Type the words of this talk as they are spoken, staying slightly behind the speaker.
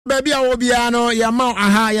Baby, I will be Yamau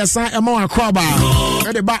Aha, Yasa, Amo Akoba.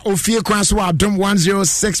 At about Ofie Kwanso, Adom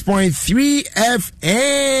 106.3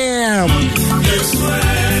 FM.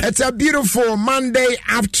 It's a beautiful Monday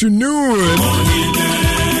afternoon,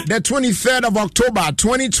 the 23rd of October,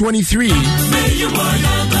 2023.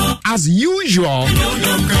 As usual,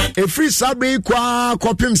 a free Saturday kwa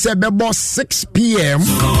kopim sebebo 6 p.m.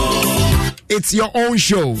 It's your own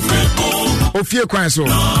show, Ofie Kwanso,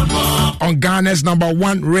 on Ghana's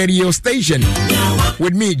 #1 radio station,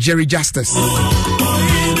 with me, Jerry Justice.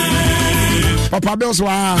 Papa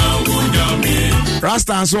Belswa,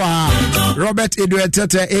 Rasta Answa, Robert Edward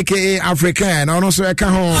Tete, aka African, and also a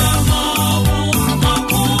Cajon.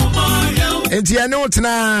 And I know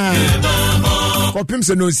tonight, kopim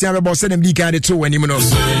se no siya about sending the kind of two when you know.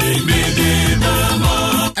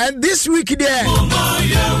 And this week there,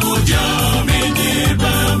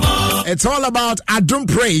 it's all about Adom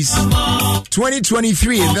Praise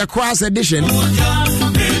 2023, the Cross edition.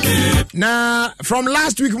 Now, from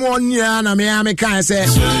last week morning, I can say,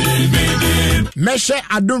 Meshe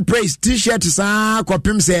Adom Praise t-shirt sa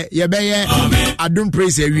kopim se yebeye Adom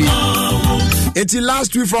Praise ewi. It's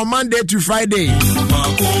last week from Monday to Friday.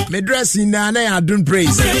 Me dress in Adom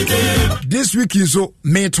Praise. This week is so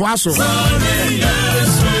me twaso.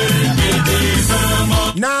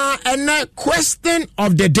 Now, and the question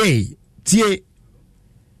of the day,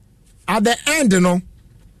 at the end, you know,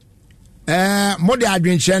 more than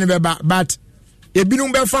Adrian Chenebe, but a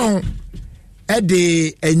binum found at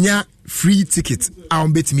the enya free ticket. I'll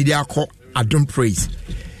bet media call Adom Praise.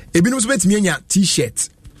 A binum bet me a t-shirt.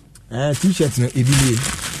 T-shirt no ebile.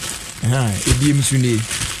 Ebile msune.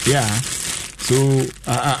 Yeah. So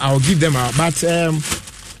I'll give them out. But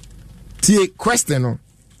the question,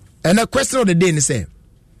 and the question of the day is say,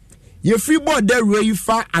 your free board there where you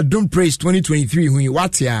fa Adom Praise 2023 when you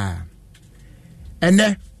what ya? And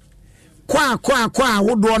then kwa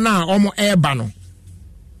wo do na omo eba no.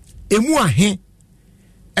 Emu ahe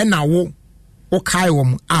e na wo kai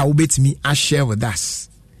wom a wo betimi a share with us.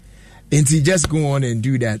 And just go on and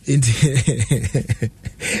do that.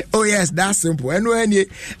 Oh yes, that's simple. And the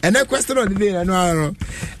question of the day, I know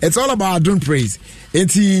it's all about Adom Praise.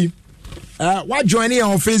 And what joining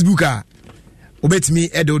on Facebook? Obet me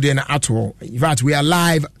Edo den at all. In fact, we are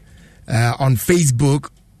live on Facebook.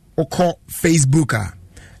 Oko Facebooker.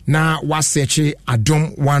 Now was search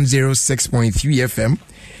Adom 106.3 FM.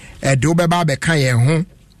 Edo beba beka ye ho.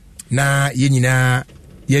 Na ye nyina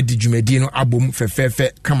ye di dwumadi no abom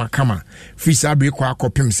fefefe kama. Free sabre kwa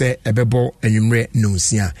kopim se ebebo enwumre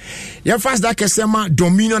nonsia. Ye fast that kesema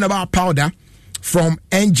Dominion about powder from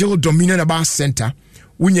Angel Dominion about Center.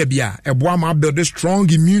 Unya bia eboa ma build a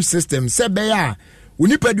strong immune system. Sebe ya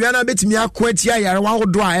uni paduana betimi akwatia yare wa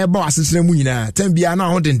hodo a eba asesena mu nyina. Tem bia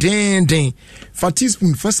na ho den. For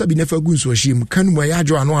teaspoon first be never gun so him kanu ma ya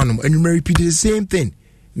jo ano anom anwumre repeat the same thing.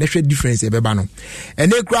 Next difference ebeba no.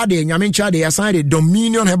 And they crowd the nyame cha they assign the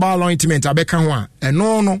Dominion herbal ointment abeka ho a.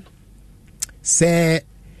 No say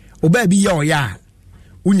oba bi ya oya.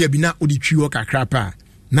 Unya bi na odi twiwo kakra pa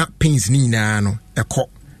na pains ni nyina no ekọ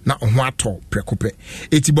na ohwa ato prekope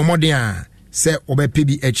eti bomoden a se obepe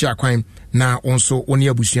bi echi akwan na onso oni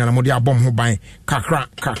abusua na mode abom ho ban kakra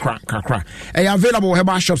available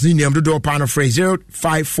herbal shops in the do pan of phrase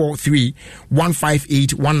 0543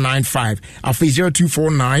 158 195 afi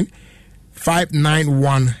 0249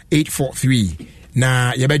 591 843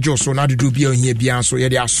 na yebejo so na do bia ohia bia so ye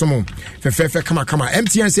de asomo fefefe kama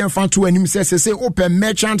MTN say fan to anim say open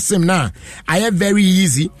merchant sim na I very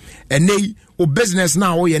easy and they o business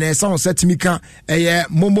now you know someone said to me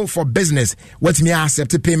Momo for business what me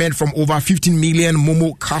accept payment from over 15 million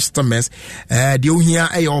Momo customers the here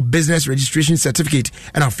your business registration certificate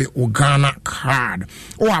and of a Ghana card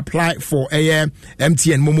or apply for a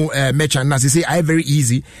MTN Momo merchant as they say I very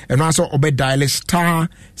easy and also obey dial star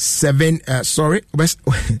 7 come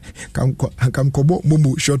kobo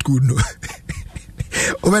Momo short code no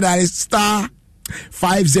over dial star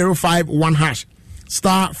 5051 hash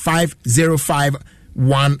star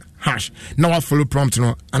 5051 hash. Now I follow prompt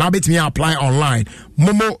no and I'll bet me apply online.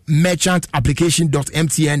 Momo merchant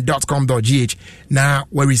application.mtn.com.gh. Now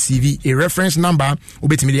we receive a reference number.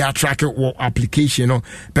 Obet me the track or application no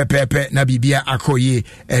pepe na bibia akoye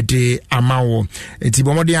de amawo. Enti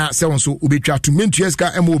bomodia se wonso obetwa to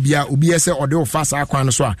mentueska emobia obi ese ode o fast akwan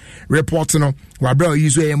so a report no wa bra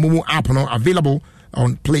use a Momo app no available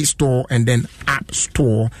on Play Store and then App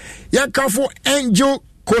Store. Ya for Angel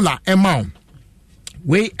Cola amount.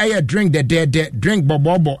 We a drink the dead drink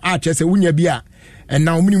bobo chese unya bia and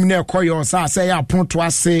now minimum na call your say ya pon to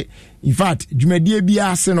ase in fact dwumadie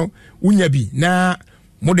bia ase no unya bi na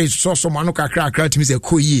Mode so mano kakra to me say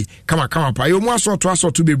koyi kama pa you mo aso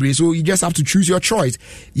to bebre, so you just have to choose your choice.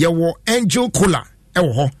 Your angel cola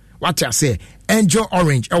ewo ho, what I say, angel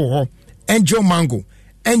orange ewo ho, angel mango,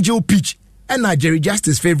 angel peach, and Jerry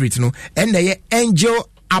Justice favorite no, and the angel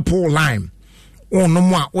apple lime. Oh no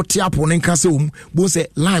more what apple nka say bo say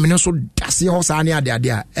lime no so dase ho sa ne ade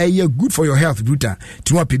good for your health bruta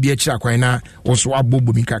to wa pebia kira kwan na wo so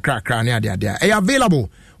abobo mi kakra ne ade available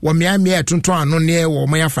wo me tonton ano ne wo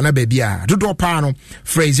man afa na ba bia dodo pa no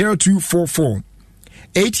phrase 0244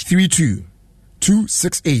 832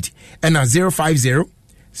 268 and 050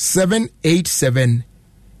 787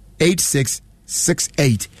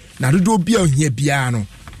 8668 na dodo bia ohia bia no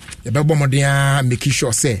e be bomodea make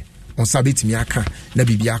sure say on sabit mi aka na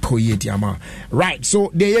bibia koye diama. Right, so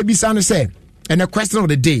the ebisa no say and the question of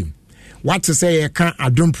the day, what to say can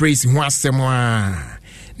Adom praise ho asem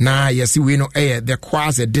na yesi we no the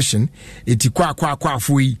Kwaz edition eti kwa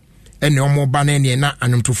afoi ene omo ba na ne na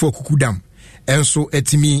anumtofo kukudam enso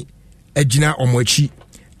etimi agina omoachi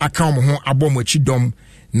aka omo ho abomachi dom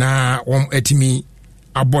na etimi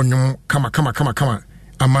abonwom kama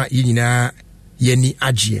ama yina yeni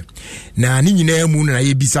agye na ni nyina mu na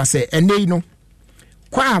yebisa se ene no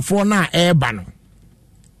kwa afo na eba no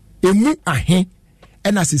emu ahe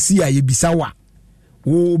ena sisi a yebisa wa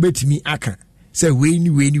wo betimi aka se we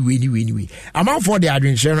amount for the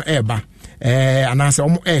adventure no eba and I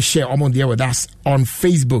say share there with us on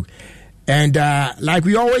Facebook, and like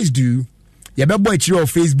we always do, you be boy chiro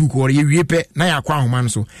Facebook or you repe na ya kwa homa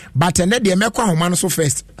so, but and dey me kwa homa so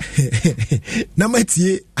first na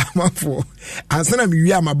matie amafo ansana me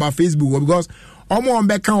wi am about Facebook because omo on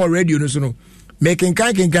be kan already no so no making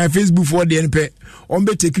kan Facebook for the npe on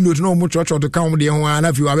be taking note no mo church to kan de ho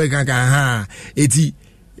na fi wa be kan ha eti.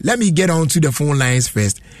 Let me get on to the phone lines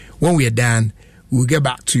first. When we are done, we'll get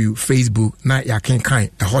back to Facebook. Na ya ken kan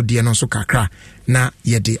a hot dear no so kakra na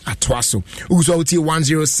yede atwaso. Uso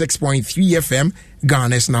 106.3 FM,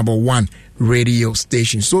 Ghana's #1 radio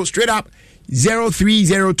station. So straight up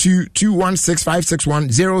 0302216561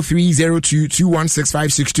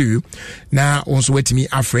 0302216562. Now also wait me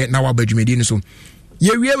afraid now abadumedi so.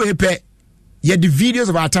 Ye we pe ye the videos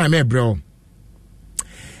of our time bro.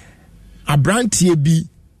 Abrantie bi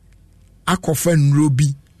akofa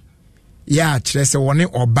nrobi ya kyerɛ sɛ wone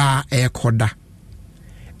oba ekoda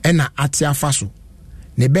ɛna ate afa so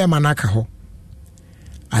ne be manaka ho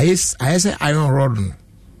ayese iron rod no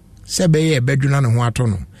sɛ be ye beduna ne ho ato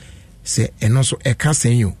no sɛ ɛno so ɛka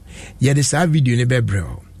sen yo ye de sa video ne be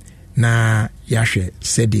brɛ na ya hwɛ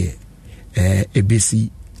sɛ de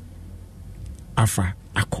ebesi afa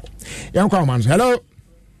akɔ yankwa man. Hello,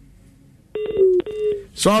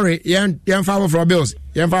 sorry, yan follow for bills.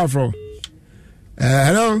 Yan follow for.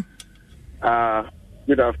 Hello.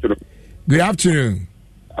 Good afternoon. Good afternoon.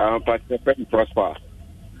 Pastor Prosper.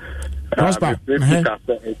 Prosper.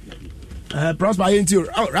 Prosper into.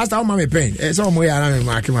 Oh, Rasta how mama pain. So mo ya na me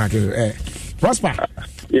mark. Prosper.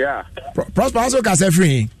 Yeah. Prosper also ka say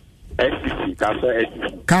free. SCC.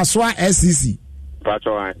 Kaswa SCC.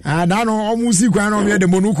 Pacho. Na no almost kwan no me de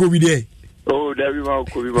monuko bi there. Oh, there we go.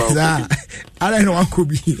 I don't know what could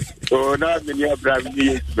be. Oh, now me near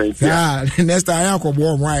Brazil. Yeah, next time I come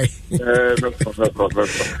warm. Why?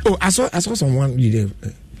 Oh, I saw someone.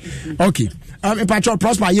 Okay. Patrol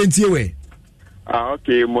Prosper yentie we.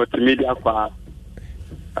 Okay, multimedia for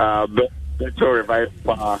better revive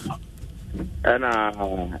for and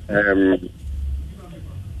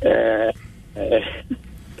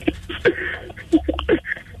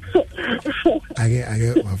I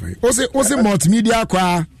get my friend. What's it multimedia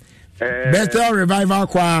kwa? Better revival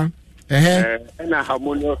kwa. And a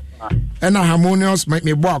harmonious make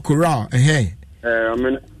me walk around. And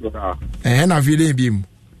a feeling beam.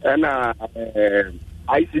 And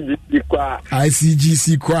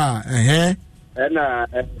ICGC kwa. And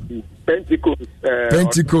Pentecost.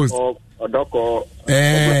 Odoko.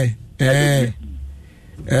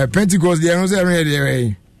 Pentecost, they are not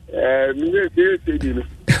ready.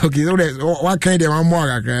 Okay, so what kind of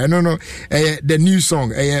more? No, the new song,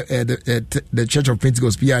 the Church of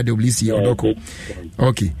Pentecost, PIWC, Odoko.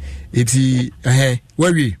 Okay, it's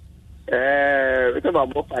where we? It's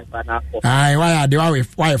about more 5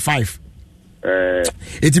 why 5?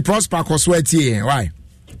 It's Prosper Cosweti, why?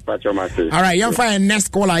 All right, you'll find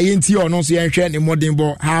next caller INT or no, so you're sharing the modern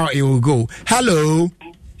ball how it will go. Hello.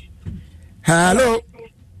 Hello,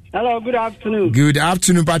 good afternoon. Good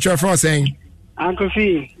afternoon, Patrick Frost saying. Uncle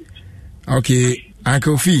Fee. Okay,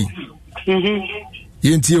 Uncle Fee.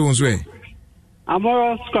 Yenti onzwe.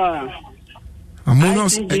 Amoro Square.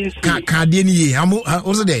 Amonos Kadieni.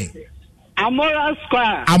 What's the day? Amorious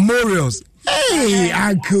Square. Amorious. Hey,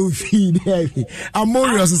 Uncle Fee,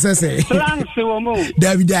 Amorious says,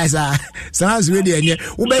 David Dasa, sounds really any. Do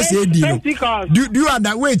you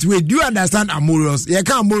understand? Wait, do you understand Amorious? You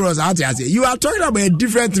can't Amorious out here. You are talking about a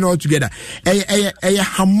different thing altogether. A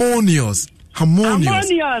harmonious. The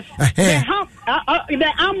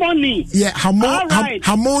harmony. Yeah,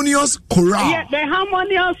 harmonious choral. Yeah, the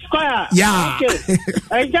harmonious choir. Yeah. Okay.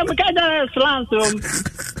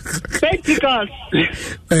 Pentecost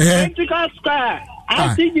choir.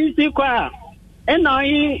 RCGC choir. And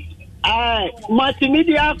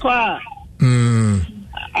multimedia choir.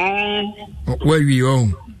 Where we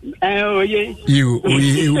own. Oh yeah. You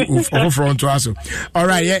front to us. All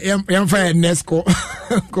right, I'm fine. Next call.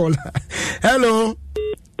 Hello.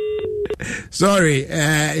 Sorry,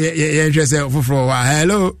 hello.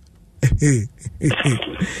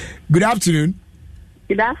 Good afternoon.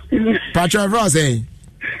 Good afternoon. Patrick Ross, eh?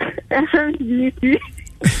 Beauty.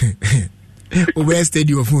 Where stayed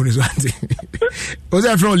your phone is one thing. Was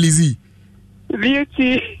that from Lizzie?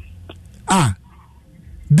 Beauty.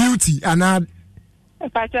 Beauty, and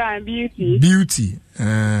Patrick and Beauty. Beauty.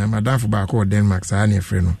 Madame for back or Denmark, so I'm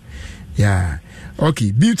friend. Yeah.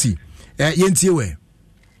 Okay, Beauty. Yentiwe.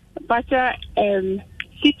 Patrick,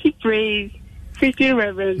 City Praise, City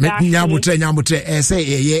Reverend. Nyamutre,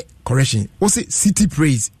 say, correction. What's it? City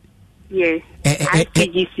Praise. Yes.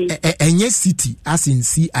 And yes, city, as in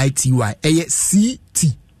CITY.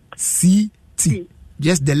 CT.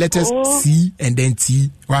 Just the letters C and then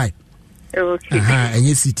T. Why? Okay. And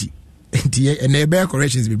yes, city. And there bear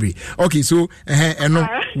corrections be brief. Okay, so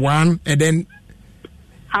one and then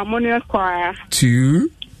harmonious choir.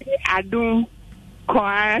 2 Adom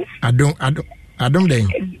choir. Adom then.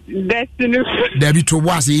 Destiny. There be to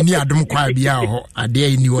was in the Adom choir be out. A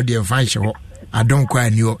day in your dear function. Adom choir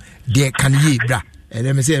new dear can ye bra. And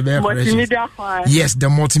let me say bear corrections. Yes, the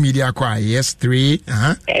multimedia choir. Yes, 3.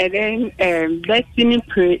 And then Destiny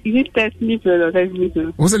Praise. Is it Destiny Praise or Destiny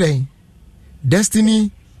Praise? What's the name?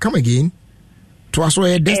 Destiny. Come again. To us,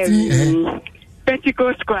 Destiny.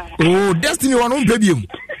 Pentecost choir. Oh, Destiny one on baby.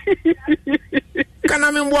 Can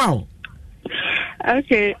I mean wow?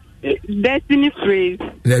 Okay. Destiny Praise.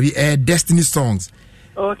 There be Destiny songs.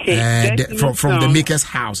 Okay. From the Maker's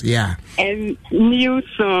House, yeah. And new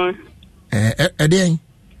song. Then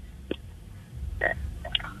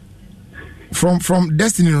from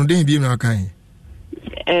Destiny no dey be no kind.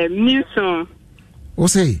 New song. What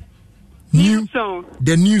say? New song.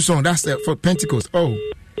 The new song, that's for Pentecost. Oh,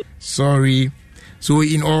 sorry. So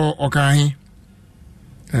in all, okay.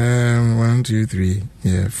 1, 2, 3,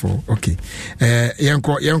 4. Okay.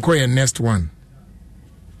 Yanko, your next one.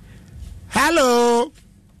 Hello.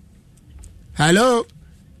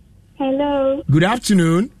 Good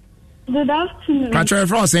afternoon. Good afternoon. Patrick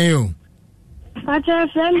Frost, saying you.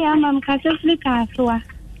 Patrick, I'm Kaswa.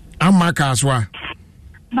 I'm Makaswa.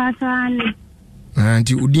 Batani. And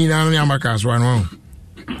you Udina Amakaswa, no.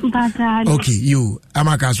 Batani. Okay, you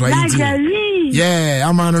Amakaswa.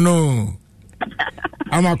 Yeah, no.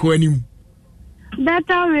 Amakoenim.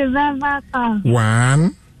 Better Revival Choir.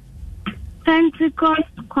 1 Pentecost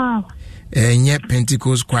Choir. Yet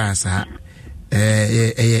Pentecost Choir, sir.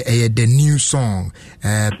 The new song.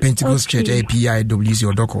 Pentecost Church APIWC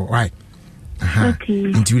or Doko, right? Okay.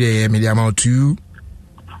 Into the media amount 2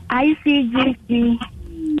 ICGC.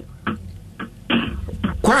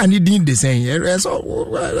 Quite need the same. So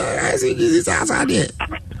ICGC is outside there.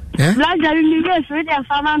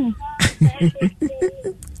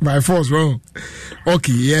 By force, wrong.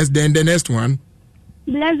 Okay, yes, then the next one.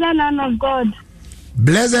 Blessed Hand of God.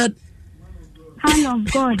 Blessed Hand of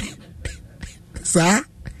God. Sir?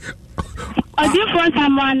 Different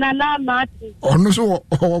someone Martin. Oh, no, so,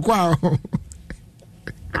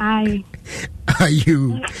 Aye. Are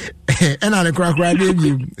you? And I'm a crack right in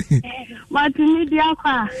you. Multimedia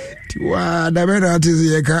choir. Wow, the better is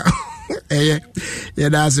here. Yeah,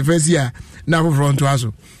 that's the first year. Now from to us.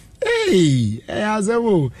 Hey,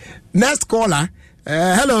 next caller.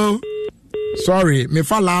 Hello. Sorry, me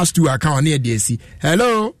for last 2 account near DC.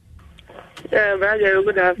 Hello. Yeah, brother,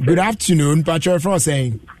 good afternoon. Good afternoon, Patrick Frost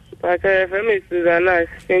saying. Patrick, for me, Susanna.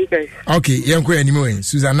 Okay, young anymore,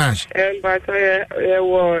 Susanna. And Patrick,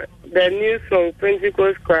 the new song,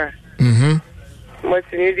 Pentecost Choir.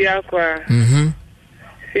 Multimedia Choir.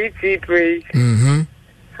 City Praise.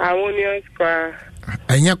 Harmonious Choir.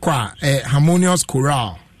 And your choir, harmonious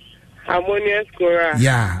choral. Harmonious Choir.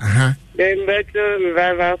 Yeah, Then Better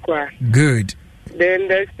Revival Choir. Good. Then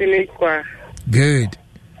Destiny Choir. Good.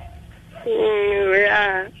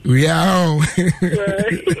 We are.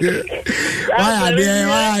 Why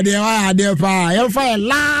are there? You find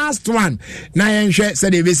last one. Nayan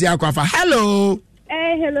said the VC Aquafa. Hello.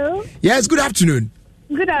 Hello. Yes, good afternoon.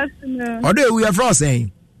 Good afternoon. What do we are from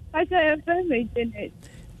saying? I say your friend Jane.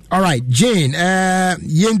 All right, Jane.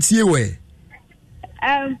 Yentiwe.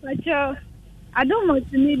 Pacho. I don't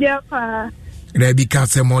multimedia kwa. There be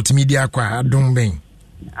cancer multimedia kwa. I don't mean.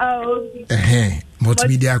 Oh.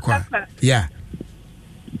 Multimedia kwa. Yeah.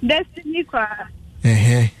 Destiny kwa.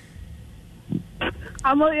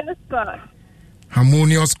 Harmonious kwa.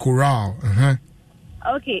 Harmonious choral.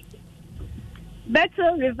 Okay.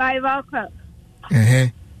 Better revival kwa.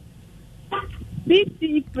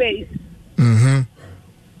 BT praise.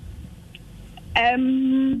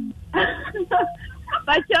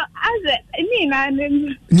 Pacho,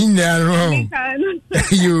 Nina wrong.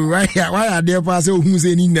 You why are there person who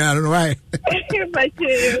say Nina why?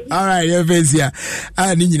 All right, your face here.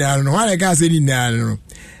 Nina no why I can't say Nina no.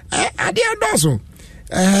 I dear also.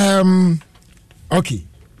 Okay.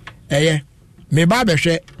 Me baba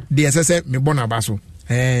share the SSS me bona baso.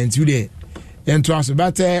 And today and to us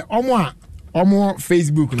but omo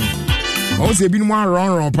Facebook no. O say bin one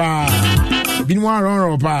run pa.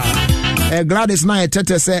 Gladys Knight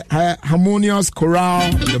Tete say Harmonious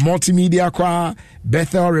Choral, the Multimedia Choir,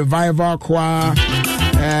 Bethel Revival Choir.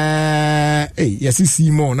 Yes, see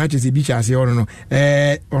more. Not just a beach. I say, oh no.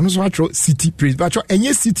 On also City Praise, but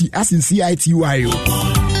any city as in CITY.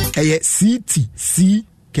 City C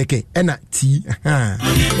Keke N T.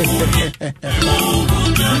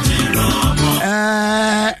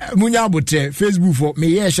 Munyabote Facebook for me.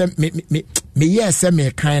 Yes,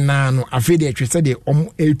 me kind no afraid they said the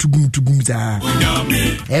tugum za.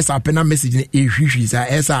 Esa pena message ni ehwihwi za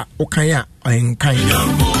esa okanya enkan.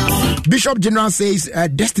 Bishop General says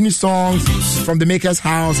Destiny songs from the Maker's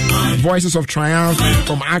House, Voices of Triumph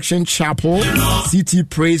from Action Chapel, CT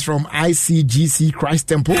Praise from ICGC Christ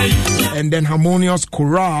Temple, and then Harmonious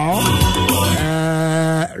Choral,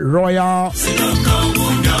 Royal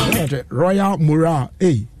Mura.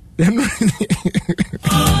 Hey.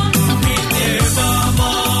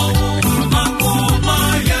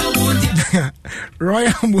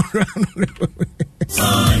 Royal Murano.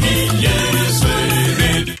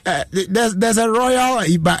 There's a royal,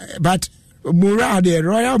 but Murano, the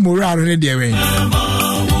Royal Murano,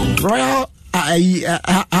 Royal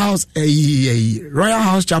House, Royal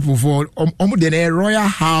House Chapel for the Royal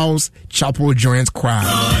House Chapel Joint Choir.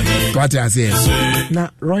 What I say? Now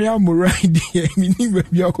Royal Murano, meaning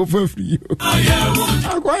we are for you.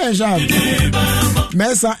 I'm quite sharp.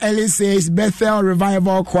 Mesa Ellis says Bethel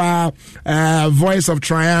Revival Choir, Voice of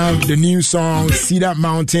Triumph, the new song, Cedar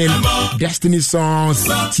Mountain, Destiny Songs,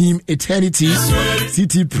 Team Eternity,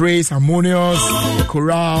 City Praise, Harmonious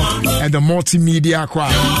Choral, and the Multimedia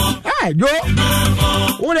Choir. Hey, go!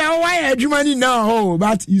 Why do money now?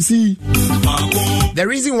 But you see, the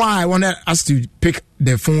reason why I wanted us to pick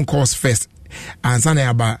the phone calls first. And something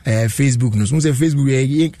about Facebook. No, so say Facebook.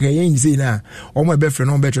 You say na. All my best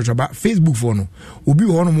friend on better about Facebook for no. Obi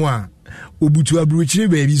one more. Obi to abrochire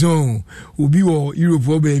baby so. Obi o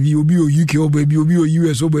Europe baby. Obi o UK baby. Obi o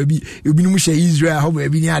US baby. Obi no share Israel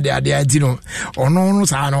baby. Ni ade you know. No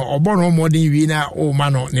sa no. Obo no more than we na. Oh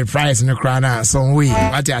man no. The price no crana. Some way.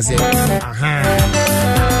 What I say.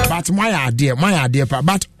 But my idea.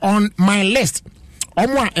 But on my list,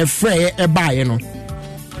 more a free a buy you know.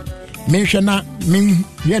 Mention na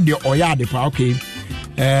yeah the oyade pa okay.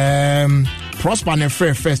 Prosper and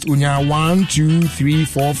Frere first unya 1 2 3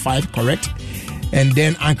 4 5 correct, and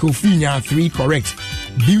then Uncle Finya 3 correct.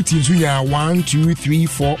 Beauty unya 1 2 3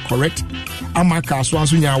 4 correct. Amaka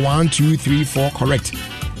Swans unya 1 2 3 4 correct.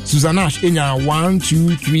 Susanash unya 1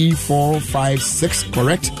 2 3 4 5 6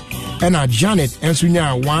 correct, and Janet and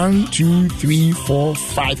Sunya 1 2 3 4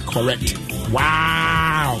 5 correct.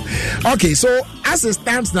 Wow. Okay, so as it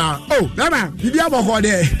stands now, Mama, you be able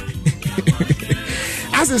there.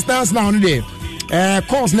 As it stands now,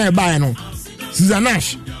 course nearby, no,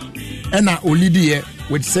 Susanash and Olivia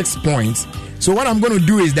with 6 points. So what I'm going to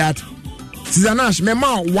do is that Susanash,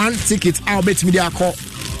 remember 1 ticket, I'll bet media call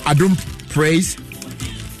Adom Praise,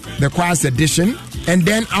 the choir's edition, and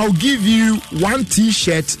then I'll give you 1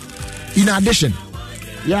 t-shirt in addition.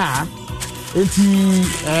 Yeah.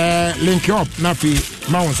 Link up Nafi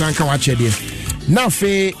Mount Sanka watch there.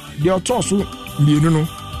 Nafi the Otosu no.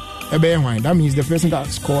 That means the person that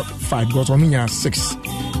scored 5 got on me 6.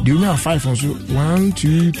 Do you know 5 on so 1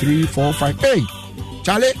 2 3 4 5. Hey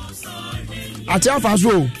Charlie, I tell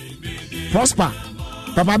Fazro Prosper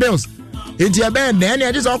Papa Bills. It's your band then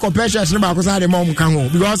I just all compare shares about because I the mom can go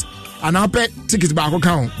because and I'll pay tickets back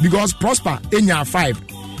account because Prosper enya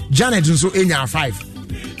 5, Janet nso enya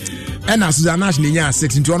 5, and as Susan Nash enya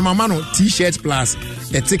 6 into one mama t-shirt plus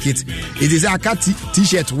a ticket. It is a cat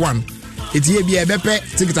t-shirt 1. It's here be a bepe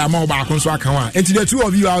ticket amount back on so account. And to the two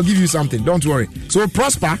of you, I'll give you something. Don't worry. So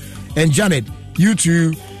Prosper and Janet, you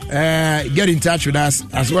two get in touch with us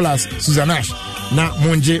as well as Susan Nash. Now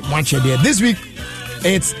Monje Manche there. This week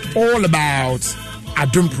it's all about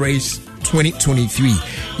Adom Praise 2023.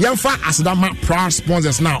 Yamfa asadama proud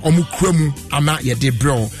sponsors now. Omu kremu ama ye de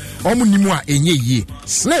bro. Omu nimwa enye ye.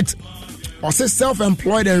 Slit. Ose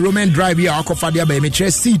self-employed and Roman drive here akofa dia ba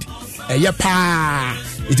emetre seed. Eye pa.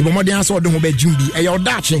 Iti bomode anso odon ho be jumbi. Eye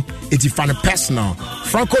odache. Iti fan personal.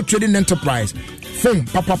 Franco Trading Enterprise. Phone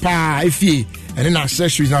papa Ofie. And then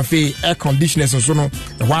accessories na fe air conditioners and so no.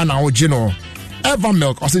 Why now original. Ever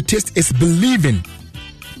Milk also taste is believing.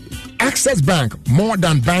 Access Bank, more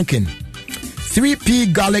than banking.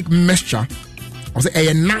 3P garlic mixture, also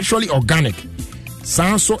a naturally organic.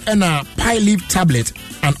 Sanso and a pie leaf tablet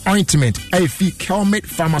and ointment. AFI Kelmate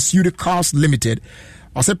Pharmaceuticals Limited.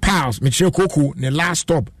 Also Pals, Michelle Coco, the last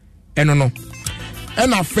stop. And no.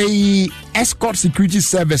 And a fee Escort Security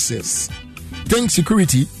Services. Think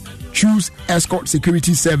security, choose Escort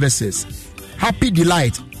Security Services. Happy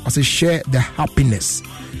Delight, also share the happiness.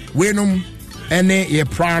 Wenum. Any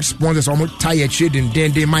proud sponsors almost tired trading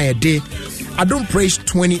then they my day. Adom Praise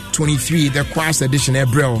 2023, the Kwanso edition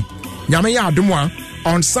April. Nyamaya Adomwa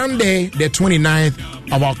on Sunday, the 29th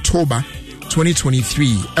of October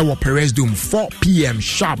 2023. Our Perez Doom 4 p.m.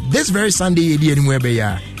 sharp. This very Sunday, anywhere be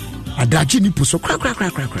ya. Adachi ni puso crack.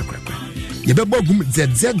 Yebebo gum z.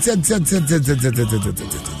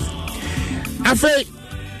 Afe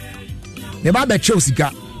me ba be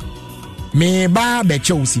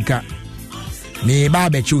chosika. Me ba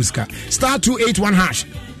be choska star 281 hash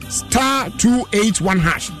star 281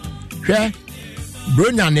 hash hwe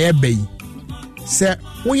bronya na ebe se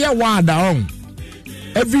wo ye wada on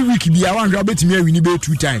every week bi a wan hwe betimi awini be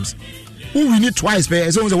 2 times who win it twice pe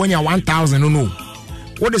so when you 1000 no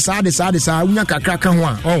what the sad unya kakra ka ho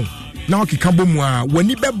a oh na okika bomu a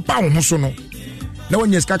wani be ba wo ho so no na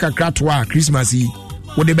wanya ska kakra to a Christmas yi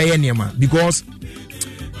wo de be ye niema because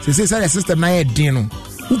say the system na ye din no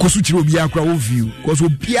ukosu chiro bia akra wo view because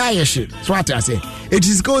obia ye she so what I say it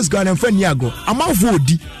is goes gone and fan yago amount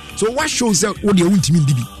odi so what shows that what they want me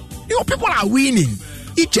dibi you know people are winning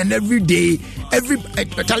each and every day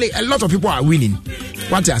actually a lot of people are winning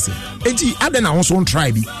what I say enti aden na won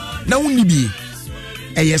try bi na wonni bi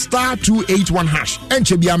a star 281 hash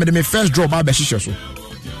enche bia me the first draw ba be hihye so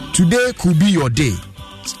today could be your day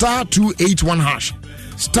star 281 hash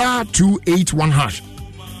star 281 hash.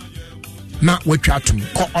 Na we try to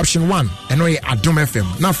call option 1 and we Adom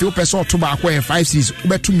FM. Now feel person to ba akwa 5 series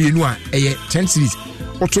ubetu mienu a 10 series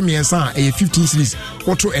oto miensa a 15 series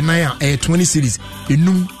oto enaya a 20 series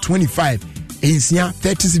enum 25 ensia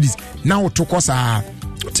 30 series now to kosa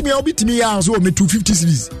timi obitimi ya so me 250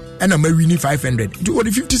 series and am winning 500 do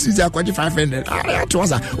the 50 series akwa 500 ah to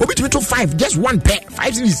was obitimi to 5 just one pair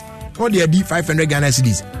 5 series all the d 500 Ghana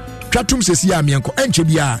series twatum sesi a mienko enche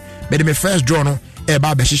bia be the first draw no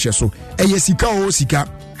eba be hihye so sika o sika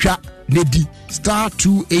hwa lady star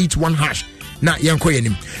 281 hash na yenko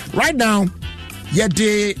yenim right now ye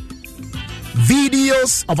the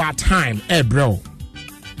videos of our time bro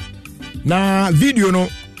na video no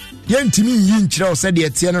yentimi yin kire o se de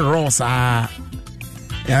tie no rosa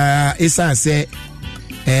esan se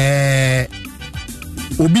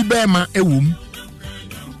obi be ma ewum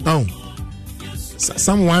oh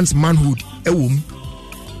someone's manhood ewum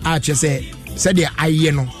a che say said the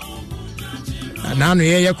aye no na no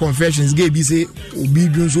ye confessions ge bi say obi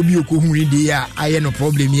dun so bi okohun ri dey aye no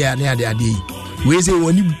problem here na ade we say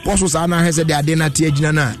woni bosso sa na he say the ade na tie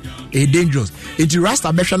agina na e dangerous it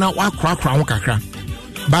rasta be na wa kra ho kakra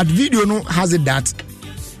but video no has it that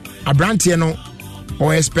abrantie no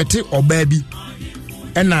or expect oba bi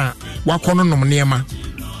e na wakono nom nema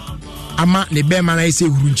ama ne be ma na say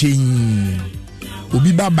huru nchen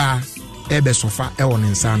obi baba ebe sofa e won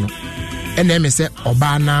nsa no ene me se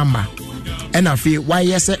oba na ama ena fe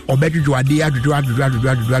why say obedwudwu ade adwudwu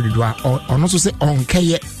ono so say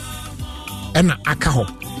onkeye ena aka ho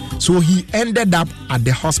so he ended up at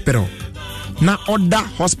the hospital na other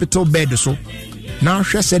hospital bed so na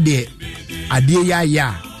hwe se de ade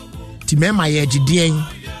ya ti mema ye gidien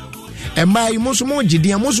emai musumu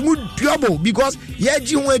gidien musumu double because ye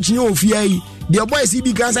gi ho achi Ofie yi the boy see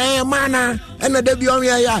because mana ena de bi on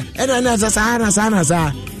ya ena na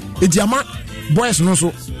sa etiama boys no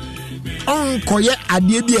so onkoye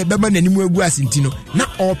ade bi ebema nanimu agu asintino na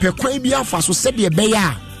opekwan bi afa so se de be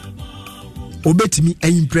ya obetimi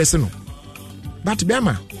impress no but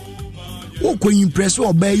bema wo ko impress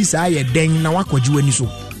oba yi sa ye den na wakwaji wani so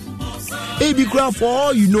ebi kra for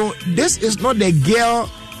all you know this is not the girl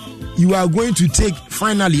you are going to take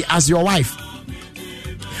finally as your wife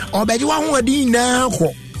obeji wa ho adi na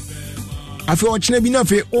ko afi o china bi na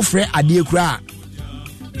fe ofre ade kra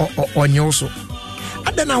onyo so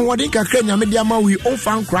adana wodi kakra nyame dia ma wi o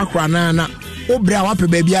fan krakra na obre a wape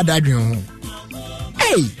ba bi adadwen ho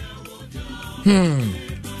hey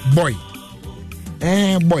boy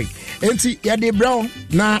boy enti ya de brown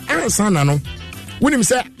na ansa na no wonim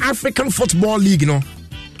say African Football League no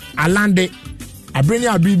alande abreni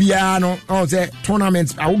abibia no o say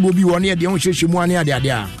tournament awogo bi woni e de ho hyehye mu ane ade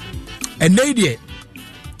a ene de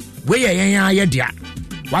we ye dia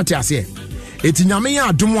what you say eti nyame ya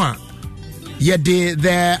adom a ye de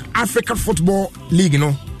the African Football League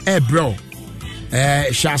no bro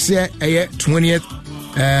shase 20th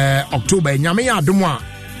October nyame ya adom a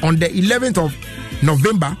on the 11th of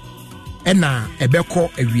November ena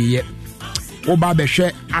ebeko awiye oba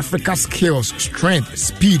behwe Africa skills, strength,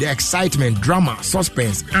 speed, excitement, drama,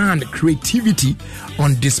 suspense and creativity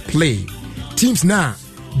on display. Teams now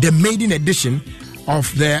the maiden edition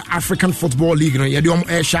of the African Football League no yedom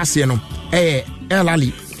shase no El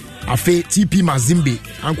Ali afe TP Mazembe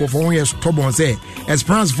anko for one years tobon say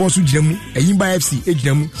Esperance for su giramu Eyimba FC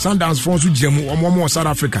ejiramu Sundowns for su giramu omo South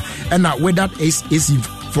Africa and now with that AC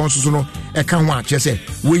for so no e kan ho a chese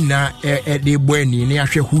we na de boani ne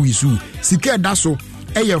ahwe who is who sika da so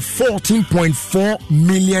 $14.4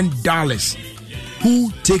 million.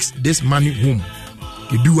 Who takes this money home?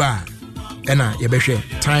 You do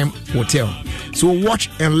time will tell. So watch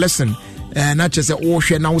and listen. Not just say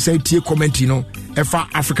share now say tie comment FA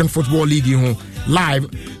African Football League live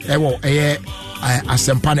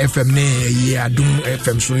Asempan FM ne Adom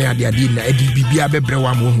FM so ne ade na edi bibia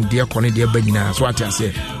bebrewa mo hu de kone de banyina so ati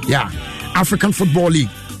ase African Football League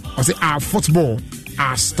or say our football,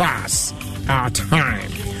 our stars, our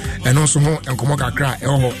time and also enkomo kakra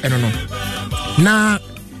no na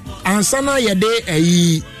ansana yede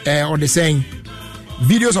or the saying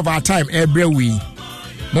videos of our time every week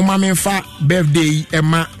mama menfa birthday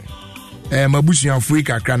ema mabusu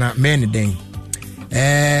Africa kakra na men den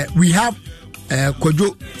we have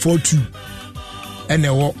Kwadwo 42 and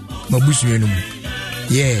mabusu enum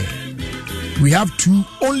we have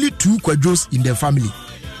only two Kwadwos in the family.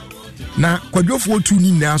 Now Kwadwo 42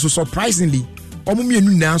 ni na so surprisingly omo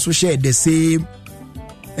mienu na so share the same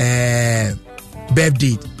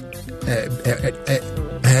birthday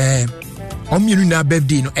omo mienu na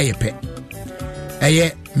birthday no eyepe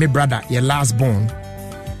me brother your last born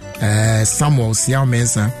Samuel Siao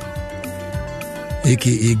Mensa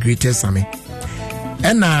aka greatest Sammy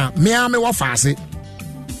and me ame wa fase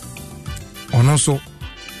ono so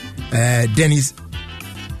Dennis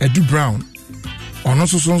Edu Brown ono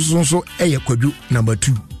so Kwadwo number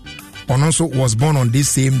 2 ono so was born on this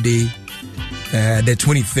same day the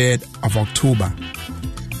 23rd of October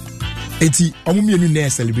eti omo mienu na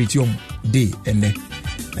celebrate your day and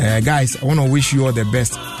guys I want to wish you all the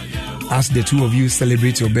best as the two of you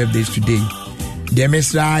celebrate your birthdays today. The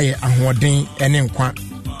mesra ahoden ene nkwa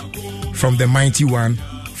from the mighty one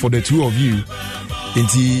for the two of you.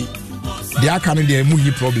 Enti they are coming there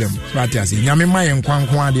muni problem. Right I say nyame ma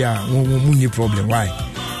nkwa there muni problem. Why?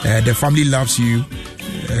 The family loves you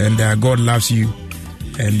and God loves you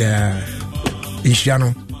and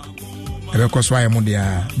Ishano because why am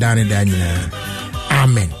there down there.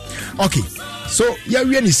 Amen. Okay. So yeah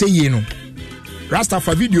we any say you know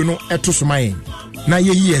Rastafa video no eto so mayen na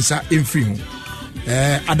ye yensa emfiri ho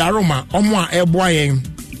adaroma omo a eboa yen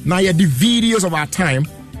na ye the videos of our time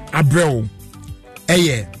abrel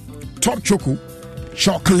top choco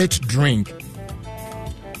chocolate drink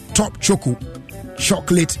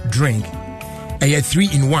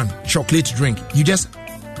 3-in-1 chocolate drink. You just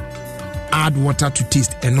add water to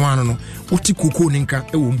taste and no oti cocoa ninka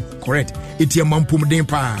correct eti mampom den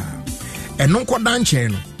pa eno kodan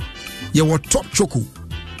chen no ye what top choco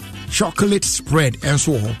chocolate spread and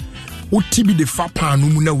so on oti bi de fa pan no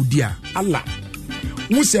mu na odi a ala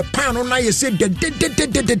wo se pan no na ye se de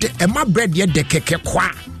e ma bread ye de keke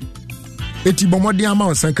kwa eti bomodi ama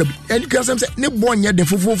onsanka bi eni kasem se ne bonye de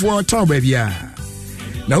fofofo town ba bia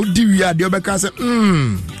na odi wi a de obeka se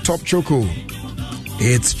top choco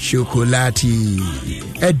it's chocolati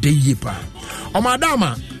e de yipa o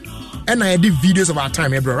madama and I did videos of our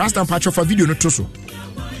time bro Rasta patch for video no to so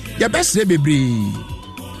your best say bebre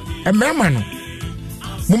e mema no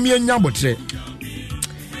mumye nya botre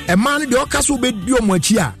e man de okaso be di omo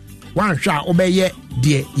achi a wan hwa obeye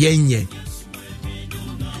de yenye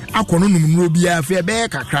akono numro bia fe be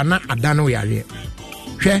kakra na ada no yare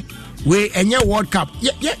hwe we enye world cup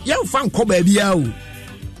ye fan ko ba bia o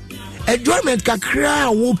enjoyment kakra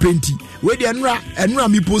wo penti we de enura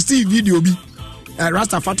mi post video bi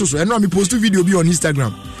Rasta Fato so enura mi post video bi on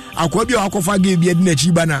Instagram akwa bi akofa ge bi edi na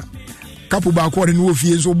chi bana kapo ba akwa ne wo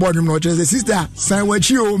fie so bo nwom na o chere sister san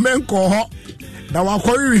wachi o menko ho na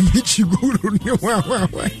wakori mi chiguru ni wa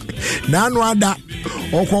na anu ada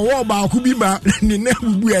okowo ba aku bi ma ni na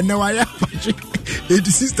bubu e na wa ya fachi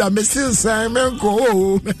e sister me san menko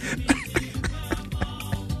o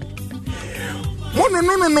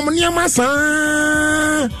no ni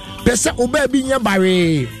amasa pese oba bi nya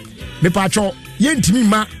bare me pacho yentimi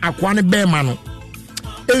ma akwa ne be ma no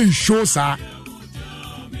ensho sa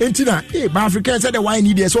entina ba African said the why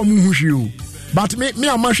need there so mu hwi o but me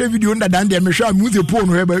am share video under dan there me share mu ze phone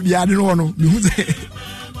no be ade no me hu ze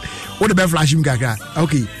what the be flash him kaka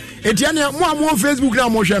okay etiane mo Facebook na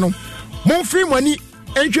mo hwe no mo free money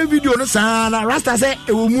entwe video no sana Rasta say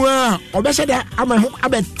ewo mu a obehye da amahu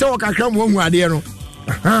abete o kakra mo hu ade no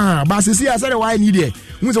ba sisi a say the why need there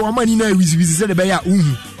mu ze wo mani na wisi say the be ya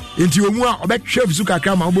uhu enti omu a obehwe fisu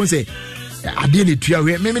kakra ma obo say ade ne tua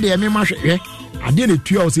we me de me ma hwe ade ne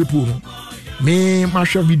tua o se po no me ma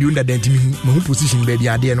hwe video nda dan timi ma hu position ba bi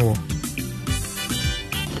ade no wo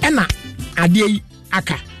ena ade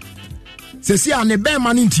aka sesi a ne be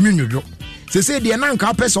ma ne ntimi nwodwo sesi de na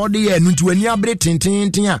nka pese ode ye nu ntuani abre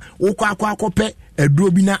tintintin a wo kwa akope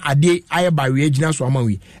aduro bi na ade aye ba we agina so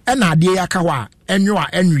amawi ena ade aka ho a enwo a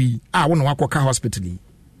enwi a wo na wakoka hospital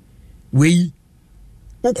we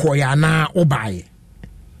ukoya na obaye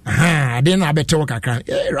ade na abete wo kakra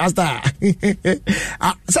Rasta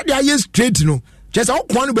said ya yes straight no just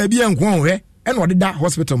okwan no ba bia nkon ho ena ode da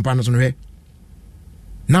hospital mpa no so no he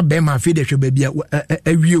na be ma fe de hwe ba bia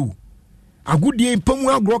awie o agudie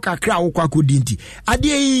pamu agro kakra wo kwa kodi nti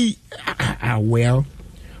ade well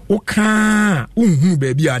oka unhu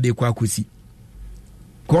ba bia ade kwa kosi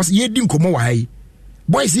cause ye di nkomo wa hai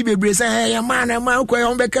boys be bre say ya man ko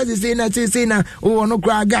yon be kazi say na o no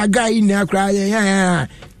kra ga ina kra ya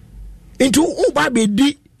into o ba be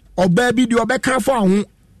di oba bi di obeka fo ho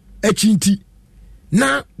achinti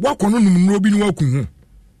na wakono numro bi ni waku ho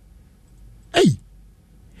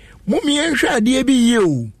mummy enhwe ade bi ye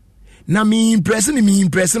o na me impress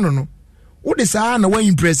no wo de saa na wa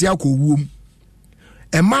impress ya ko wuom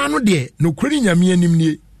e ma no de no kwani nyame anim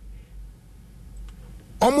nie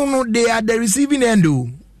omo they are the receiving end o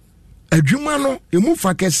adwuma no emu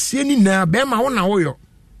fa kese ni na be ma wo na wo yo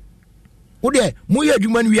wo de mo ye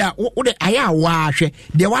adwuma no wi a wo de aya wa hwe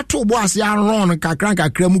de wato bo ase aron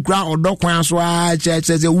kakra mu kura odokwan so a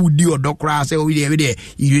che wo di odokra se wo de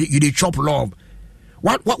you dey chop love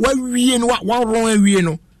what wie no what ron awie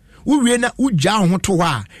no wo wie na ugya ho to ho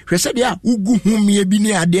a hwe se de a ugu humie bi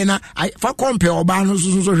ni ade na fa compare oba no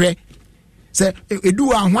so hwe se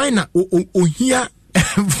edu a hwan na ohia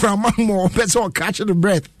from more person catch the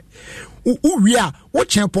breath we are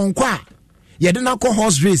watching ponko ye de na call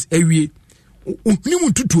horse race ewie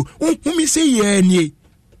unimu tutu umi say ye nie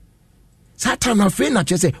satan afi na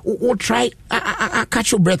chese o try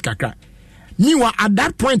catch your breath kakra niwa at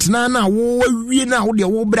that point na wo wie na wo de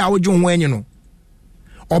wo bra wo jo ho enyi no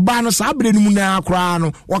oba no sa bre nu na akra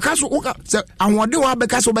no wakaso se anwode wa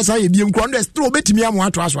beka so besa ye biem kro no still obetimi amo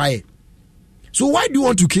ato aso aye. So why do you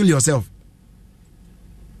want to kill yourself?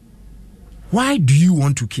 Why do you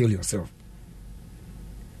want to kill yourself?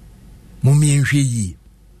 Mummy enhwe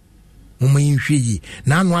yi.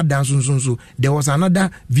 Na no adan so there was another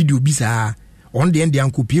video bisa on the end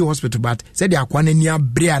Ankopi hospital but said the akwana ni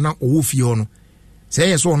abre na Ofie ho no. Say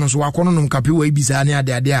yes ono so akono no nkapi wa bisa na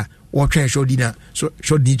ade a wo twen shodi na so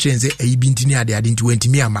shodi chense ayi binti ni ade nti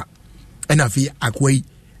wantimi ama. Na fi akwai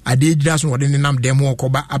ade gida so wode nam dem ho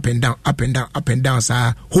koba up and down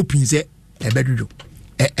sa hoping say ebedudo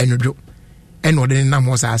enodwo and wode nam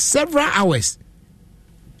ho sa several hours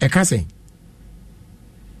e ka say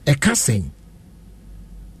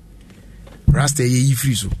Rasta ye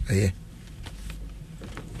free so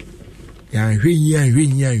ya hwenyi ya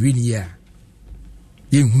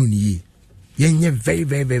ye hunu ni ye very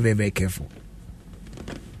very careful.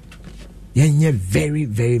 Ye very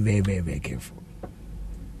careful.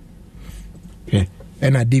 Yeah.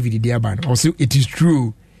 And David Diaban also it is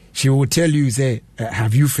true. She will tell you say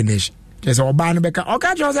have you finished? Just Obana Beka.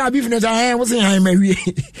 Okay, just have you finished? I was saying I'm a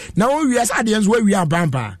now we are audience where we are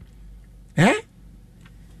bampa. The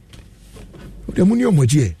munio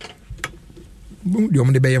moji.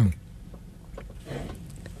 The bayam.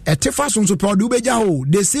 A tefasun to produce bejaho.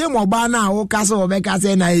 The same Obana or Castle Beka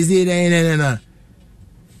say na is it na.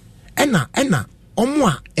 Enna.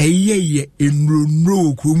 Omwa eye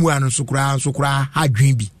enro kumu anu sukra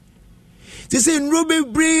hadwen bi. They say nro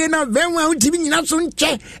bebre na venwa untimi nyina so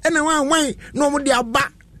nche na wan no mo de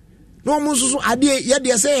aba. No mo so ade ye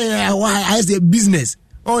de say I say business.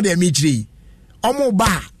 All the mitri. Omo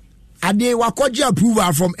ba ade wakoje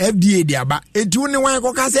approval from FDA de aba. Etu ne wan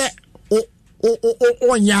ko ka say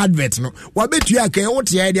nya advert no. Wa betu aka wo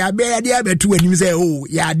tie de aba ya de abetu anim say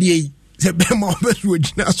ya ade say be ma obesu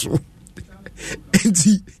ogina so.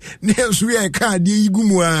 Enti ne so ye ka de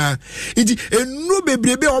igumu a enti enu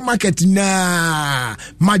bebrebe o market na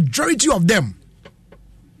majority of them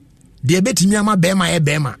de betimi ama bema ye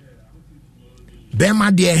bema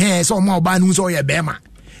de he so ma oba nu so ye bema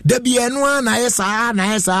da bi enu na ye sa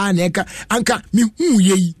na ka anka mi hu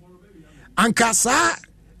ye anka sa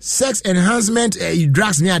sex enhancement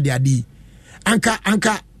drugs ne ade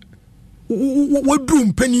anka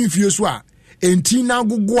wodum pani fie so a enti na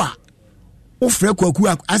gogo a ofre kwaku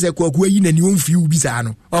ase kwaku yi na ni onfi ubi sa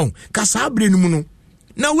no ka sa bre no mu no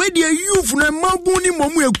na we de youth na magu ni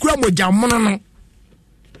momu ekura mojamono no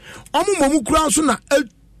momu kura so na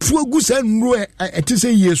atuagu sa nro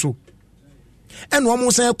etise yeso eno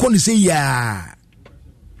omo san ko ni se ya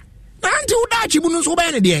anti uda chibu no so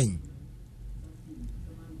ba ne de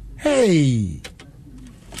hey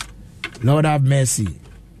Lord have mercy.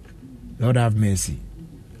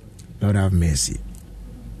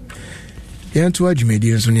 Yantu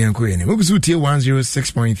ajumedi nso ne yanko yene. Mobusu tie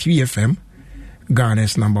 106.3 FM,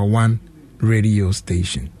 Ghana's #1 radio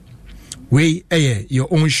station. We your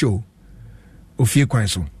own show. Ofie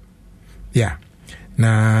Kwanso. Yeah.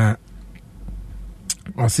 Na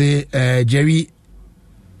I say Jerry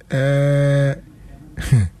hey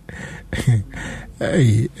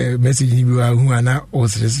message you who are now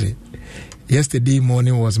also. Yesterday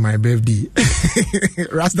morning was my birthday.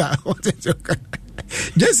 Rasta, what is your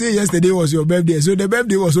just say yesterday was your birthday, so the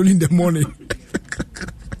birthday was only in the morning.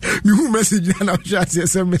 Me who message and I'm sure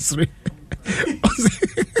SMS.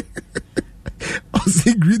 I'll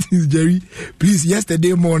say greetings, Jerry. Please,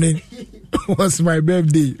 yesterday morning was my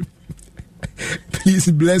birthday.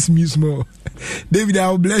 Please bless me small. David,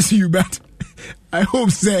 I'll bless you, but I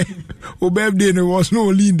hope, say, your birthday was not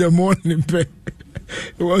only in the morning, but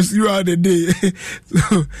it was throughout the day.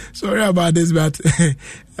 So, sorry about this, but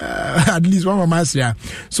at least one of my here.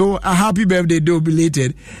 So a happy birthday, though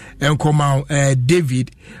belated, and come out,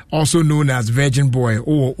 David, also known as Virgin Boy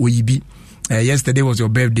or Oibi. Yesterday was your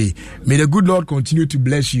birthday. May the good Lord continue to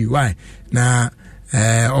bless you. Why? Now,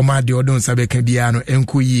 Oma de Odon Sabe Kebiano,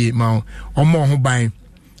 Enkuyi, Mao, Omo Hobai,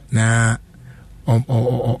 na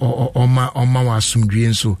Oma was some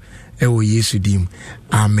dream so, Ewo Yesu dim.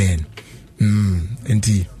 Amen.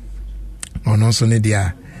 Enti on also need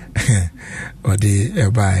dia or the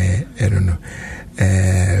by I don't know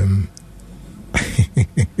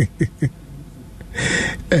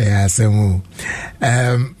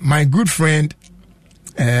my good friend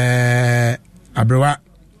Abrewa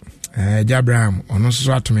Jabram on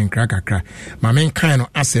also to me crack my main kind of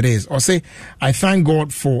as it is or say I thank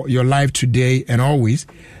God for your life today and always.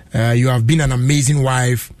 You have been an amazing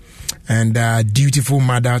wife and dutiful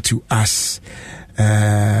mother to us.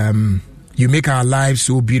 You make our lives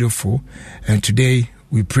so beautiful, and today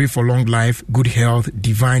we pray for long life, good health,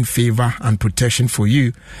 divine favor and protection for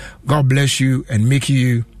you. God bless you and make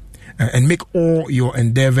you and make all your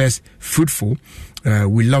endeavors fruitful.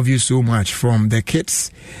 We love you so much. From the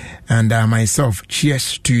kids and myself,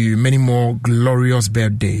 cheers to many more glorious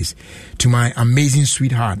birthdays. To my amazing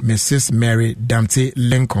sweetheart, Mrs. Mary Damte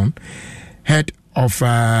Lincoln, head of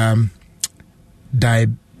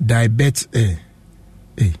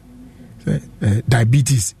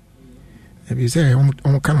diabetes. You say on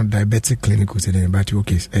kind of diabetic clinic, but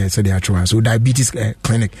okay, so they are true. So diabetes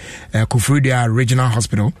clinic, Kufridia Regional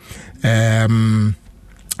Hospital, from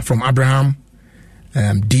Abraham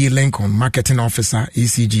D. Lincoln, marketing officer,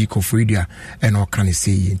 ECG Kufridia, and all can I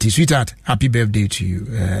say, sweetheart, happy birthday to you.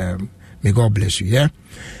 May God bless you. Yeah.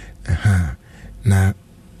 Now,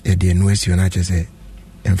 the newest you not just say,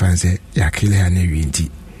 and fancy, ya kill her nti.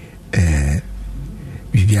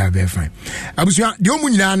 We be fine. Abusua, the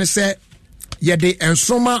omunyina say. Yede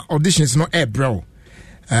ensoma auditions no bro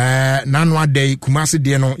nanwa day Kumasi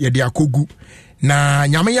de no yede akogu na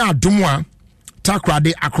nyame ya adom a Takra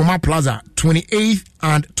de Akroma Plaza 28th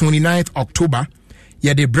and 29th October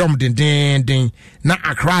yede brom den na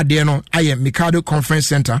Accra de no aye Mikado Conference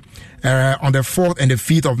Center on the 4th and the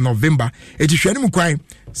 5th of November it is hwani mu kwan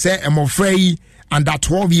say emofra yi under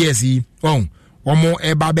 12 years yi omo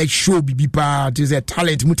eba show bibi pa is a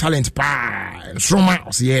talent pa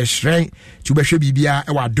sroma so ye shren ti be hwe bibia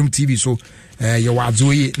e wa Adom TV so ye wa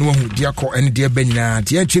zoye no hu de akọ ene de ba nyina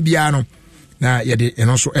ti atwe bia no na ye de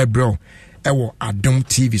eno so ebro e wo Adom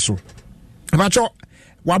TV so abacho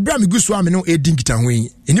wa bra me gusu ame no edin kita hwen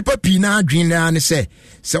enipa pi na adwen na ne se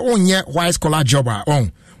onye white collar job a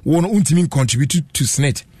on wo no untimi contribute to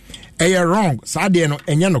SNIT wrong sa de no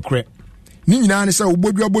enye no kre ni nyina ne se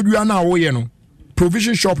obodua na wo ye no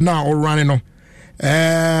provision shop now or running no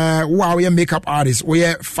wow we makeup artist or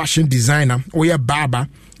fashion designer or barber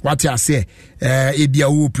what I say ebia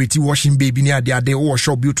wo pretty washing baby near the or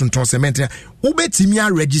shop beauty ton cement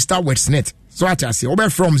obetimia register with SNIT so what I say over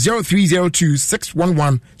from 0302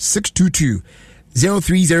 611 622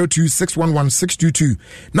 0302 611 622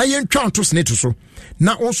 na yen twan to SNIT so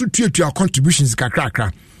na also tuatua contributions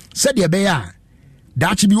kakra said ye be ya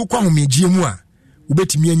dachi bi wo kwa homegie mu a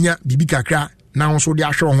obetimi anya bibi kakra na also de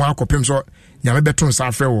ahwe ho akopem so nyame beton sa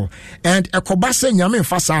afre wo and ekoba se nyame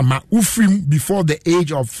fasa ma ufrim before the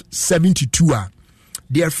age of 72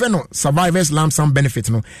 their friend survivors lump sum benefit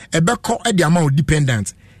no ebeko e de amount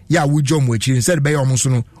dependent ya wujo mo echi instead be omo so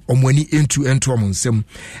no omani into omo nsem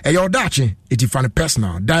e your dachi etifan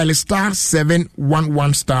personal dial star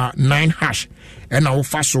 711 star 9 hash and now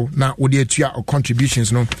faso na wo de atua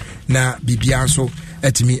contributions no na bibia so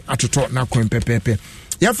etimi atoto na kwen pepepe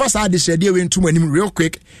ya first I decided we into anim real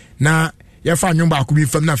quick na ya fa nyumba akubi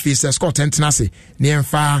fam na face Scott Tenase na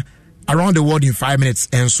yemfa around the world in 5 minutes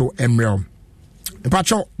and so emreal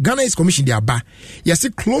Pacho, Ghana is commissioned the Aba. Yes,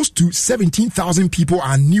 close to 17,000 people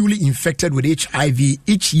are newly infected with HIV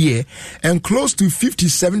each year, and close to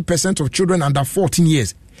 57% of children under 14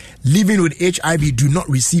 years living with HIV do not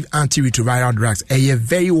receive antiretroviral drugs. A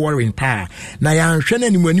very worrying power. Na ya nhwene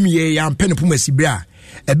ni mu ye ya mpene puma sibra.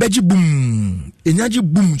 Ebeji boom, enyaji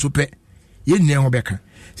boom so pe. Ye nne ho beka.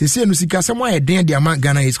 Sese no sika se mo aye den de ama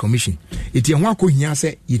Ghana is commission. Eti enwa ko hia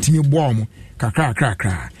se yetimi bo omo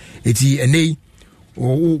kakra. Eti enei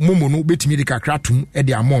momo no betimi de kakra tum e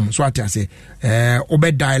de amom so atase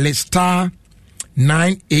obe dial star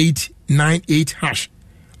 9898 hash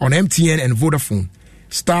on MTN and Vodafone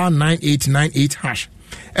star 9898 hash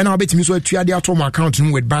and I'll bet me so to the auto account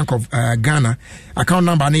with Bank of Ghana account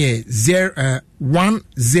number ne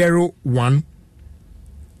 101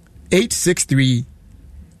 863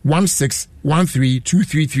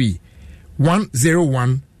 1613233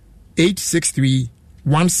 101 863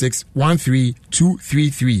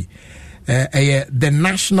 1613233 the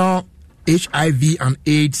National HIV and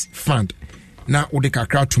AIDS Fund na odeka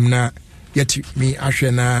kratum na yeti mi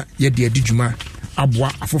ahwe na yede adijuma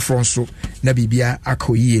aboa afoforo nso na bibia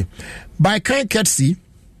akoyie by kind courtesy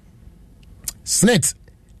SNIT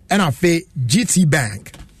and afa GT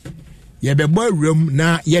Bank yebebo room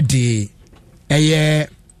na yede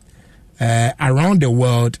around the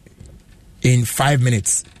world in 5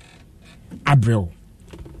 minutes Abril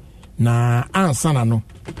na ansana no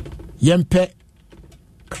yempe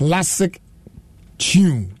classic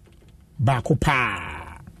tune baako pa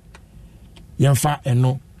yemfa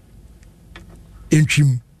eno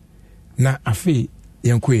entwim na afi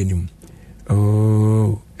yenko enim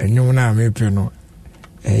enyo na mepe no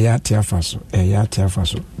eya tiafaso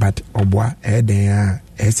but obwa eden a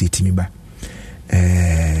esitimi ba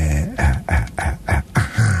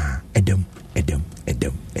Adom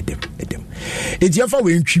it's your for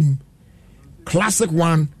entwim classic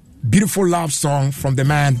one beautiful love song from the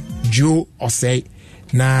man Joe Osei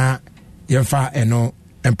na yemfa eno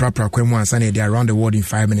emprapra kwemu ansane they around the world in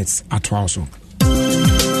 5 minutes at also.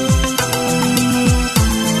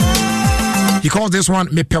 He calls this one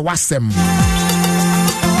Mepewasem.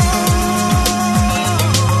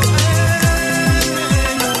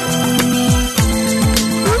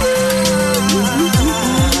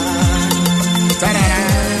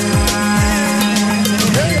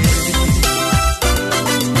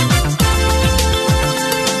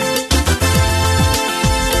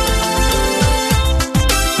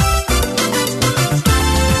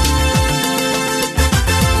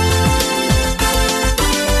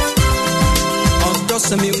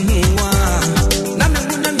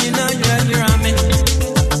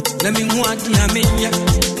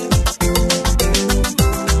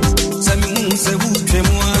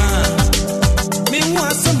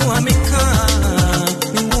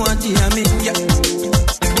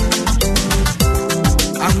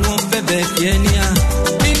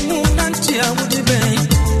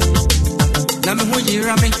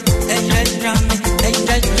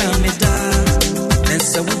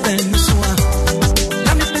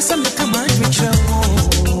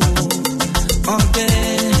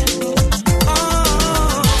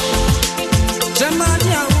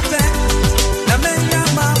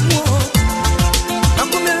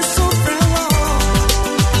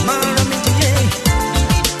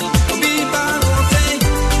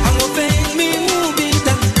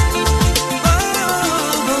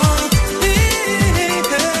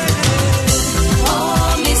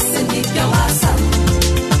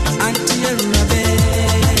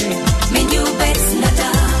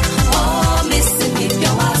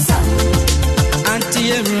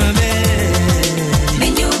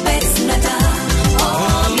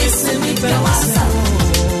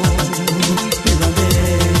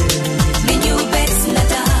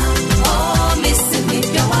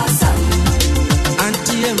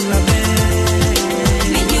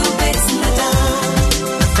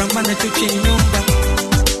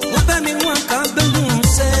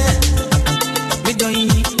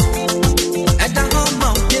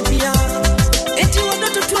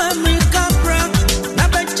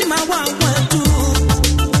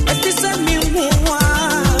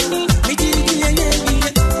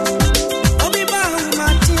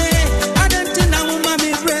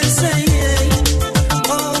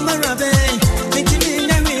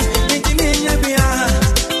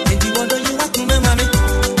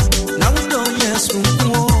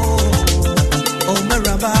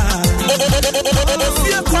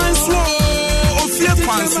 Ofie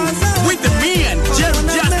Kwanso with the me and Jerry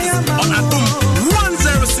Justice on Adom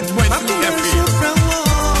 106.3 FM.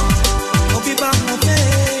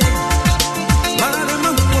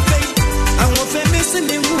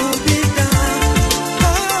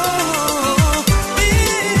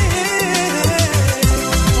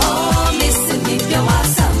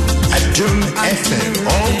 Adom FM,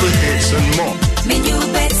 all the hits and more.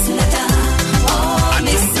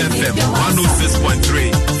 Adom FM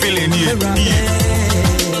 106.3, feeling you.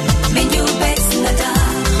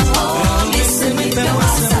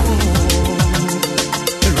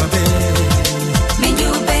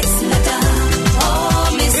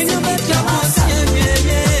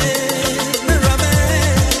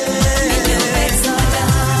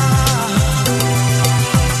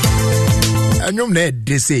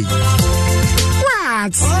 They say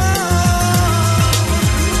what?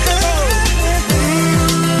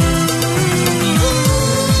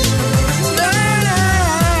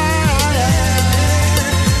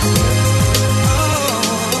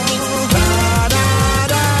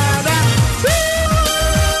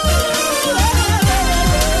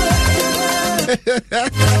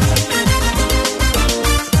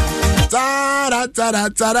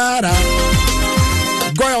 Ta-da-ta-da-ta-da-da.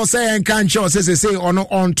 Goyle say and can't show say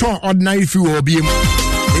on ton ordinary fuel or beam.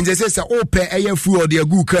 In the says open air fuel the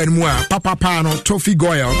good can more papa pano toffee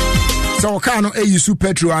Goyle. So cano a super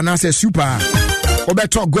petrol and I say super.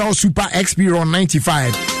 Obeto Goyle Super XP on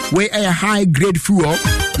 95. Where a high grade fuel.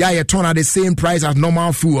 Yeah, you turn at the same price as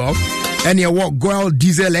normal fuel. And you walk Goyle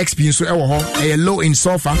Diesel XP so a low in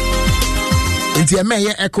sulfur. It's a may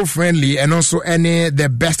eco-friendly and also any the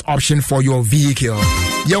best option for your vehicle.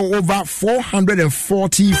 There are over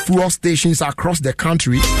 440 fuel stations across the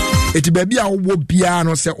country. It be a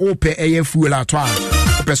piano say open air fuel at all.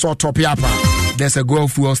 Top up. There's a Goyle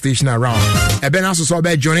fuel station around. And then also so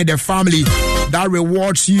joining the family that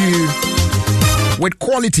rewards you with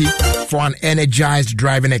quality for an energized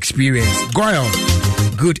driving experience. Goyle,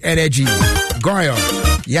 good energy. Goyle,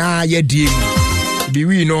 yeah, deal.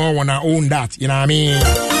 We know wanna own that, you know what I mean?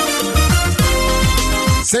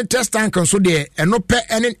 Center tank and so there, and no pay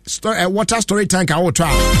any water storage tank out.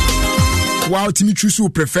 While Timmy choose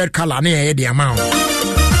preferred color near the amount.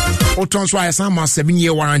 Oton's why some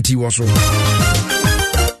 7-year warranty was so.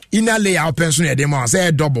 Inner layout pension at them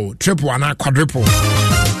say double, triple, and quadruple.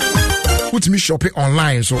 Put me shopping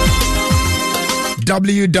online so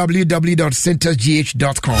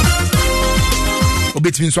www.centersgh.com.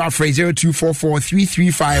 Between so phrase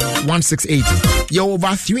 0244-335-168. You're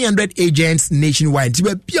over 300 agents nationwide.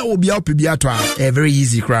 Very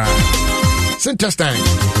easy crowd. Center stand.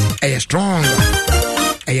 A strong.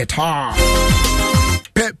 A tall.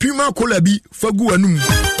 Puma Kolabi Fagu Anum.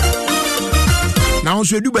 Now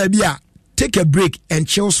so do baby. Take a break and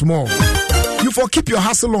chill small. You for keep your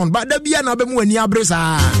hustle on, but there be another when you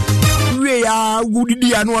abresa. We are good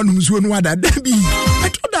idea no one so no other debi. I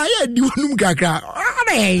thought I had you num kaka.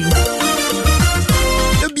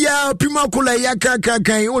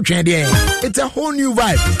 It's a whole new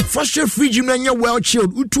vibe. First your fridge when you're well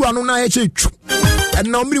chilled. Utu anona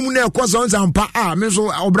and now me muna kwasons and pa me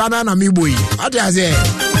so obrana na me boy. What I say?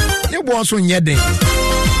 You boss so nyede.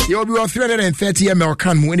 You be 330 ml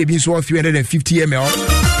can when it be so 350 ml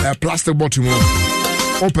plastic bottle.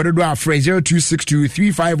 Open the door phrase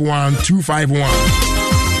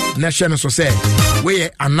 0262-351-251. National so say we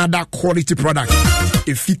another quality product.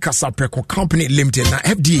 Efficacy Preco Company Limited na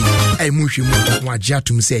FDA. I mushi mu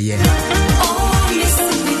wajatum say yeah.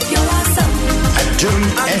 Adom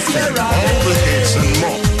FM, all the hits and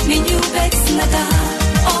more.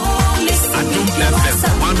 Adom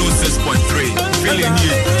FM 106.3, feeling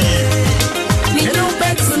you deep.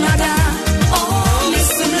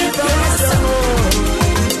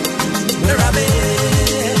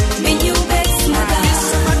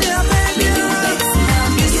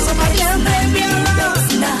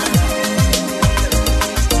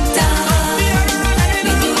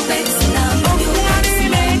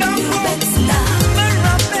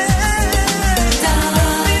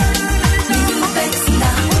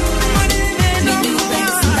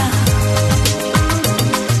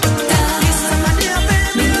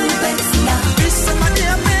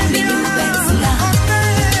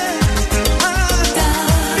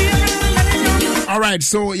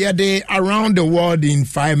 So yeah, they around the world in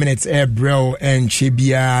 5 minutes. Bro and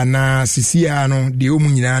Chibia na Sisiano the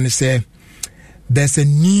Omunyan say there's a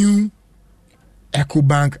new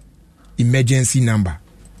EcoBank emergency number.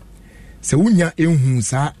 So unya ehun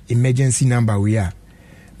sa emergency number we are.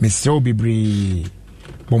 Mr. Obibri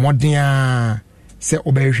Bomodia say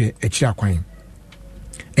obehwe echira kwan.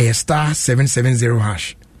 A star 770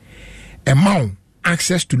 hash. Amount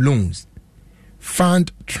access to loans,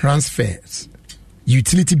 fund transfers,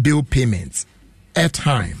 utility bill payments,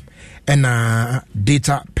 airtime, and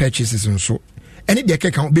data purchases and so. Any de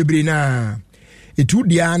account bebre na it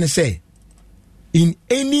would say in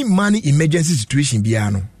any money emergency situation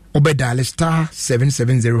biano obedial star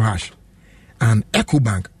 770 hash and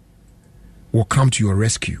EcoBank will come to your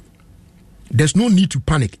rescue. There's no need to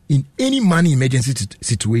panic in any money emergency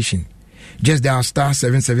situation. Just dial star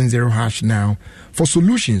 770 hash now for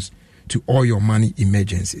solutions to all your money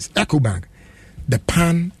emergencies. EcoBank, the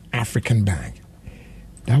Pan-African Bank.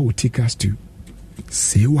 That will take us to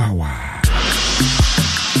Sewawa.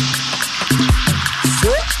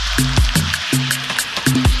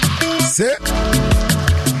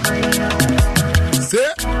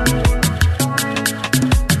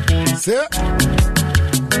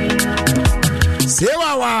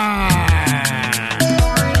 Sewawa.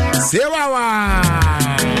 Sewawa.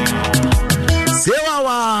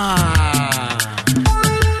 Sewawa.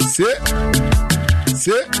 Se.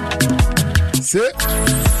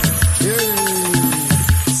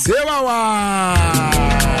 Sewawa.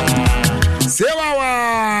 Sewawa.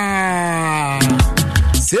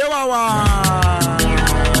 Sewawa.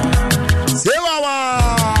 Sewawa.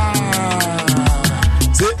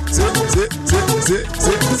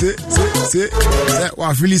 Se.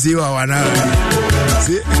 Wa fili sewawa na.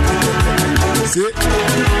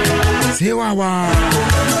 Sewawa.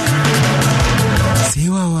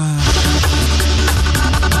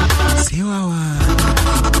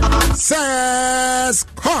 Says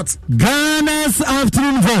Scott. Ghana's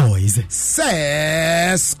afternoon voice.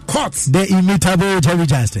 Says Scott. The immutable Jerry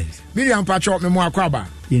Justice. Miriam Patrick Memo Akwaba.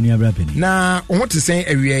 Now, I want to say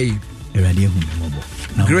a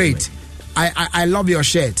great. I love your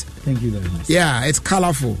shirt. Thank you very much. Yeah, it's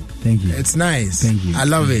colorful. Thank you. It's nice. Thank you. I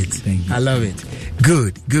love it. Thank you. I love it.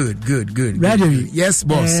 Good. Radio. Yes,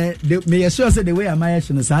 boss. May I sure say the way I'm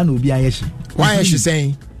Ayashi no sa no bi Ayashi. Why is she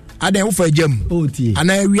saying? I don't for jam. Oh, tie.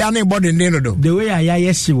 And I really body name do. The way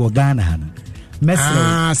Ayashi wo Ghana hana.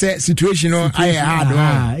 Ah, say situation I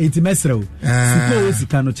had. It's mesro. Suppose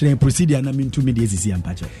can no train procedure na min 2 minutes is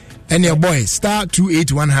ampacho. And your boy star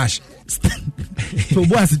 281 hash. So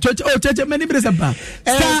boss church many minutes apa.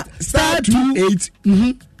 Star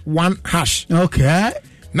 281 hash. Okay.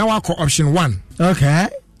 Now I call option 1. Okay.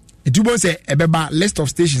 It will say a list of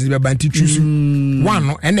stations be banti choose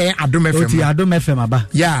one and then Adom FM. Adom FM aba.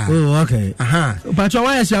 Yeah. Oh, okay. But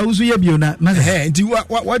why is ya usu ye bio na? Hey,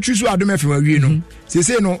 what choose Adom FM we no.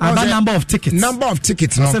 Say no. About number of tickets. Number of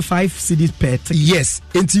tickets no. Say 5 cedis per ticket. Yes.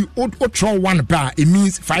 Until o throw one per it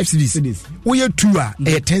means 5 cedis. We have 2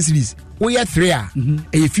 10 cedis. We have 3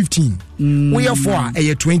 15. We have 4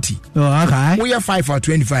 20. Oh, okay. We have 5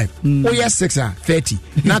 25. We have 6 30.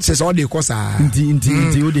 Not just all the costs are.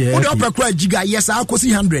 Inti What upper cry giga? Yes, I'll cost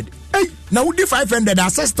 100. Hey, now would the 500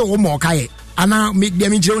 access to more kai? And now make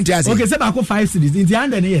them in Jones. Okay, say back 5 cedis. Inti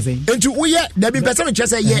 100 yes. Into we there be person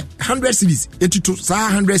just say 100 cedis. Into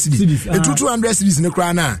 100 cedis. Into 200 cedis in the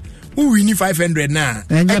crown now. Who we need 500 now?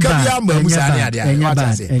 I can't be able to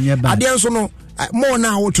say that. More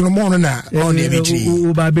now to the morning now. Oh,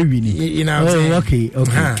 you know. Oh, okay.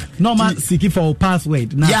 No man seeking for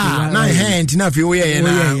password. Yeah, na hand enough you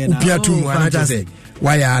na upia tu na say.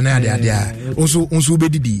 Why are na there? Also be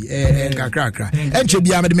didi kakra. Enche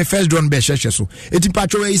bia me first drone be hwehwe so. Eti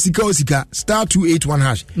patro e sika star 281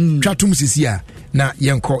 hash. Twatum sisia na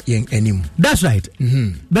yenko yen anim. That's right.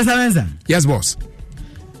 Best answer. Yes, boss.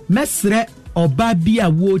 Mesre Obabia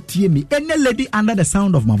wo tie me. Any lady under the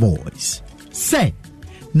sound of my voice. Say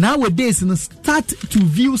nowadays no start to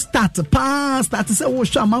view start to say oh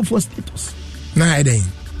shaman for status. Na eden.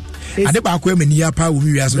 Ade ba ko emani ya pa wo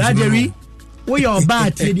mi wiase so. Raderi, we your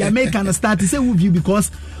bad the American start to say who view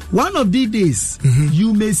because one of these days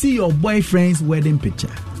you may see your boyfriend's wedding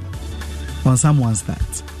picture on someone's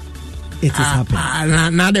start. It is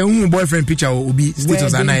happening. Now the boyfriend picture will be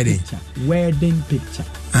status and eden. Wedding picture.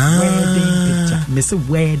 Wedding picture. Miss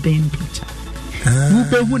wedding picture.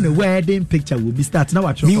 Who the wedding picture will be starting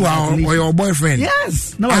now. Meanwhile, or your boyfriend.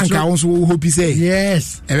 Yes. Now I also hope you say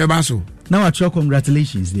yes. Everybody. Now I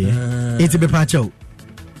congratulations there. It's a bepacho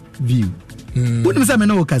view. Wouldn't say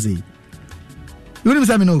no okazi.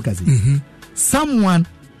 Someone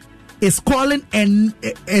is calling and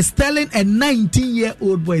is telling a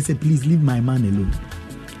 19-year-old boy, say, please leave my man alone.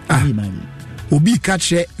 Can you imagine? Obi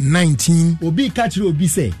catch 19. Obi catch Obi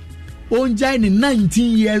say, Onjai the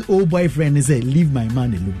 19-year-old boyfriend and say, leave my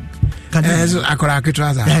man alone. Can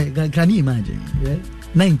you imagine? Yeah?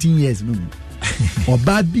 19 years, no. Or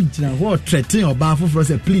bad bitch now, what threatening or bad for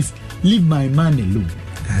say, please leave my man alone.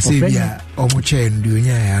 I say, yeah,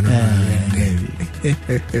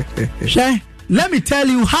 let me tell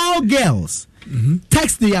you how girls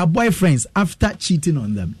text their boyfriends after cheating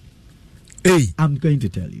on them. Hey, I'm going to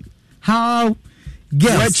tell you how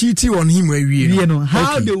girls cheating on him. You know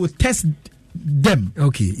how they will test them.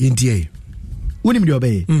 Okay, India. What do you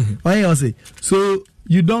mean? I say, so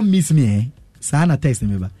you don't miss me, eh? Sana text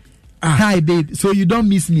me, hi, babe. So you don't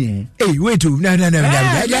miss me, eh? Hey, wait, no,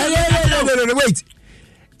 wait.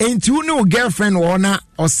 Ain't you no girlfriend or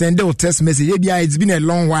send a text message? Yeah, it's been a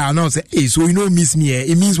long while now. Say, hey, so you don't miss me, eh?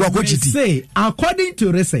 It means what could you say? According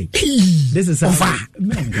to research, this is what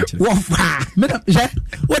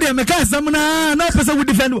do you make? Someone no person would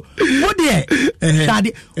defend. What do you?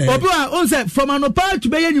 From an opal to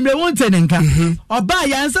be you may want to or buy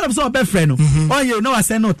your answer of so best friend. Oh, you know, I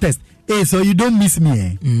send no test. Hey, so you don't miss me,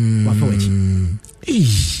 eh?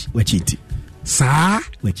 We're cheating. Sir,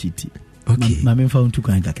 we're cheating. Okay. Mama found to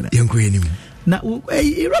kind of now,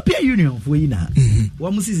 European Union for you now.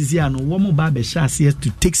 One must see no one more barber shas here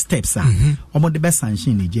to take steps. The best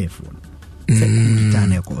sanction in Jeff.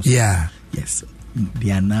 Yeah. Yes.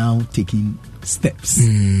 They are now taking steps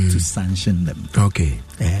to sanction them. Okay.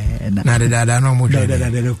 Now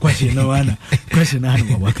the question no one question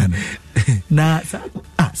what can now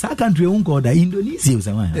sa country unko da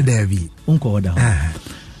Indonesia there be unko da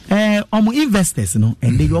investors no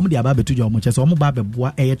and they want the about to job much as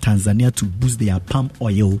Tanzania to boost their palm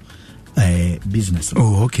oil business.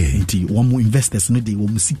 Oh, okay. One investors no they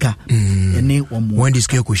want sika and they when this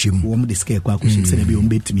scale kushim one the scale kushim say they be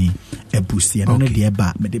bet me a boost and no dey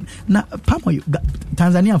ba na palm oil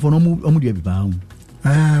Tanzania for no mu dey be ba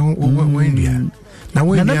when dia na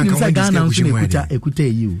when dia can Ghana ekuta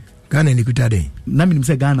you Ghana ni kuta dey na me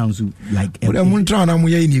say Ghana nso like e mun tra na mu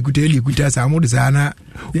ye ni kuta sa mu de sa na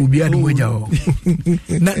obi ade moja o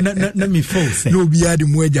na me false no obi ade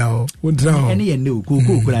moja o mun tra o ene ye no ko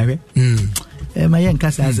kura hwe ma ye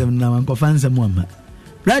nkasa asem na man ko fansa mu ama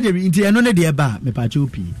radio inti eno ne de ba me pa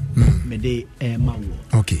chopi me de ma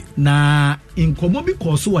wo okay na inkomo bi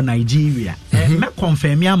ko so Nigeria me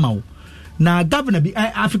confirm ya ma wo na governor bi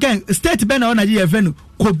African state be na Nigeria fe no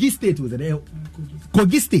Kogi state was there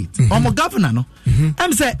Kogi state omo governor no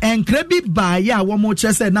am say enkrebi ba ya wo mo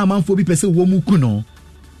che say na manfo bi pese wo mu ku no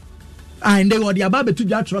and they were the about to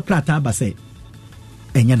just crata ba say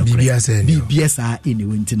enya no BBS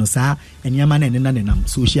anyway ntino sa enyama na na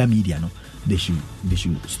social media no they should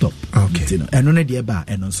stop okay eno ne de ba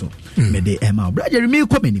eno so me de ema brother me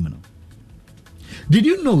come anim no. Did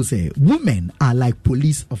you know say women are like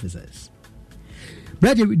police officers?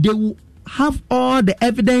 Brother, they will have all the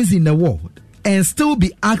evidence in the world and still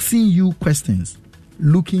be asking you questions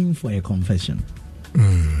looking for a confession.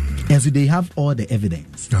 And so they have all the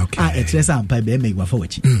evidence. Okay. And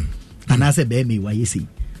I said,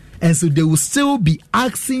 and so they will still be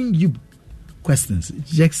asking you questions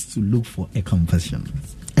just to look for a confession.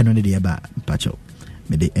 And only the about Pacho,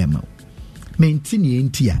 me the emo. Maintain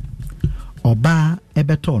tia oba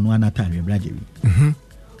ebeto no anatari brajeri.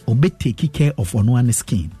 Obe take care of ono an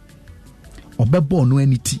skin. Obe bo no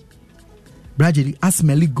aniti. Brajeri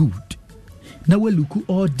smelly good. Now we look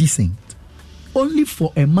all decent. Only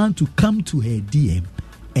for a man to come to her DM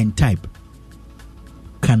and type,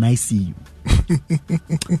 "Can I see you?"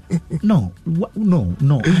 No. Adom.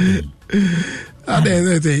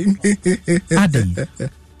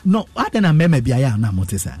 No, Adom na meme biya na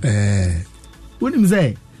motesa. When him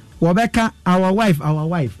say, "Wabeka, our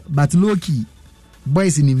wife," but low key,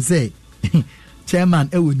 boys in him say, "Chairman,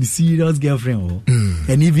 we serious girlfriend."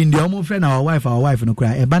 And even the almost friend, our wife, no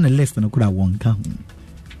cry. A ban less than no cry one count.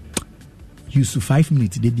 Use 5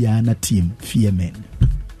 minutes, they be an team, fear men.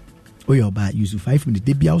 Oh, you're bad. Use 5 minutes,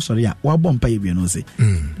 they be out. Sorry, what bomb pay you no say.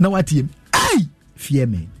 Now what team? Hey, fear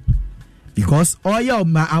men. Because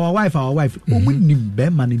our wife,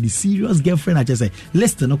 man in the serious girlfriend. I just say,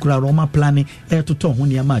 let's no crowd Roma planning to talk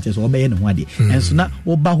when your matches or be one day. And so now,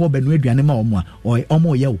 Oba Ben Redu anymore or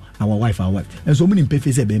Omo yo, our wife. And so many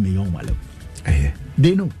pay say, be me young wallow.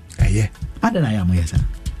 They know. Yeah. I don't know, yes, sir.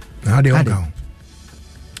 Now they all go.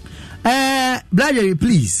 Bladgery,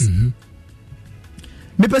 please.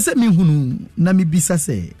 Me pese me hunu na me bisa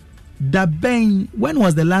say that ben when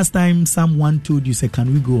was the last time someone told you say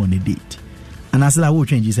can we go on a date And I said, I will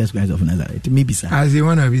change Jesus Christ of Nazareth. Maybe, sir. As you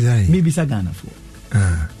want to be saying. Maybe, sir, Ghana for.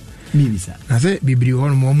 Maybe, sir. I said, Bibi,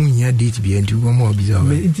 one more year date be and two more bizarre.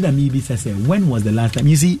 Maybe, sir, say, when was the last time?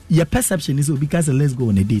 You see, your perception is because let's go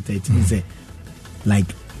on a date. It means, like,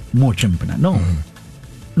 more champion.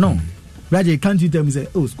 No. Roger, can't you tell me, say,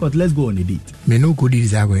 oh, Scott, let's go on a date? Me no good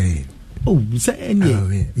is that way. Oh, say, any.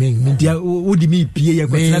 What do you mean, Pierre?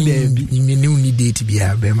 Me no need date to be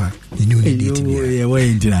a bema. You know, need date to be a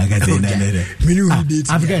way into that. Me no date.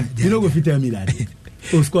 African, you know if you tell me that.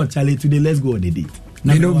 Oh, Scott, Charlie, today let's go on a date.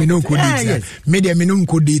 Me no code date. Me no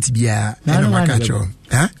code date be a.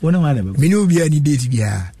 Huh? Me no be any date be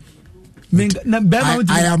a.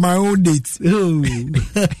 I am my own date.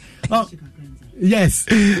 Oh, yes,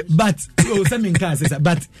 but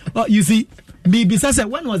you see, maybe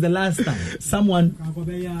when was the last time someone?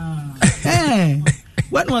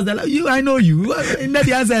 When was the you? I know you.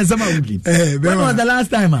 The answer is someone would give. When was the last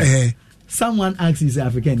time someone asked you,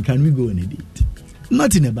 African, can we go on a date?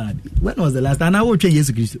 Not in a bad way. When was the last time? And I will change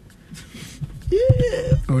Jesus Christ.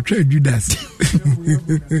 Yeah. I'll try Judas.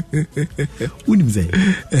 Unim say,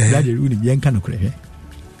 Daddy, unim young can cry.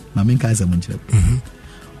 Mamma Casa Muncher.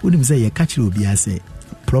 Unim say, a catcher will be as a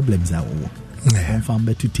problems are all. Found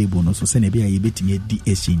better table, no so send a beer, a bit me the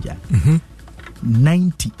exchanger.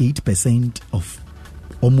 98% of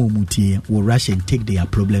Omo Mutie will rush and take their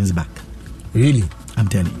problems back. Really? I'm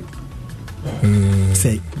telling you.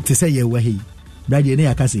 Say, to say, yeah, where he, Daddy, and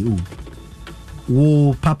I can say,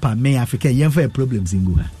 oh, Papa, may African young for problems in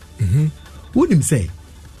Guha. Wouldn't say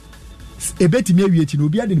a better maybe you know,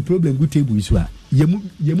 be the problem good table is where you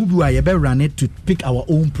move, I better run it to pick our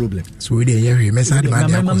own problem. So we didn't hear you, Miss Adom. Hey,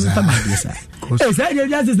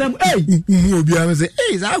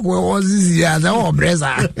 that was this as our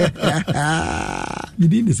brother. You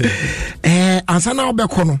didn't say, answer now,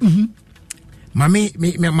 Becono.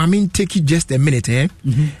 Mammy, take it just a minute,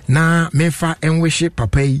 Now, Mefa and wish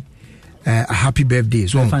Papa. A happy birthday.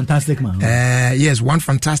 So fantastic man. Yes, one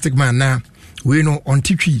fantastic man. Now we know on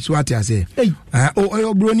TV. So what I say? Hey.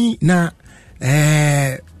 Brony na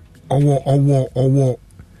owo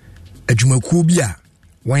adwumakuo bi a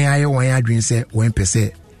wan adwen say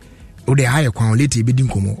 1%. O de high kwan late be din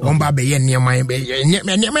komo. On ba be ye nneema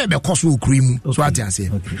be koso okuri mu. So what I say?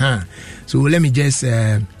 So let me just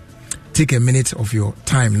take a minute of your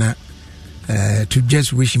time now to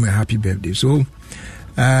just wish him a happy birthday. So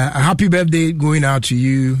a happy birthday going out to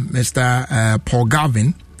you, Mr. Paul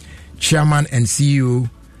Garvin, Chairman and CEO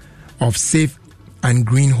of Safe and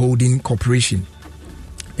Green Holding Corporation.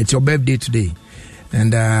 It's your birthday today.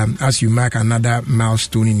 And as you mark another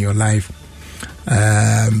milestone in your life,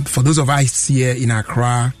 for those of us here in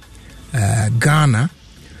Accra, Ghana,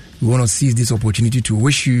 we want to seize this opportunity to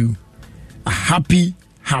wish you a happy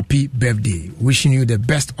birthday. Wishing you the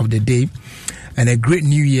best of the day and a great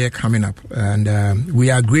new year coming up. And we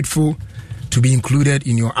are grateful to be included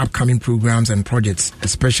in your upcoming programs and projects,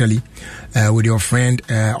 especially with your friend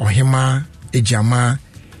Ohima, Ejama,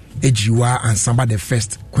 Ejiwa, and Samba the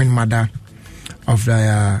First, Queen Mother of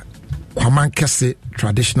the Kwamankese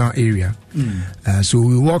traditional area. So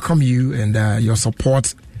we welcome you and your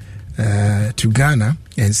support to Ghana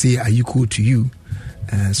and say Ayuko to you.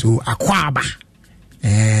 So Akwaba,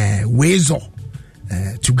 Wezo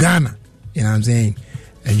to Ghana. You know what I'm saying?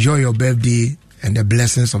 Enjoy your birthday and the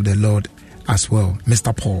blessings of the Lord as well.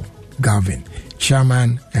 Mr. Paul Garvin,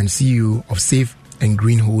 Chairman and CEO of Safe and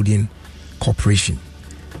Green Holding Corporation.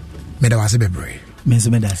 Medawase bebre.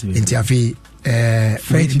 Intiafi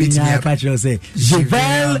French Patrick say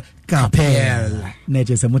Jevel Capel.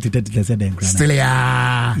 Nature se motete se den krana. Still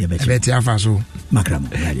ya. Beti afaso. Makram.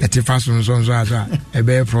 Eti faso so a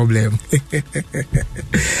big problem.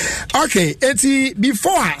 Okay, eti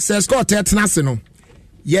before says Scott Tenase no.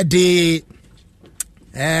 Ye de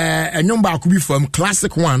a number could be from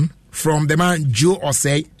classic one from the man Joe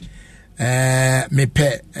Osei. Me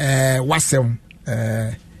pe wasem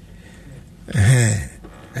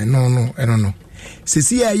no, I don't know.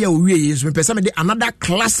 See, yeah, we is me person another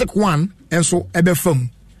classic one, and so ebe fam.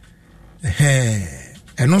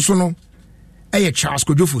 And also no, Charles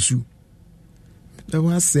Kojofosu. That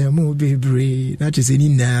was some baby. That is any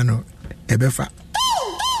nano ebefa.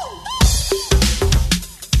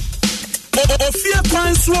 Ofie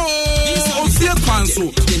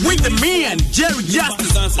Kwanso with the man Jerry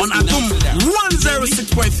Justice on Adom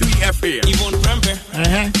 106.3 FM. Yvonne Premper,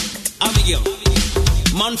 Abigail,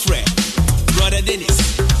 Manfred, Brother Dennis,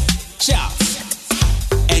 Charles,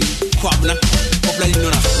 and Kwabna.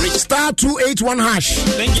 Star 281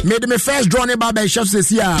 hash. Made me first drawn by Chef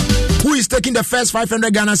Cecia, who is taking the first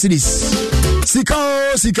 500 Ghana cedis.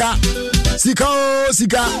 Sika.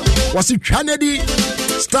 Was it Kennedy?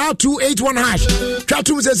 Star 281 hash.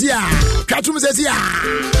 Chatum says yeah.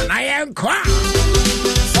 I am qua.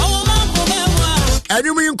 And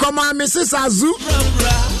you mean come on, Mrs. Azu?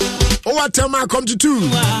 What time I come to 2?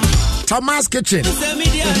 Thomas Kitchen.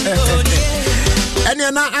 And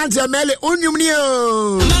you're not Auntie Amelie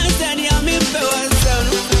Unyumnio.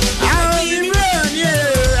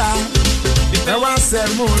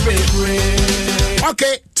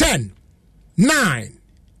 Okay, 10, 9,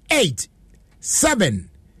 8, 7,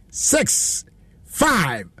 6,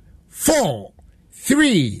 5, 4,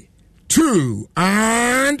 3, 2,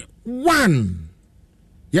 and 1.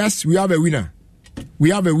 Yes, we have a winner.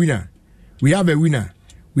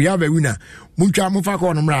 Muncha mufa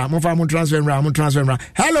ko nomra, mufa mun transfer mra.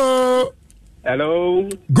 Hello.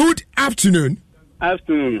 Good afternoon.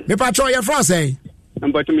 Me patrol your France eh?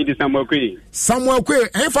 But me this Samuel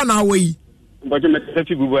Kwe, for now we. But me say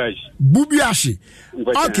Bubiashi.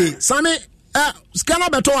 Okay, Sammy, scan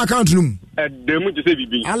up beto account room. Demu to say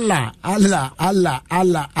bibi. Allah. Na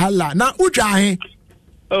ucha he?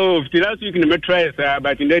 Oh, last week me try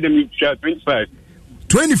but in there me 25.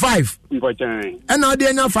 25. And now they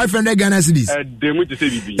are 500 Ghana cedis. Demu to say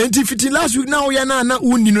bibi. And if it last week now ya na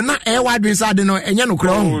uni no na e wide inside no enya no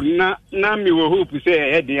kro. Oh, na me wo hope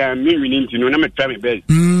say e dey me winning to no na me try me best.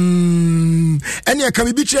 And ya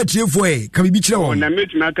can be chire tiefo e, can be chire won. Na me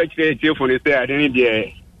tuma ka chire tiefo ne say ade ne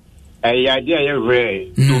dey e ya dey e rare.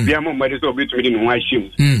 To bia mo made so be to me no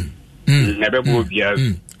ahim. Na be bo bia.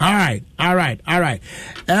 All right.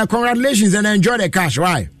 Congratulations and enjoy the cash,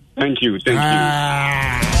 right? Thank you.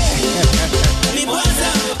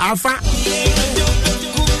 Alpha.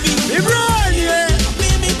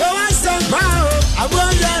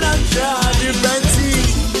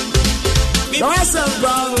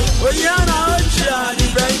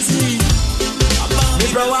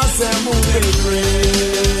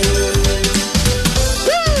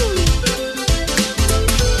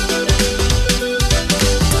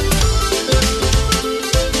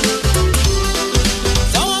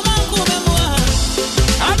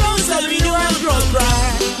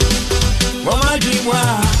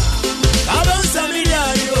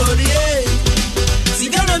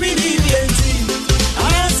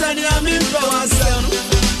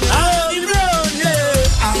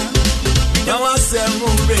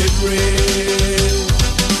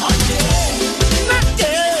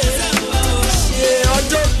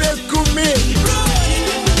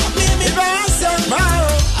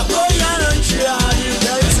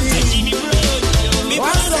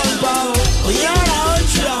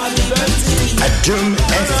 Adom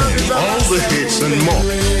FM, all the hits and more.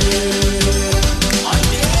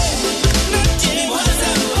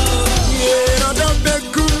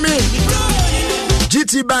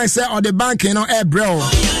 GT Bank said, or the bank, bro.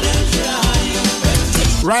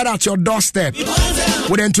 Right at your doorstep.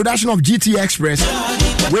 With the introduction of GT Express,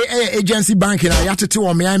 where agency banking, I have to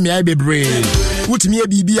tell me, I be brave. Put me a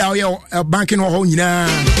BB out banking or home,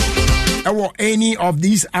 any of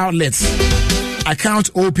these outlets. Account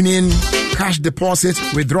opening, cash deposit,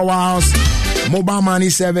 withdrawals, mobile money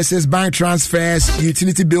services, bank transfers,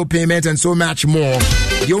 utility bill payments, and so much more.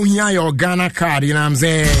 You hear your Ghana card, you know what I'm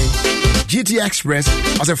saying? GT Express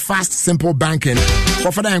was a fast, simple banking.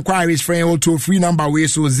 For further inquiries, friend, to free number way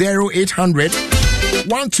so 0800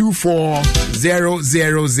 124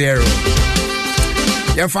 000.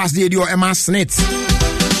 Your fast day, your Emma Snit.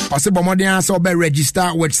 Possible more than so be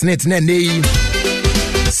register with Snit, ne.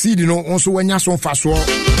 See, also when you're so fast.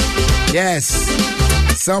 Yes,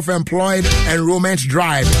 self-employed enrollment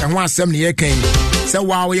drive. And once 7 years came, so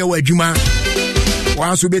wow, you're Juma.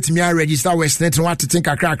 Once you bet me, I register with Snit and what to think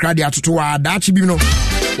I crack the atutua. That you know,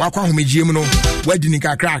 walk on me, Jim, no, wedding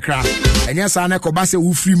crack. And yes, I know Kobase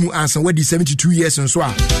who free mu answer wedding 72 years and so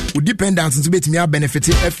on. Would depend on to bet me, I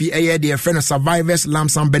benefited FEA, their friend of survivors, lump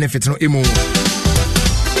sum benefit no emo.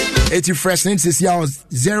 80 fresh names is yours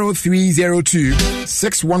 0302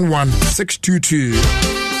 611 622.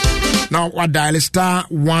 Now what dial is star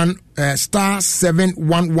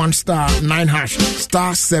 711 star 9 hash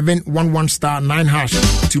star 711 star 9 hash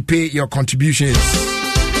to pay your contributions.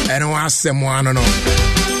 And I ask someone no.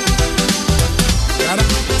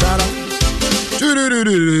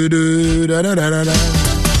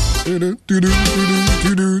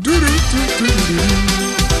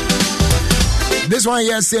 This one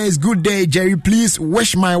here says, good day, Jerry. Please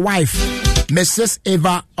wish my wife, Mrs.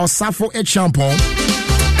 Eva Osafo Echampon,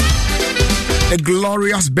 a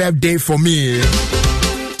glorious birthday for me.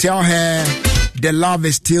 Tell her the love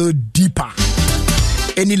is still deeper.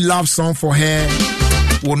 Any love song for her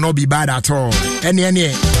will not be bad at all. Any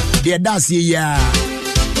deɛ das yɛ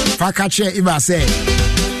fa ka kyerɛ Eva sɛ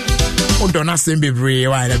wodɔ no asɛm bebree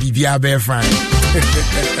wa na biribiara bɛyɛ fine.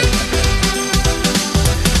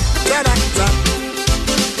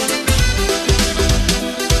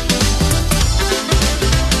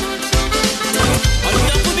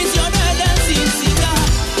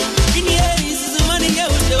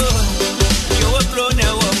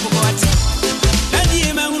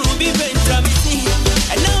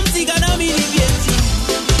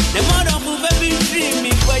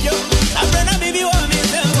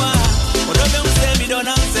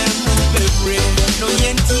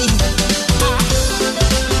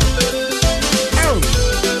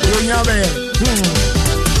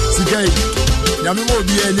 Yami mo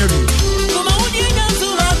bi enye bi. Kuma udi nyansu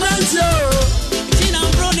abantio. Tina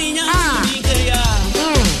broni nyansu nikeya.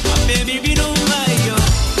 Baby bi no mayo.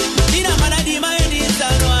 Tina maladi maedi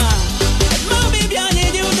sanwa. Ma baby ane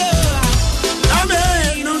di udo.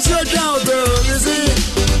 Amen, no so dauto. You see,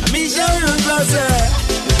 me show you class.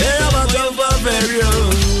 Hey, I'm a go for very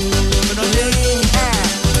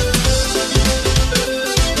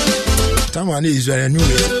Tamani is very new.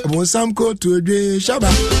 Abon Sam ko to a shaba.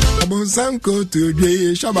 Abon Sam ko to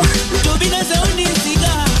a shaba. To be the only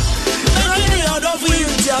cigar. I out of you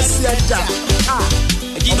just yet.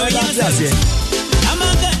 You know, yes, I'm a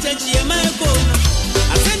touch here, my phone.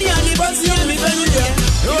 I send you a bus here, me very dear.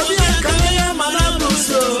 You'll be a camera, Madame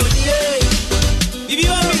Rousseau. If you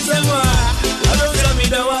are with someone, I don't tell me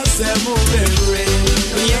that was a movie.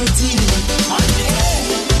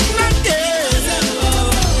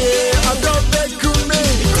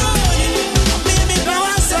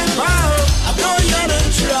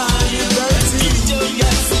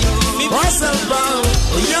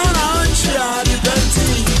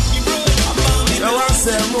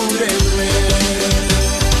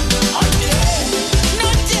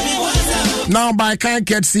 Now by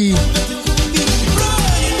Kanketsi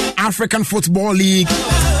African Football League,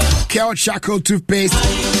 Kel Charcoal Toothpaste,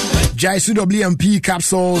 Jaisu WMP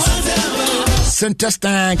capsules, Center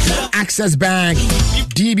Stank, Access Bank,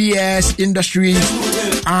 DBS Industries,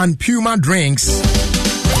 and Puma Drinks.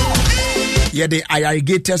 Yeah, the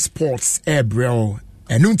irrigated sports, bro.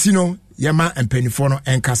 And Nuntino, Yama and Penifono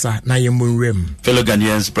and Casa, Nayamun Rim. Fellow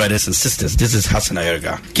Ghanaians, brothers and sisters, this is Hassan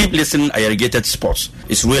Ayerga. Keep listening, Irrigated Sports.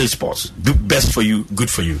 It's real sports. Do best for you,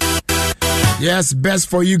 good for you. Yes, best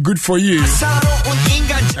for you, good for you.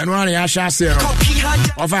 And one Yasha Sero.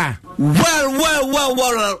 Offer.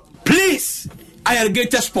 Well. Please,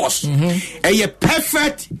 Irrigated Sports. A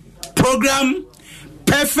perfect program,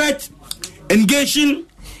 perfect engaging,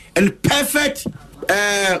 and perfect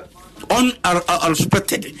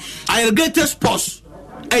unexpected. Irrigated Sports.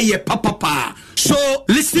 Papa. So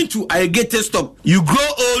listen to Irrigated Stop. You grow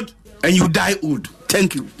old and you die old.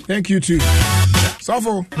 Thank you. Thank you too.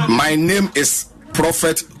 Sofo. My name is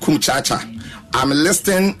Prophet Kumchacha. I'm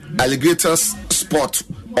listening Alligators Sport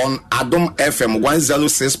on Adom FM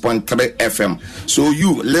 106.3 FM. So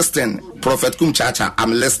you listen, Prophet Kumchacha.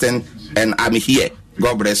 I'm listening and I'm here.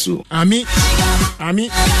 God bless you. Ami.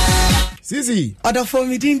 Sisi. Other for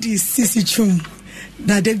me didn't Sisi Chum.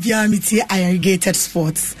 That they be amity Irrigated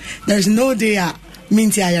Sports. There's no day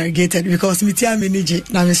minty irrigated because mitia manage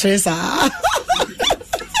na me stress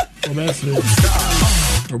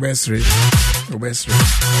Obesre.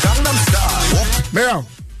 Bell.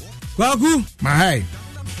 Kwaku. Mahai.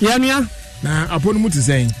 Yamia. Na aponu muti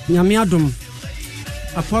saying. Nyame adom.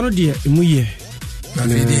 Apono de emuye. Na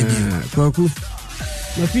fide bi. Kwaku.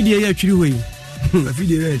 Na fide ya twiri hoyi. Na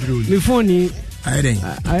fide ya twiri hoyi. Me phone ayden.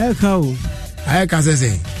 Ayaka o. Ayaka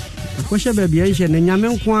sese. Kwasha baby ya hye na nyame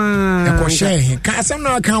nko a. Ekwashe. Ka asem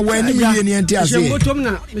na kan wani mi ni enti ase. Shemotom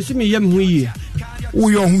na me se me yam ho yie. Wo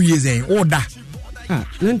yo ho yie zen. Oda.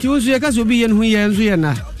 Nanti wo so ye ka so bi ye no ye nso ye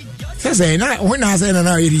na. Sese na ho na ase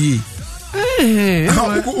na eri.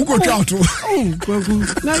 Uko chauto.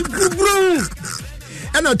 Kwaku. Na bro.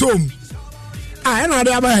 Ana tom. Ana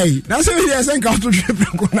de abai. Na se ye sen ka to trip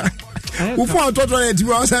ko na. Ufu on to na ti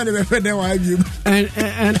wa san de be fe den wa bi.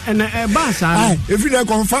 And ba sa. If you dey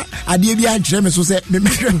confirm ade bi a kire me so se me.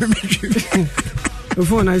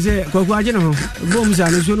 Ufu na se Kwaku aje no ho. Bom sa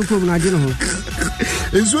no so no ko na aje no ho.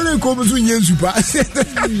 Enso le ko musu nyensu pa.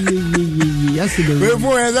 Yaside. We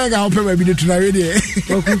fo e za ga ope ba bi de tuna we de.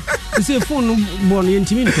 Kwaku. Se phone no bon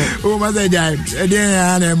yentimi nko. O ma za ja. E de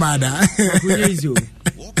ya na ma da.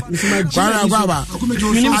 Kwaku Kwaba.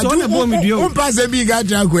 Minim so na bo mi dio. Umpa se bi ga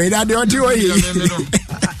tra ko e da de o ti o yi.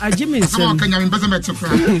 Ajimin se. Ama kanya mbese mete fra.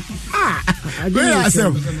 Ajimin se.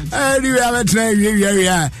 Eri we ave tra we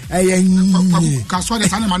ya. Kaswa de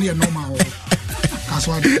sana mani e normal.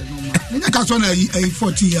 Kaswa de normal. Kwanso na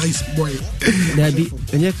 40 years boy. Dabi,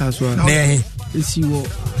 enye Kwanso. Ne. Isi wo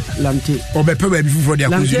lamte. Obepe ba bi fufu de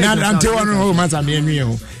akuzi. Na lamte wono o masa me enwe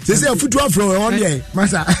ho. Se se afutu afro e won de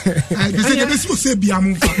masa. They say they say bia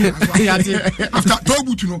mumfa. After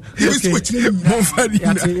tobutu no, they say wetin mumfa di.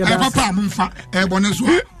 Papa mumfa e boneso.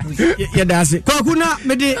 Ya dase. Kwaku na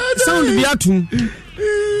me de sound bi atum.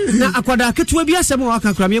 Na akwada ketewa bi asem wa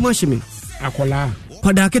aka kra me mo hye. Akola.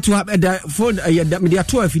 Akwada ketewa da phone me de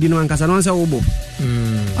ato afidi no ankasa no nsa wo bo.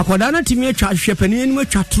 Akwada na timi atwa hwepani enu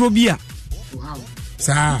atwa tro bi a. Wow.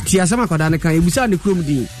 Sa. Ti asema akwada ne kan ebusa ne krom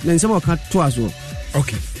din. Na nsema o ka to aso.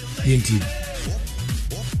 Okay. Yenti.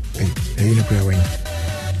 You know where when.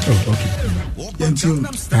 Oh, okay. Yenti.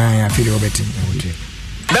 I feel you better.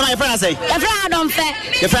 Then my friend say, "Your friend don't fair.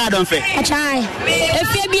 Your friend don't fair. I try.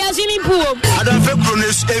 If you be a swimming pool, I don't fair.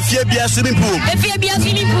 Chronis. If you be a swimming pool, if you be a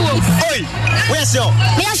swimming pool. Oi, where's your?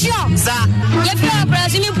 Me a sure. Sir, your friend a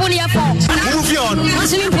swimming pool your phone. Move on.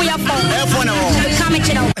 Swimming pool your phone. Phone now. Come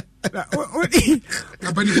it now.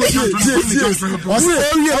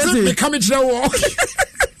 Come it now.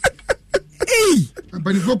 On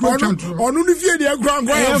the fear the ground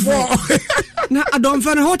na Adom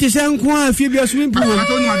fan hot is enko afie bia swimming pool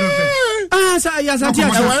sa ya santia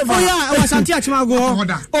oh ya wa santia chima go o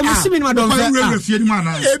musimi ma Adom fan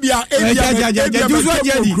ebia juzo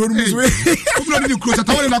jadi obro ni close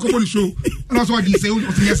ta wale na ko show na so di say o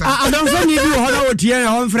yes Adom fan ni bi ho na o tie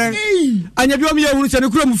ho friend anya bi o me ehunu se ne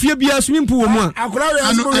kura mu fie bia swimming pool mu a akura we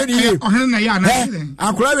aso we di ohene na ya na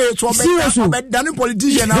akura we to be dani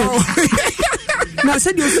politician now na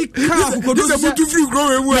said you see car ko do se butu free grow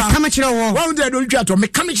we mu a come chira wo wa unde do twa to me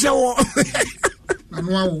come chira wo na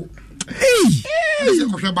no wo se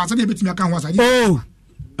ko hwe ba se de betimi aka ho asadi oh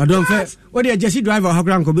Adom fe what the Jesse driver ha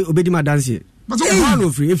kran ko obedi ma dance but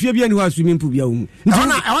no free if you be any ho swimming pool bia wo mu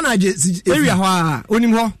I wanna area ho a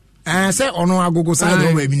onim ho say ono agogo side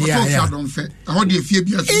no we ni ya Adom fe ho de fie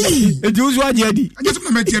bia so e di uzu aje di I just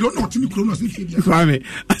me tie do not ni kro no se fie bia kwame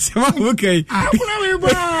asema okay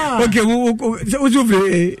okay uzu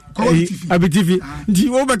free abitifi ndi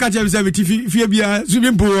wo be ka chem se abitifi fie bia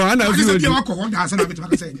swimming pool ana fi o di ko ho da se na abitifi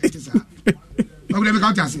ka se ni tisa bagule be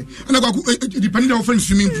ka ta se ana kwa depending on friend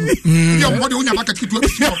swimming pool you body onya bucket kitu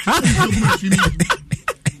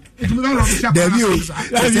Debut,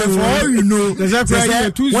 for you know, why to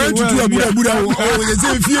do a Buddha, they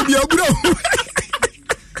say, fear be a Buddha.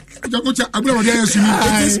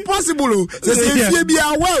 It is possible. They say, fear be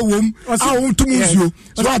a well womb, I want to move you.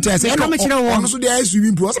 So I say, come to the one, so there is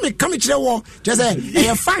swimming pool. So come to the wall, just a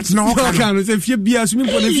fact no. If you be a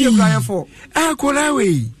swimming pool, if you cry for. Ah,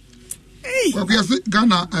 Kolawe.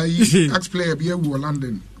 Ghana, ex-player be a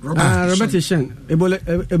London. Robert Shen,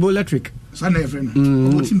 Eboletric. Sunday friend.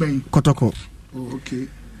 Kotoko. Oh, okay.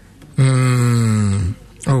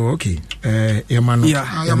 Oh, okay.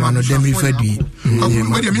 Yamano Demi Fedi.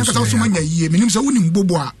 But the Americans also many year. Meaning so winning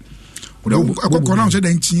Bobo. I got around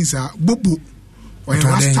the Chinsa, Bobo, or a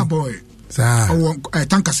Rasta boy. Or a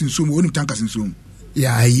tankers in Zoom, only tankers in Zoom.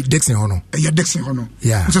 Yeah, Dexon Hono. Yeah, Dexon Hono.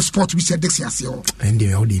 Yeah, it's a sport we said Dexia. And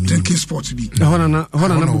the only drinking sport to be. Honor,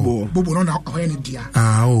 Bobo, no, any dear.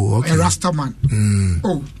 Oh, okay. A Rasta man.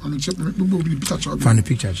 Oh, I'm a picture. Funny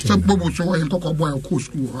picture. So Bobo, so I am Coco Boy, of course,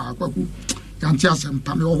 Yantias and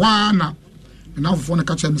Pamela. And now for the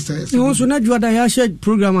catcher, Mr. You also not what I shared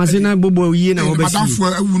program as in a Bobo Yen or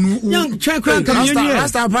young check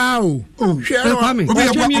Rasta Pow. Oh, coming. Maybe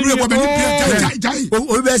I feel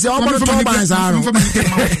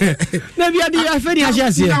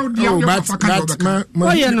as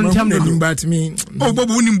but me. Oh,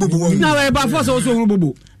 Bobo, now about first also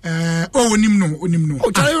Bobo. Onimno. Oh,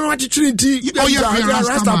 tell you what Trinity. Oh, yeah,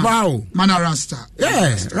 Rasta Pow. Mana Rasta.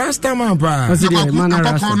 Yeah, Rasta man, pa. Mana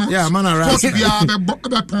Rasta. Yeah, Mana Rasta.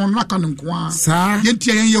 Sir,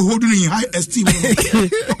 you're holding in high esteem.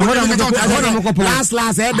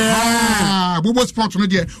 Last head. Bobo Sport,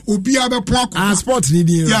 media. Ubia Pok. Sport,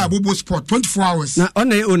 yeah, Bobo Sport, 24 hours. On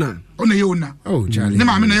the owner. Oh, Charlie.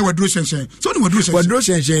 No, I mean, I would do something. So, you would do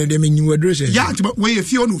something. They mean you would do something. Yeah, but where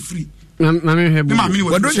if you're no free. What do you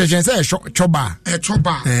say? Choba. A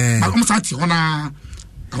choba. I'm Santi. Hona,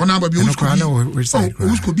 but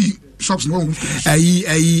who could be shops no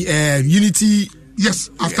Unity. Yes,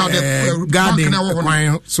 after the garden.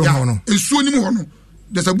 So, it's so anymore.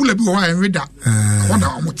 There's a bullet boy and read that.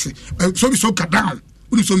 So we so cut down.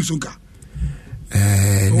 We so sugar. But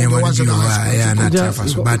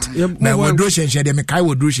my would do change them. I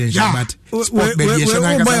would do change, but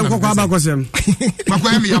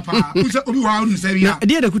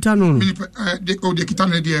dear the Kutano, the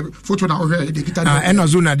Kitana, photo now, the Kitana, and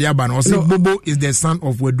Ozuna Diaban, or Bobo is the son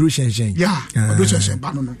of Wadru Shen. Yeah, Wadru Shen,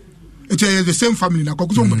 Banono. it's the same family na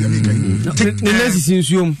kokuso mo bia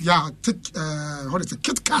what is it?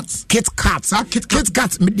 Kit Kats. Kit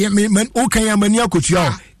Kats. Men okay ya mania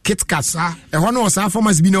kotua. Kit Kats. E ho no sa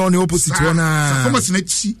farmers bi na on opposite one na. Farmers na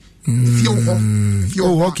chi.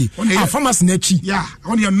 Oh, okay. Farmers na chi. Yeah,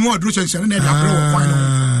 on your no adrosense na da bro kwan no.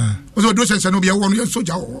 O so adrosense no bia wo no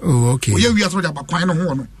soldier. Oh, okay. O ye wi soldier ba kwan no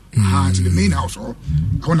ho no. To the main house or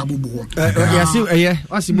I want to bubu. Yeah,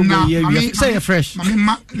 what's the bubu here? Say fresh.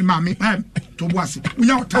 Mammy, to was it? We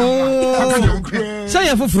know. Say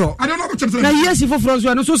a fufro. I don't know what you're saying. Yes, if fufro,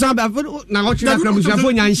 so some now what you have from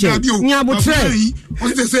Yabu.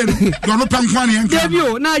 What they say? You're not Pampani and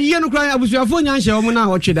Gabio. Now you know, cry. I was your phone and show now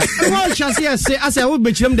watch that. What shall say? I say, I would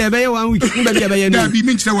bet them there by 1 week. Be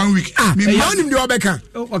mentioned 1 week. Me morning the Obeka.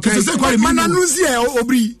 Okay, Mananuzia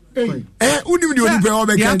Obri. Unim di onipa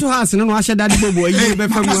obeka ya to house no ahye dade bobo yi be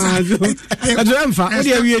fam adremfa o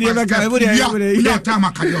de awie de beka o de awie ya ta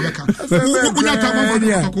maka de obeka u na ta mama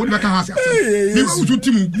ko beka house ni u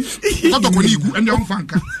timu ko to ko ni ku ende on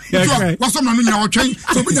fanka so wasom na no nyina otwen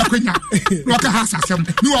so benya kwenya no ka house asem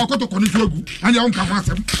ni wa ko to ko ni tu agu ande on ka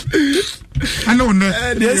asem ana on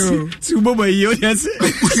si bobo yi o yes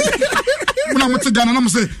when I'm to Ghana, I'm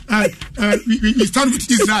say, we stand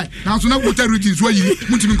with Israel. Now, so now what are regions where you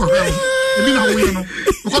want to be correct?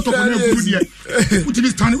 Because of the put in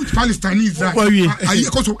stand with Palestine, Israel. I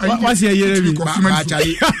also, I see a year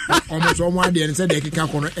almost one day and said they can come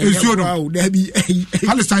on. There be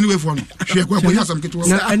Palestine way for me.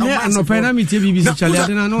 And no penalty BBC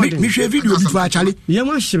Charlie. Me share video before Charlie. You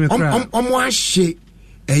must share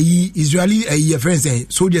Israeli friends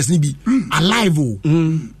and soldiers need be alive.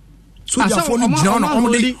 So the phone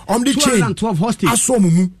on the chain 12 hostage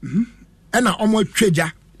asomumu and omo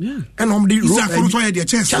treasure and on the road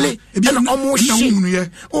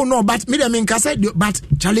oh no but me dem nka say but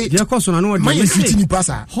Charlie there cause na no my city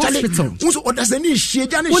passa hospital so odas any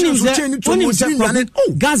sheja ne so chain to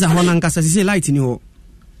oh Gaza ho na nka say light ni ho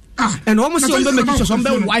and almost on be make sure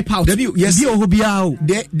be wipe out yes be o bia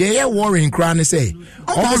they worrying cry say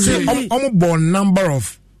omo born number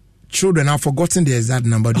of children have forgotten the exact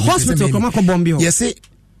number. Hospital come bombi. Yes, say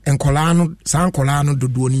enkola no san kola no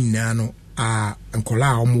dodo ni nyina no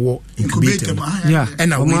enkola omo incubator. Yeah.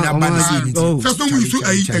 And we na ban first one we so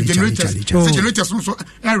a generator so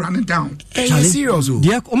running down. Serious o.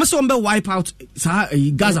 Yeah, almost on be wipe out sa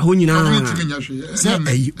Gaza ho nyina. Say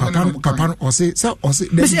papa o say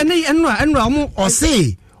Miss enra omo o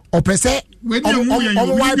say opese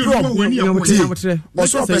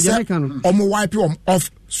omo wipe off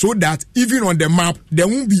so that even on the map there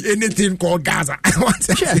won't be anything called Gaza.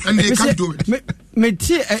 And they can't do it. Me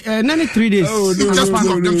 3 days. Oh, no, just one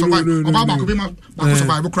of them survive. And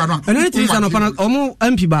then 3 days and omo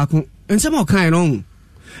MP back and some kind on.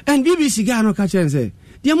 And BBC guy no catch and say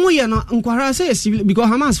the moye no nkwara say civil because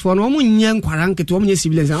Hamas for no omo nya nkwara nketo omo nya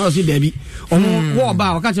civilians and also there be omo war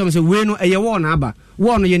ba o catch am say we no eye war na aba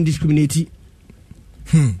war no yen discriminate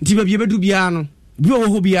nti ba bedu bia no bi o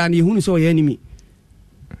ho bia na ehunu so ye enemy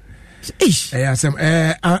asem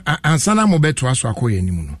ansana mo beto aso akoye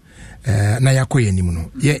enimu no na yakoye enimu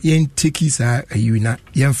no yen take sa ayina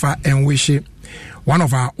yen fa enwishe one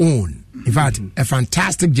of our own in fact a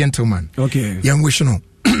fantastic gentleman yen wish no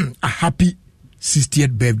a happy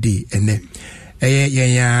 60th birthday and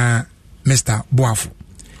Mr. Boafo.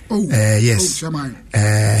 Yes.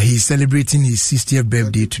 He's celebrating his 60th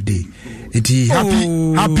birthday today.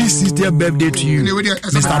 Happy 60th birthday to you,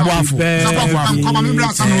 Mr. Boafo.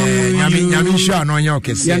 Yami sure no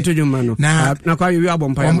nyokes.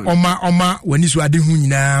 Na oma when you ade hu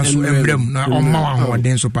nyina so embrem na oma wa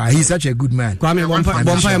hoden so pa. He's such a good man. Kwame Bompa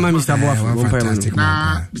man Mr. Boafo. Fantastic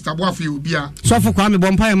man. Mr. Boafo you be a. So for Kwame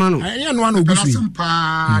Bompa man no. Ya no anu gusu.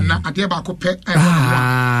 Na ade ba ko pe.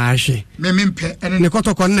 She. Me pe. Ne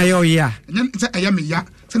kotoko na yo ya. Say ayame ya.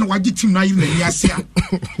 Say na waji team na even ya sia.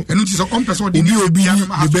 Enu ti so on person dey obi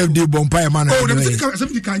the birthday Bompa man. Oh,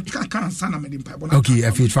 the can sana me dem pa. Okay,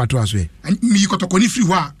 I feel fat as well. And me kotoko ni free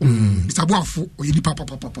wa. Mr. Boafo oyedi papa.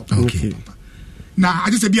 Okay. Na I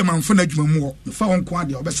just be a man for na dwuma mu fa won kwa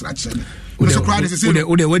de obesra kire.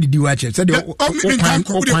 What did you watch it? Said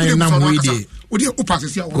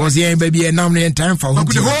because yeah, baby, and now time for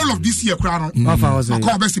the whole of this year crown. I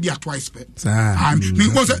call best to be a twice pet. I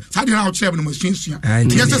mean, was it? I didn't have seven machines. Yes,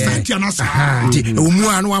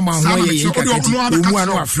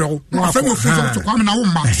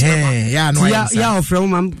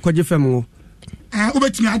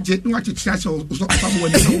 Obetimi aje no wache chia so fabo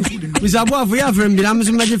wani. Bisabo afo ya frem bi na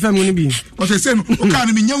mso maje fam ni bi. O se no o ka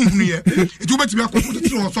no me nya hunu ye. Etu obetimi akofo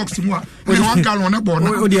tiro socks mu a. O de 1 gallon na bo na.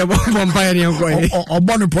 O de bompa ya ni enko.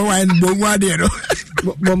 Obo no po wa en bo mu ade no.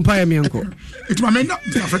 Bompa ya mi enko. Etu ma me na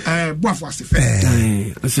boafo asefe.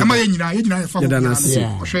 Ama ye nyina fa. O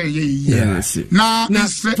hwe ye. Na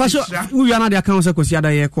fasho u ya na de account se kosi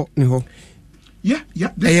ada ye ko ni ho. Yeah.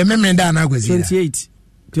 Eh me da na kwesi. 28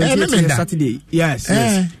 Saturday. Yes.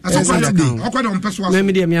 Saturday.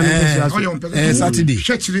 Saturday.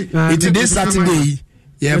 It is Saturday.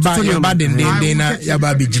 Yeah, ba den na ya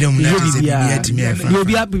ba be jirem na se bia timi afa. You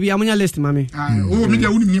be amunya list mami. Oh, me dia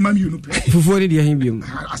woni mi mami no pe. Fufu ni dia hin biom.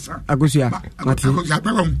 Agosua. Mati.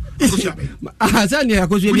 Ah, sa ni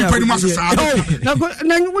agosua bia.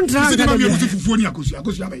 Na wontra ga bia fufu ni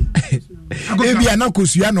agosua ba. E bia na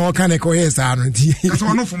agosua na o kan e ko yes anu ti. Ka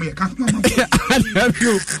so no fun me ka.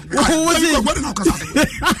 Oh, what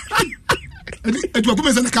e tu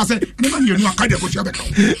come se na ka se ni mami no akade agosua be ka.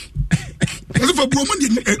 Ese for bro money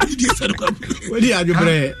di said ko. We di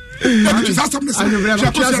ajobre.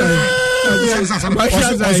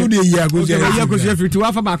 Also dey here go there free to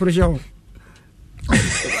afa ba ko she ho.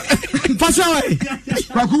 Fasha we.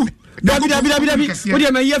 Kwaku. Dabi.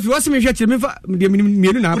 Odi me yefi wose me hwe kire me fa de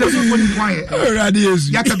mienu na. Already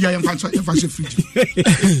yesu. Ya ka bia yem fa she free.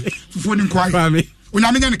 Fufu ni kwai.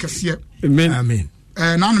 Onyame nya ne kase. Amen.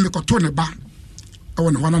 Na no me ko to ne ba. E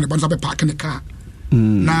won ho na ne ba be park ne car.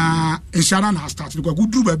 Na insurance has started go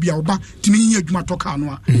duru ba bia oba timi yin adwuma to ka no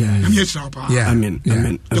a na me yesra pa. Amen.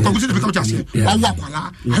 The ko gusi be ka chase wa wa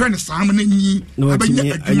kwala ahwe ne sam na nyi abanya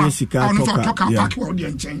adwuma on for to ka park wa odi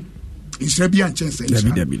enchen insra bia enchen se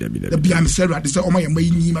da bia me sera de se o ma ye ma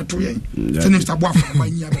yin ma to yen se ne sta bo afa ma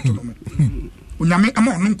yin abeto no onyame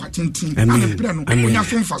ama ono nkwa tintin ane pre no onya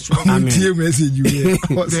so mfa so tie message you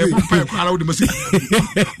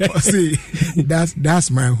see that's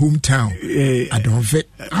my hometown. I don't fit.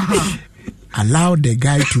 Allow the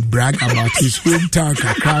guy to brag about his hometown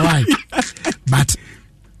kakra, but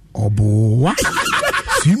obowa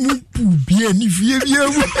simu pu bia ni fie bia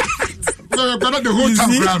the whole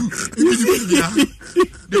town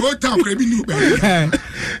the whole town be new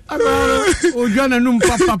Ojana num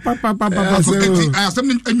papa asem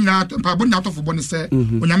nyina pa bo na to fo bo ne se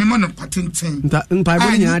onyame ma no patenten pa bo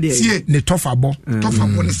nya de ne tofa bo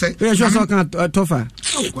ne se we so kan tofa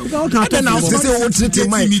kan na se o tete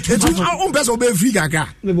mai o be so be free gaga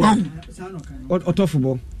o tofa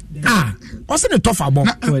bo ose ne tofa bo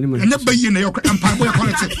anya bayi na yo empire boy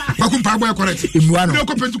correct pa boy correct emuano no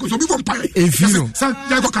ko pentu so bi bo empire efino sa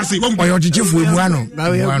ya ko kase wo oyo jijefo emuano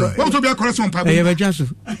wo to bi correct on pa boy be jaso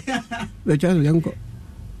yanko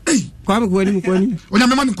kwa me ko ni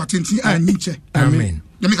onyame ma ne kwatenti anyi che amen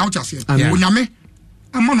nyame ka wo chase onyame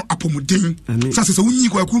ama no apomuden sa se wunyi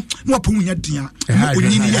kwaku no apomunya dia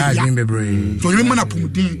onyini ya to nyame ma na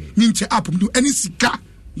apomuden ni nche apomuden ani sika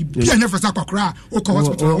bia nya fesa kwakra o ko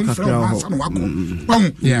hospital o mfra o ansa no wako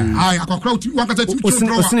ai akwakra wankasa timi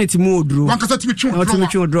chondro osene timi odro wankasa timi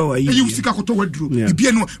chondro yi usika ko to wadro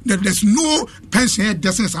bia no there's no pension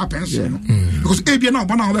there's no pension because e bia na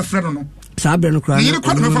oba na o be frɛ no sa be no kra ni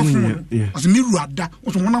ko na fa fun as mi ruada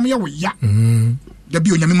o so wonam ye wo ya da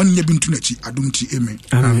bi onyame man nya bintu nachi adom ti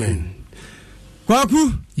amen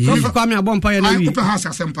kwaku ko kwa me abompa ye na wi ko pe ha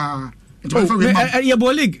asempa ye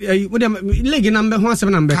bo league league number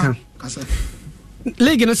 17 number kan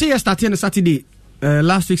league no say yesterday on Saturday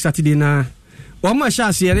last week Saturday na o ma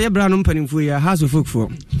sha se ye bra no mpanimfo ya house of folk for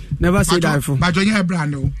never say that for ba jonya bra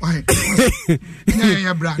no why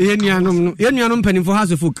yeah bra ye nuanom mpanimfo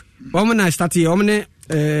house of folk o ma na start ye o ma ne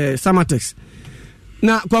Samatex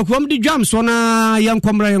na kwakwam di jam so na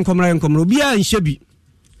yankomra obi a nhyebi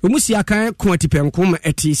o musi akan ko atipenko ma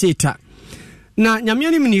eti seta na nyamia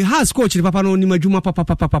ni mini has coach ni papa no ni majuma papa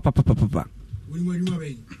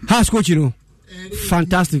has coach no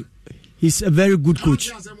fantastic, he's a very good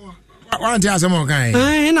coach. One tell some okay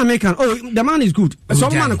in American. Oh, the man is good.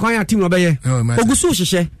 Some man kwanya team obeye ogusu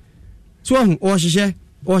hyehyɛ so o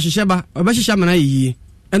hyehyɛ ba obehyehyɛ mana yi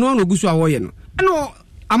eno an ogusu awoye no eno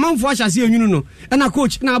amanfo ahyase enwunu no na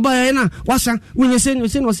coach na aba na wasa wunyese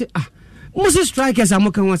no say Moses strikers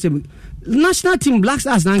amokan wase national team Black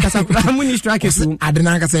Stars na nkasa kura muni strikers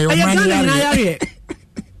adena nkasa yo man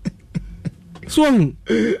so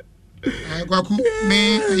kwaku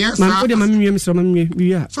me yes man ko de mami mi so mami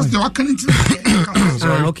wi so the wakanti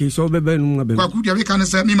Okay, so bebe no ngabe. Kwaku dia we kan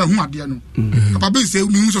say me ma hu ade no. Papa be say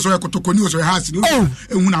me hu so ekotokoni so house ni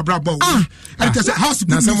ehun na brabo. And say house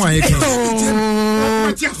na someone here.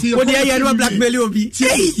 What dey hear no blackmail obi.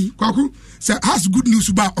 Kwaku say house good news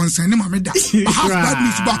ba on send ma me da. House bad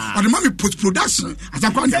news ba on the mommy post production as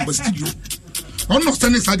I come in studio. On no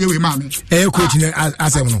send inside we ma me. Coach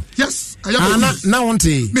asem no. Yes. Na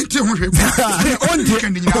wonte. Me te ho hwe.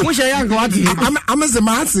 Wo share yango ati. Am ze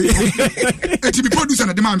ma ase. E ti be producer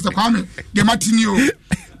na de ma me say Kwame. De matini o.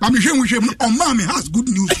 Ba me hwe on ma me has good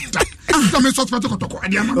news. So me suspect kotoko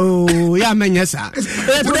adiama. Oh, ya menye sa.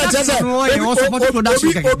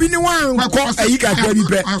 Obi ni wan ko ayi ka kwani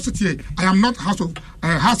pe. I am not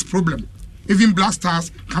house problem. Even Black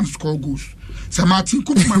Stars can score goals. So Martin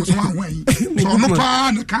Cookman was one way. So no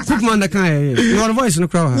pa na ka. Cookman na ka eh. Your voice no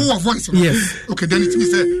crowd. Who voice? Yes. Okay, then it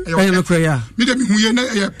means I no cry. Me dem hu ye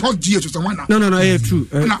na post GH so one. No, true.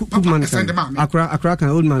 Cookman na. Akra kan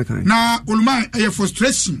old man kan. Na Olman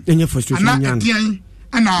frustration. Any frustration nya.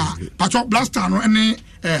 Ana pacho blaster no ene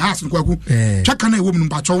house kwaku chaka na ewo mu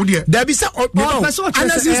pacho wo de there be say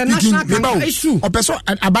national issue opeso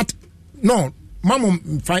about no mama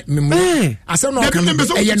fight me asem no kan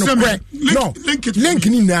no link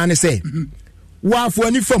ni na ne say wa for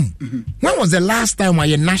any fam when was the last time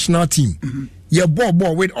your national team your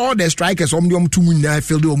ball with all the strikers om two na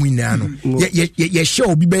field om na no ye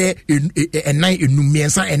show bi be nine enum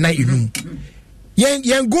miensa nine enum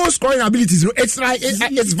yen goal scoring abilities no it's like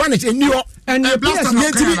it's vanished in New York and the blasters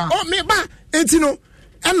oh me ba etino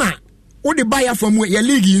na wo de buy from your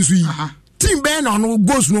league nso yi team ben no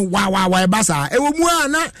goals no wa basa e wo mu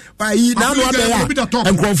ana yi na no be ya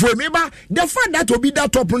and confirm me ba the fact that obi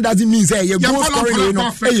that top doesn't mean say your goal scoring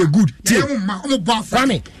no e good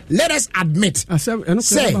Kwame let us admit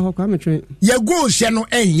say your goal share no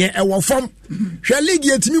enye e wo form hwe league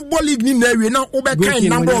yetimi ball league ni na we na wo be kind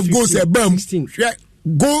number of goals e bam hwe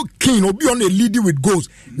goal king obi on a lead with goals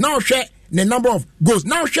now share the number of goals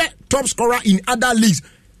now share top scorer in other leagues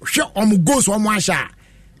share goals asha.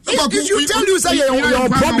 If you tell you say your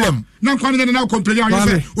problem na kwani na complain you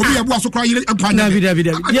say obi ya buaso kra yire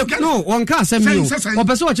kwani no one can say me o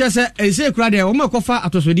person o che say say kra de o ma kofa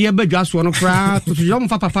atosode e badwa so no kra to yo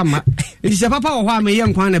mfa papa ma e say papa wo ha me ye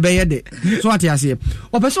nkwan na be ye de so ati ase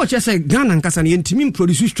o person o che say Ghana nkasa na yentimi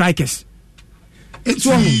produce strikers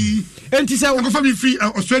enti say o kofa bi free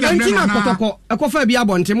Australia na kotoko e kofa bi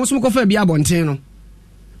abonten mo so kofa bi abonten no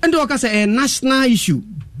ende o ka say a national issue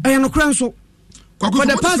e no kra so for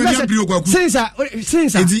the past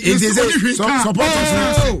since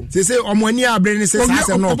they say omoni abre ni say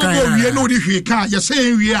no kan we no dey hwe ka ye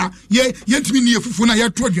say we a ye ntimi ni efufu na ye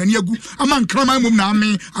to aduane agu ama nkrama mum na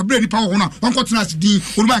ame abre ni pa ho na won ko tena din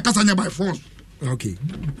oluma kasa nya by force okay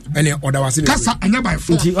any other was kasa anya by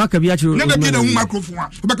force nti aka bi a chiro na be na hu microphone a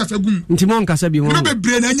obakasa gum nti mo nkasa bi won na be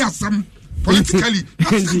bre na anya asam politically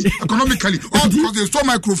economically all because they store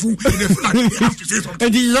microphone they feel like they have to say something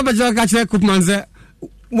and you know just catch Cookman say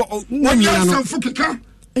what you are fucking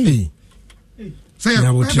say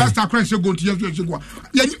last time crash go to you go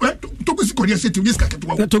ya to be ko dey say to this ka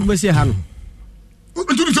to be say ha no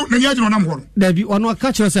to so na ya jino na mo da bi ono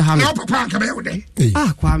catch you say ha no papa ka be wo dey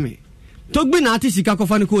Kwame to gbe na ati sika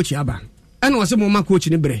kofa ne coach aba ene wo se mo ma coach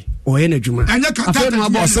ne bre o ye na dwuma anya ka ta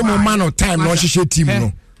no se mo ma no time no hihye team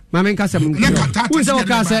no Mama nkasa mu. Who say o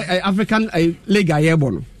ka say African league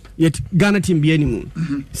ayebo no. Yet Ghana team bi animu.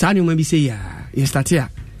 Sa ni o ma bi say ya. You start here.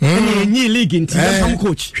 Any league in team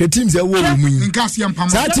coach. She teams e wo mu. Nkasi am pam.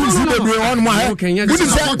 Sa teams no be on mo ha.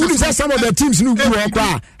 Who say some of the teams no go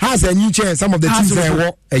kwa has a new chair some of the teams e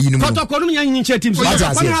wo ayi no. Kotoko no nya new chair teams. What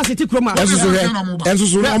has it kroma? Enso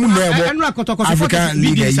so no mo na e bo. Kotoko African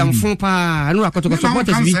league samfon pa. Anu Kotoko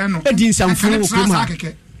supporters bi. Edin samfon kroma.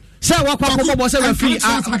 Say wakwa boss say free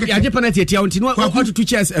aje penalty etia unti no how to two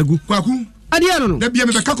chairs agu kwaku adia no da bia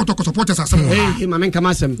me be ka kotoko supporters asem eh mama nka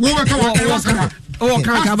masem wo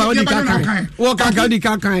kan ka ba odi kan wo kan ka odi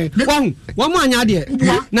kan wo mo anya de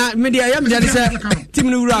na me de ya me de say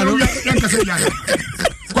team no wura no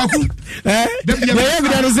kwaku da bia me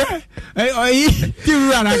de say team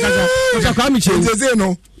wura na ka so ka mi che say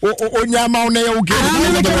no onya ma na ya uke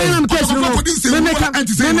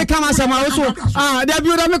me come as ma so da bi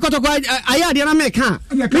o da me kotoko aya de na me ka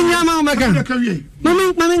me nya ma me ka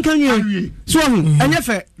mama kan you so enye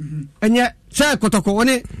fe enye say kotoko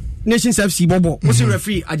one Nations FC bobo wo se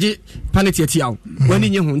referee age penalty atiaw wani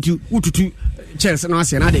nye ho nti ututu Chelsea na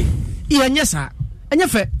ase na de enye sa enye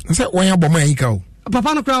fe say won ya bomo yan ka o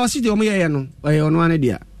papa no kra wasi de o mo ye no ono ane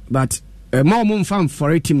dia but ma o mo mfam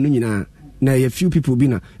for a team no nyina na a few people be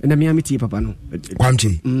na and me amiti papa no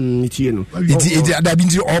kwamche tie no it da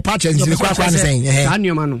binti all patches in kwa saying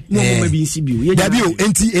anyo no mo be nsi bio da bio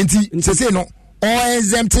enti say no all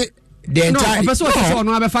exempt the entire person so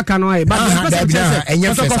no abefa ka no but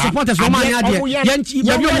the supporters no man ade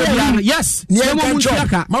yes mo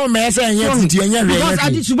muaka mama me say enye tinti enye hwe because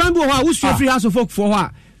adi suban bi ho a usu free house of folk for ho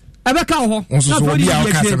a ebeka ho na for di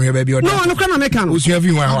no kana me ka no usu afi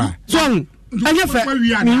ho a so enye fe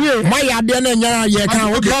ma ya de na nya ye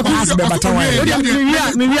kan o de pass be bata wa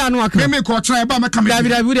me wi anu aka me ko try ba me ka me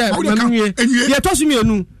David ye to su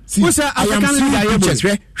mienu wo say African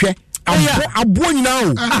League hwe abo nyina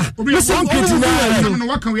o listen compete na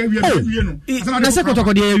waka we no na se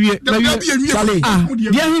kotoko de awie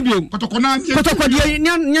dia hibio kotoko na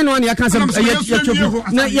nya no ya kan se ya chopu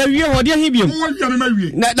na ya wie ho dia hibio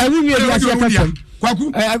na da wie dia ya kan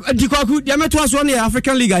kwaku di kwaku dia meto aso na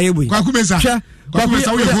African League ayebu kwaku besa kwaku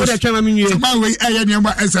besa we ho chama minwie ma we eye ne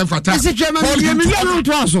ma esa fata ese chama minwie no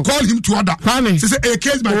to aso call him to order say a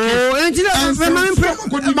case by case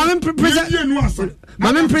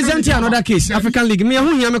Mama present here another case African League me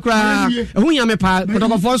hu hia me kra hu hia me pa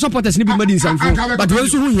protocol for supporters ni bi madi nsamfo but we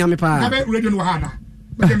so hu hia me pa radio no ha na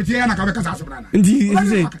but me tie na ka be kasa asebra na ndi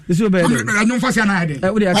say so be anyo mfasi na ade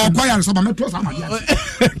o kwa ya so ba me to sa ma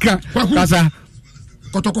dia kasa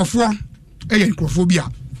kotokofo eye nkrofo bia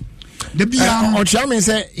de bia o chia me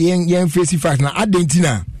say yen face fact na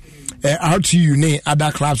adentina out to you ne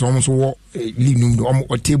other clubs almost wo league num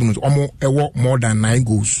o table no omo more than 9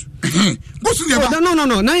 goals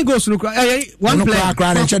no 9 goals no one player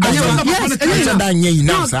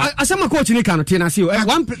yes asema coach ni kan tina see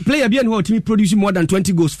one player be who team produce more than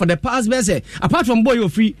 20 goals for the past best apart from boy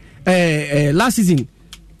of free last season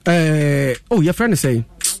your friend is saying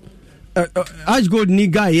Ash Gold ni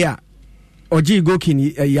guy here Oji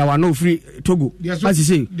Gokin yawa no free Togo as you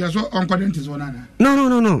say there's unconfident is one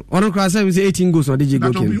no on class 18 goals or DJ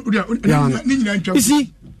Gokin you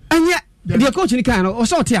see and yet the coach ni kan o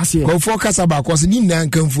so te ase go focus about cause ni nan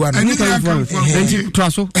kanfu ana ni kanfu enti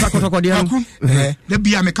traso takotoko dia the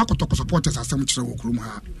bia me kakotoko supporters asem kire wo kurum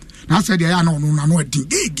ha na say dia ya na onu na no adi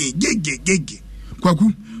gege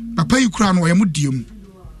kwaku papa yi kura no oyemu diem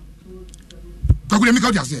kwaku dem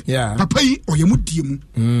ka dia say papa yi oyemu diem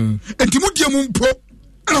enti mu diem mpo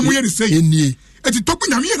ana mo ye ni say eni enti toku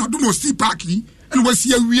nyame na do no see park yi and was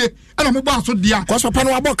here we and mo ba so dia cause papa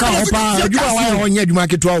no aboka opa adwuma wa onye adwuma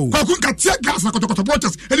ketwa o kwaku nkatia gas na kotoko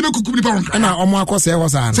supporters eni be kuku ni pa won na omo akose wo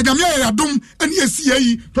sa se gamia ya Adom eni esi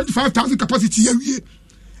yi 25,000 capacity ya wie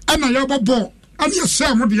ana ya bobo ani ya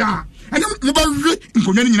share mo dia ani mo ba wi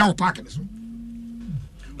nkonwa ni nyina wo park so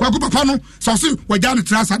kwaku papa no so se waja ne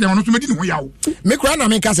trasa de wono so medi ne ho yawo me kra na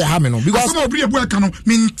me ka se ha me no because some obri ebu aka no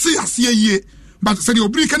me nti ase yie but say the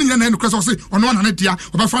obri kan nyina na no so se ono na ne dia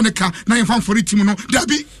oba fa ne ka na yin fan for it team no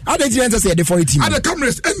dabi ade ti enter say the for it team ade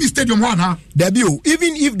cameras any stadium one ha dabi o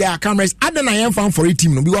even if there are cameras ade na yin fan for it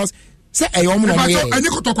team no because say e yo mo no ye any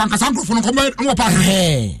kotoko ankasa nkrofo no ko mo pa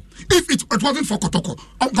if it wasn't for kotoko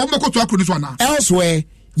ko mo ko to akro ni so na elsewhere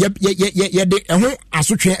ye de ho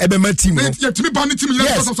asotwe ebema team no yes,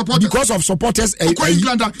 because of supporters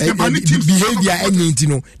behavior and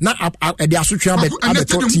no na the asotwe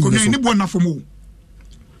abeto team no ni bona fomo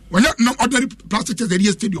when no ordinary plastic the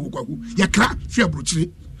real stadium kwaku ya kra fi abrochire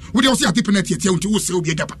wo de wo se ati penalty ati unti wo se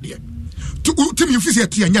obi agapade team you fi se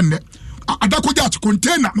ati anya ne adako ja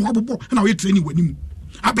container no wabobo na we training wanimu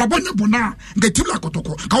abrabonya bona nga team la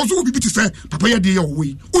kotoko ka wo so obi biti se papa ya de ye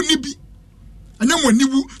we oni bi anyamo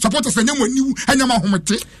niwu supporters anyamo niwu anyama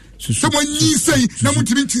homete so mo nyi sei na mo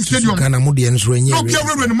timi stadium kana mo de enso enye no bia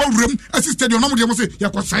we no mo wrem asi stadium na mo de mo se ya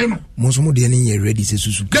kwasai no mo so mo de enye ready se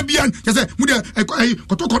susu da bia ya se mo de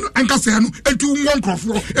kotoko no anka se no entu won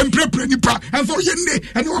krofo emprepre nipa enfo yenne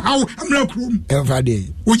ene o hawo amra krum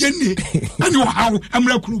everyday o yenne ene o hawo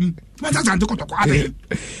amra krum ma ta zante kotoko ade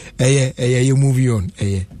you move on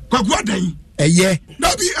kwaku adan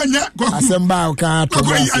da bi anya kwaku asemba ka to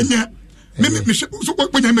anya me so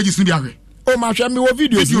ko nya images ni biawe o ma hwe me wo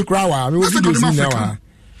videos ni kra wa me wo videos ni wa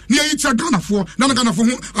ni ayi tsa Ganafo na Ganafo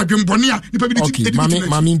hu adwembone a nipa bi di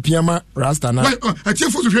mami mpiama rasta na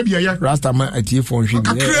atiefo so hwe bia ya rasta ma atiefo hwe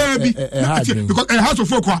bia because house of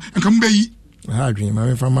folk a nka mbe yi ha dream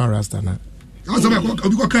mami from rasta na azaba ko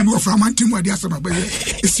obi ko kan wo from antimu ade asaba ba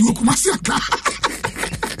esi wo kuma se aka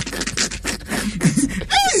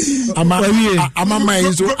ama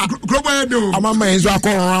mainzo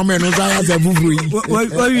akọrọ ame no za za buburu yi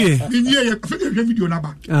ni ye fe video na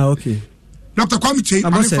ba okay Dr. Kwamche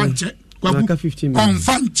Afanche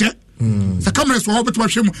Konfanche sa camera so ho betwa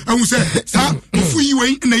hwem ahu se sa ofuyi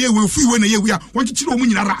we na ye we ofuyi we na ye we a won chichiro mu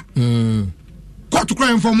nyinara ko to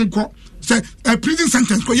kran fo mu ko say a prison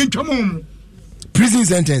sentence ko yentwam. Prison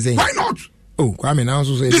sentence. Why not? Oh, Kwame now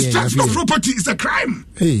so say destruction of property is a crime.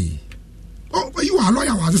 Hey. Oh, you are a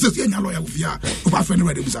lawyer. Was this is a lawyer of your friend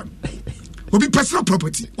ready with will be personal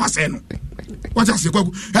property. What's no? What I say?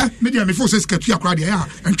 Media me force escape here crowd here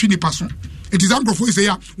and 20 person. It is uncle for say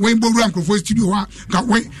when Boram for studio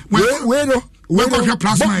when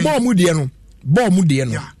plus mine. Bomb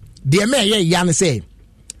no. The me yan say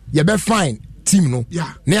you be fine team no.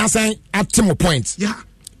 Yeah. Na say at team points. Yeah.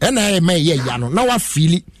 And I may yan no. Now I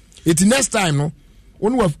feel it next time no.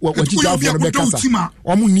 One what you have for the casa.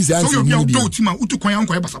 So you be do team utu kwan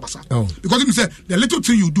yanko basa basa. Because you say the little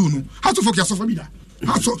thing you do no. How to focus yourself with that.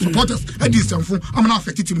 How to support us. That is some I'm not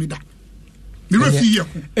affected team leader. The referee here.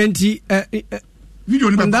 And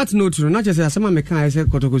on that note, not just as some mechanic I said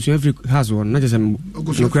Kotokosu every has one, not just a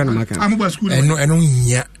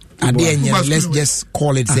let's just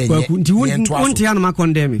call it say you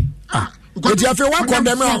condemn. But if you want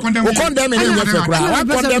condemn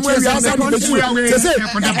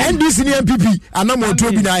NDC and no more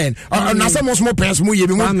to be dying. Or some small pants, more you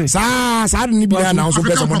sa need be announced.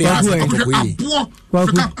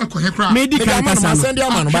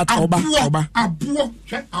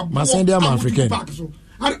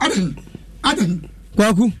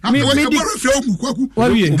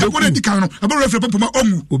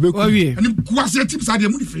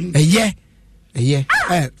 Yeah.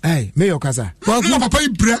 Hey, Mayor Casa. Well, Papa,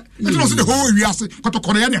 bread. It was the whole we asked what to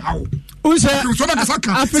Korea how. Who said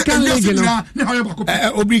African League?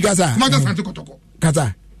 Obrigaza.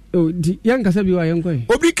 Casa. Oh, young Casabi, I am going.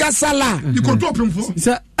 Obrigazala. You could drop him for.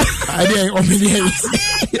 I didn't.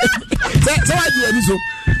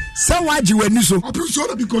 So why you when you so?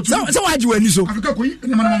 So why you when you so? O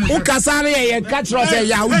kasare e catch say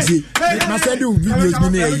ya uji. Na say do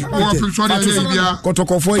videos ni e. O film so dey bia.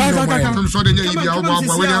 Kotokofo yi no mai. Film so dey bia o ba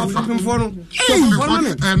we dey fa.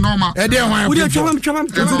 Normal. E dey wan. We dey chwam. E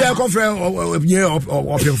dey conference ye of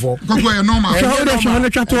film for. Go normal.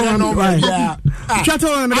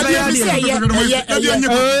 Chato na the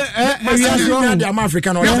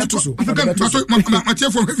African or that too. Ma tie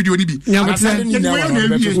for video ni bi.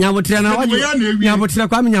 Nyabotre na waje nyabotre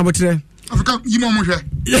kwa nyabotre Afrika yimo mo hwe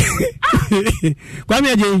kwa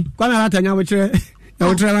meje kwa me ata nyabotre na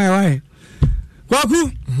wai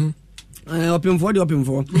kwaku opimfo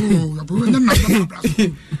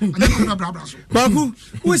kwaku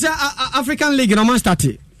who say African League no man start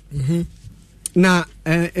na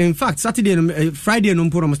in fact Saturday Friday no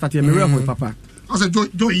mporo start me real papa I say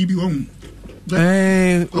joy ibi won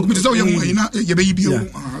okumite so ye na ye be ibi o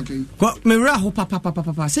okay ko me real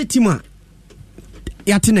papa say team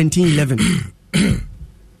yati 1911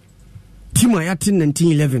 team yati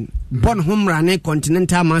 1911 born home run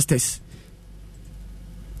Continental Masters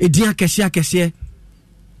edia kese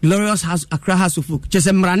Glorious House Accra House of Folk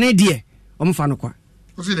chese mrane die omfa no kwa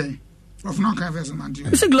o see dey of no can verse man die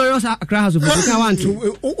it's a Glorious Accra House of Folk can want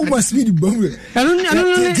to o must be the bomb I don't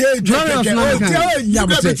Glorious no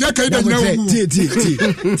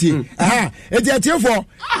aha edia for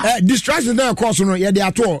distraction na course no ye dey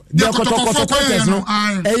ato dey kotokotokoters no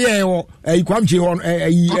eye ikwamche hon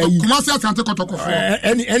kuma se atante kotokofo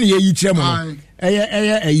any ye chiem no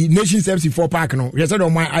Nation Service 4 Park no you said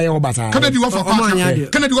on my aye obasa Kennedy wo for park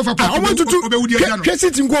Kennedy wo for park obewudi ya no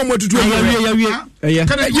kwesi nko omotutu ya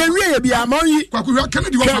bia mayi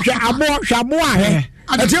Kennedy wo for abo ahe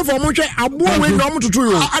ati for mo hwe abo we no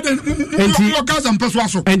omotutu yo enti Gaza mpeso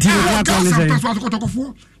aso enti Gaza mpeso aso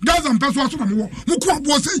kotokofo Gaza mpeso aso na mo ku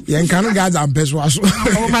abo se yen kan Gaza mpeso aso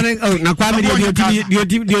o man na kwa me di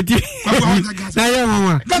na ye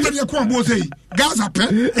mama Gaza de ku abo se Gaza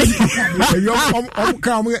pe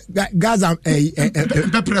Gaza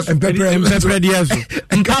empepre dieso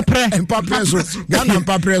empapre Ghana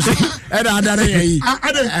empapre era adare yi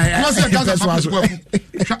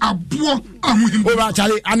abo amuhim over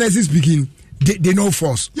Charlie honestly speaking they no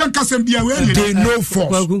force they no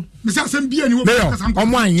force me say asem bia ni wo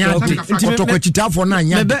omo anya kotokwachita for na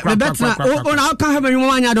anya o na aka hebe ni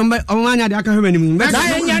anya do o anya de aka hebe ni mu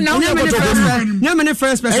nya me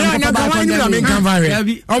first person na kan ni na me kan vare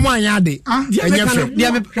omo anya de anya fe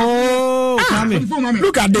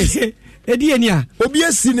look at this edi eni a obi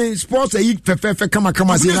esi ni sports ayi fefe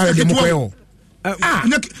kama say na de mo ko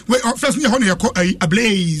first ni ho na yako a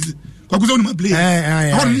blaze kwakuzo ni blaze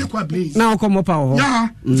ho ni yako a blaze na ko mo pa ho ya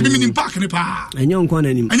ti mi ni park ni pa enyo nko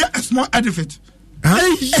na nim anya a small edifice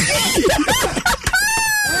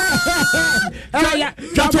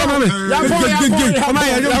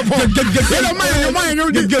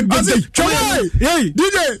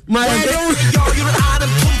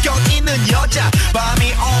여자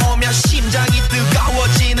밤이 오면 심장이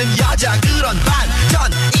뜨거워지는 여자 그런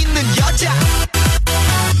반전 있는 여자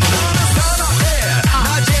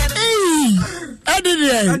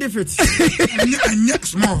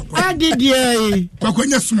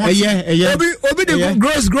obi de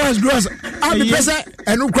gross abi pesa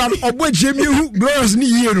enu kwa obo jemi hu gross ni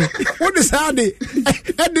yero what is how they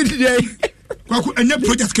kwaku enye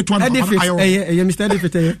project ketwa na ayo Mr.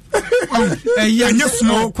 Edifit enye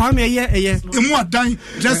small kwame eye emu adan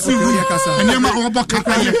dressing room enye ma oboka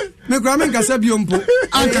me kwame nkasa biompo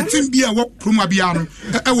anka tim bia wo kroma bia no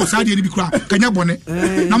e wo sade ni bi kura kanya bone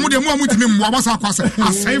na mo de mo amutimi mmo abasa akwasa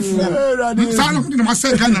asaifo sa na mo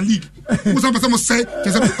say Ghana league mo sa pesa mo say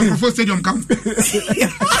ke say Ofie stadium kam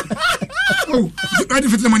oh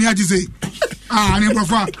Edifit money ajize ne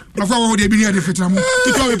profa wo de bi ni Edifit na mo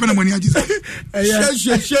tito we pena money ajize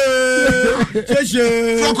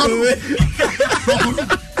Foko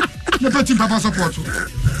ne petit papa support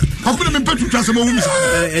akuna me petu trase mo humisa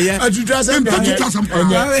atu trase me petu trase mo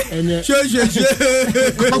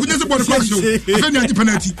akuna se body crash afeni anti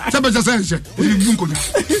penalty sabe ja sense o bi bunko ni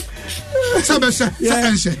sabe se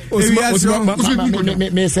sense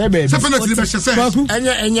me sebe sabe penalty be se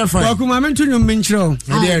enya fine kwaku ma mentu nyum menchiro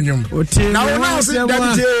ede anyum now say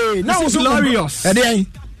that now so glorious ede an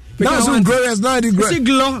now so glorious now the see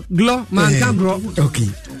glow man can grow okay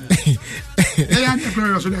yeah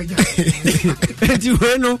glorious so eti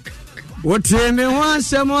weno woteme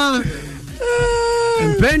wasemwa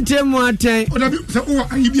mpente mwate odabi se o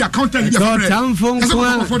ayibi accountant ya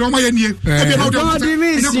tamfonkwa for do ma ye nie e bi na o di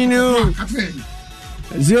misino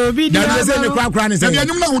zobi dia na kwa ne se e bi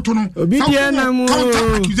anyum na woto no obi dia na mu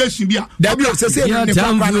accusation bia da bi o se ne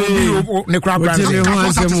kwa ne kwa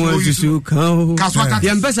wasemwa susu kan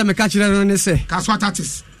ya mpesa me ka kire no ne se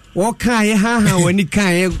kaswatatis wo kan ye ha wani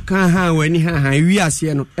kan ha wani ha wi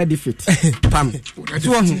ase no Edifit pam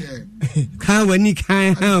so ho kan wani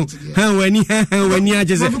wani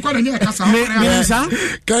ajeze me sa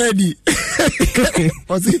kadi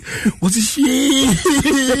osi shi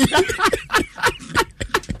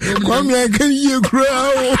come here can you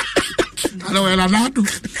grow alo ela nado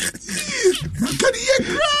can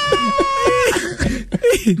you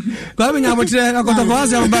kwa menya botre akoto kwa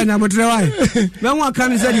ase mba nya botre wai me nwa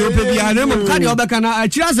kan se di ope bia na mo kan di obeka na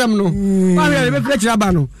akira asem no kwa me be fira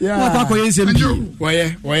ba no wa kwa ko yensem bi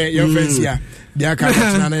woye your friends here they are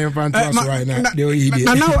coming na your fan to us right now they will eat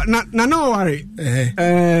no worry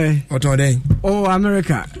what are they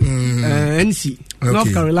America NC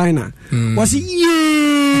North Carolina was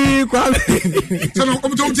ye kwa so no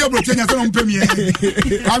come to table Kenya so no pay me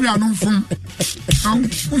kwa me anu fun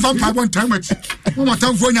fun pa one time it mo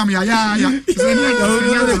tam fo nyam ya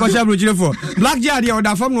ko shabro jire fo black jar dia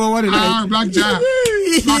oda fam no worry black jar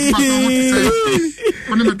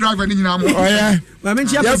on the driver ni nyina mo oh yeah ma me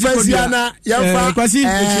chia kwasi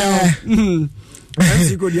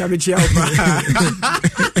MC go dia me chia opa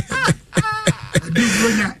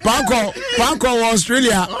Panko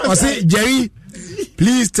Australia I say Jerry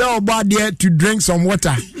please tell about there to drink some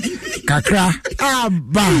water kakra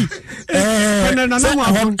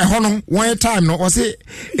one time no I say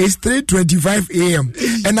it's 3:25 a.m.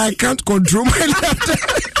 and I can't control my laughter.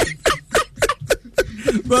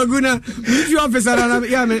 Baguna if you officer na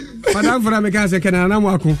ya me madam for me can say kana na mo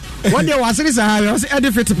akon one day was say I was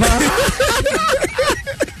Edifit pa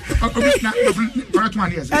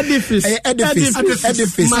Edifit.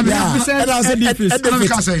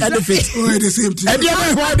 Oh, the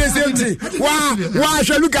same thing. Wow,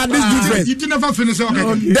 shall look at this difference. You never finish.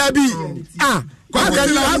 Okay, Debbie.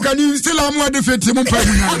 How can you still have more defeat?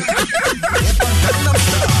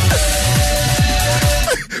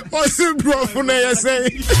 What's the problem? You say.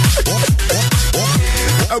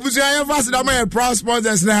 Abuja fast that my proud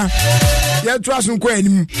sponsors now. Yeah, trust me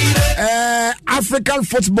kwen. African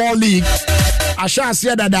Football League. I shall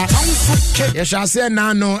say that. I shall say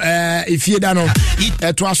now no if you don't know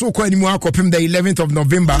to aso kwen mu akopim the 11th of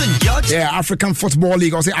November. Yeah, African Football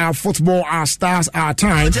League. I say our football, our stars, our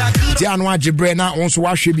time. Ti anwa Jibre na onso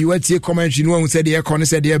wa hwe we tie comment you know say the econ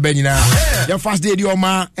say the be nyina. Your first day the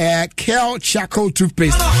ma Kel Charcoal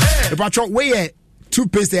toothpaste. The patro we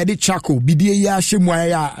toothpaste edit charcoal bidie ya hwemu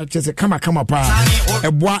ya chese kama pa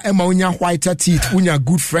eboa ema unya whiter teeth unya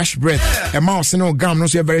good fresh breath ema oseno gum no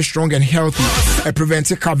so very strong and healthy prevent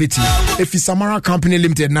cavity if it's Samara Company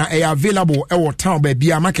Limited na available e town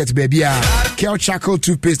baby market baby Kel Charcoal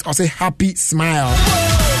toothpaste or say happy smile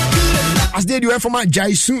as they do from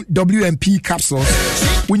Jaisu WMP capsules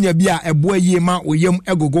wonya bi a ɛboa yie ma oyam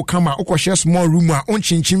egogo kama ukɔhye small room a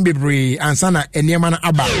onchinchin bebre ansana eniema na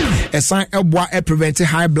aba ɛsan ɛboa prevent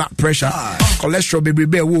high blood pressure cholesterol bebre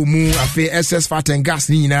be wo mu afi excess fat and gas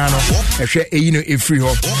ni nyina no ɛhwɛ eyi no efiri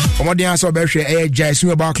ho omoden aso bɛhwɛ ɛyɛ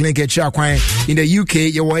Jaisu about clinic ɛkya kwan in the UK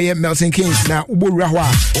ye wɔyɛ Milton Keynes na ubowura ho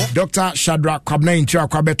a Dr. Shadrack Kwabena Intia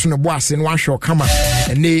kwabeto no boase no ahwɛ kama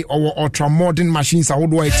ɛne ɔwɔ ultra modern machines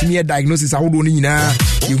ahodo a etimi diagnosis ahodo ni nyina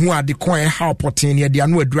yehu ade kon how poten ye de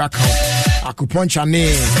anu adura kan acupuncture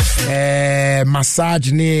ne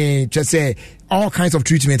massage ne say all kinds of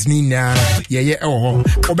treatments ni na ye ho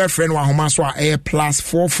obe friend wa homa so a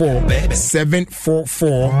 +44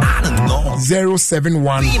 744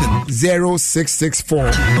 071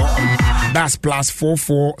 0664 that's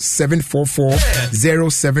 +44 744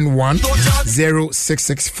 071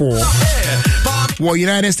 0664. Well,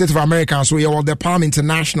 United States of America, so you are the Palm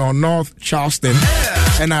International, North Charleston,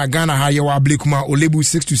 and Ghana, how you are Blikuma, Olebu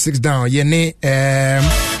 626 down. Yene,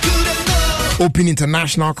 Open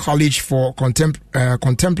International College for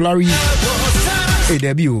Contemporary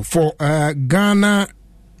debut for Ghana.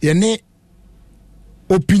 Yene,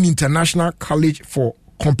 Open International College for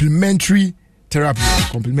Complementary Therapy.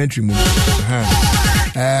 Complementary move.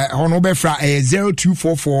 Honorable fra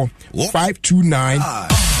 0244 529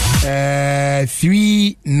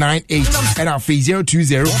 398 and our phase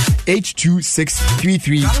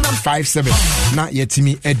 020-826-3357. Not yet to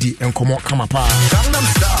me Eddie and come up pa.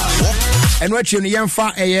 And what you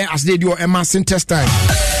yamfa as they do Emma intestine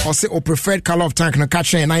or say or preferred color of tank na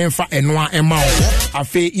catch and I am fa and noa Emma. A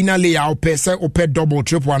fe inner layout per se or per double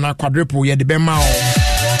triple and quadruple yet the bema.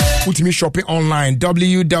 Put me shopping online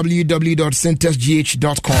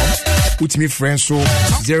www.centesgh.com. Put me friends so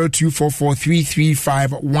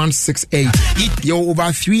 0244335168. Yo,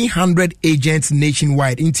 over 300 agents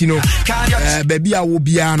nationwide. Intino baby I will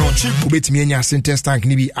be ano ubet me nya Centes tank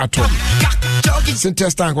ni bi ato.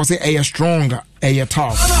 Centes tank was say a strong, a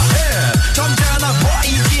tough.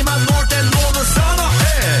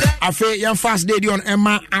 Afe yan fast day on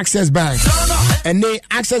Emma Access Bank. And they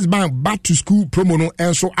Access Bank back to school promo no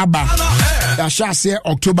enso aba. Da sha say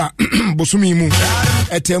October bosumi mu.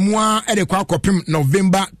 Etemwa e de kwa kopim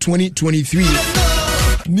November 2023.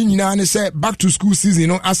 Ni nyina ne say back to school season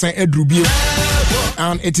no asan edrubie.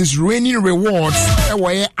 And it is raining rewards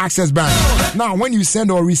e Access Bank. Now when you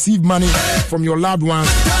send or receive money from your loved ones,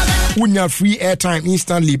 unya free airtime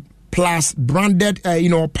instantly plus branded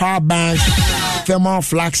power bank, thermal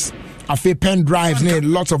flags, pen drives,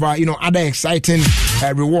 lots of other exciting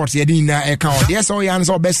rewards in account. Yes, all your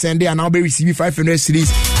answer best send and I'll be receiving 500 cedis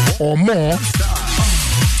or more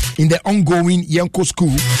in the ongoing Yanko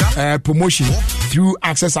School promotion through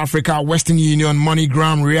Access Africa, Western Union,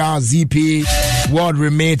 MoneyGram, Real, ZP, World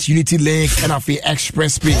Remit, Unity Link, and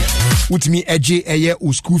Express Pay. With me, AJ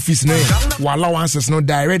or school fees while allowances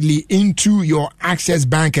directly into your Access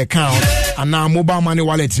Bank account. And now mobile money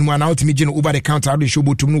wallet in one out me over the counter the show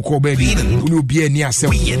to no baby will be near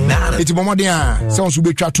self. It's Bomodia sounds to be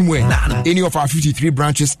Chatumwe. Any of our 53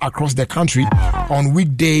 branches across the country on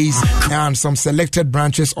weekdays and some selected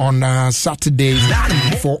branches on Saturdays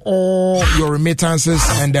for all your remittances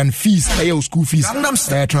and then fees, school fees,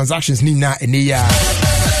 transactions Nina and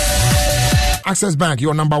Access Bank,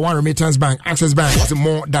 your number one remittance bank. Access Bank is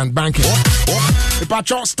more than banking.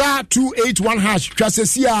 Patrol star 281 hash.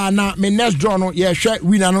 Tracesia na me next draw no yeah share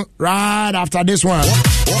winner no right after this one.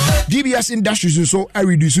 DBS Industries so I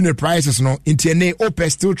reducing the prices no into ne open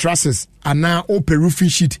steel trusses and now open roofing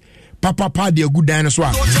sheet. Papa de good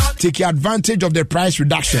dinosaur. Take advantage of the price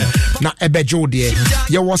reduction. Na ebejo de.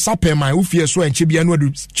 Your WhatsApp my Ofie so and Chibia no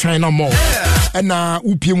do China Mall. And na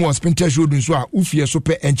UPM was Pinterest road so Ofie so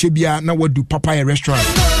pe and Chibia na what do Papaya restaurant.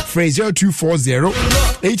 Phrase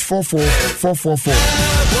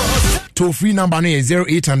 0240-844-444. Toll free number is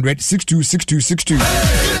 0800-626262.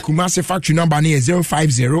 Kumasi factory number is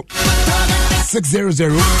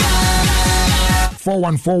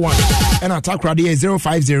 050-600-4141. And attack radio is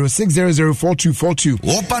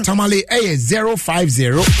 050-600-4242. Tamale A is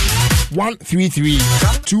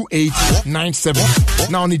 050-133-2897.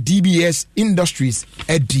 Now on the DBS Industries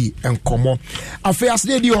Eddie and Komo. Affairs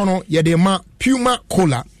lady ono yedema Puma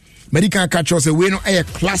Cola. Medical catch us away no a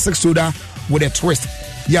classic soda with a twist.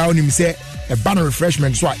 Ya only say a banner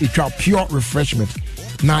refreshment so it's a pure refreshment.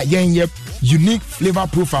 Now yen unique flavor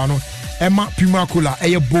profile no Emma Puma Cola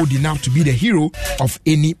bold enough to be the hero of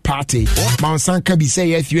any party. Mount Sanka be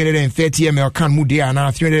say 330 ml can mudia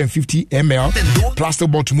now 350 ml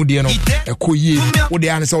plastic bottle mudia no a koye what the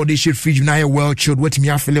answer or they should fridge now well chilled what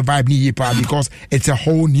me I feel a vibe ni pa because it's a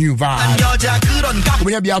whole new vibe.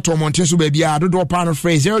 We be out to Mountain so baby I do panel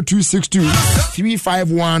phrase 0262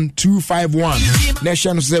 351 251.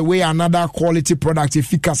 Nation say we another quality product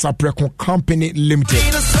Efficacia Preco Company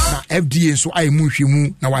Limited. Na FDA so I mu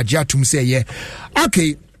na wagya tum say yeah.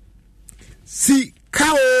 Okay.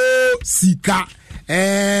 Sika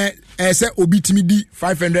say obitimi di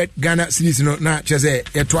 500 Ghana cedis no na chese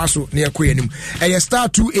etoaso na ekoye nim. Star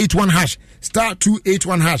 281 hash. Star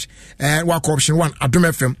 281 hash. Work option 1 Adom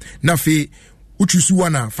FM. Na fe uchusu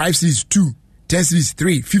 1 5 series 2 10 series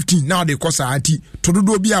 3 15 now they cost anti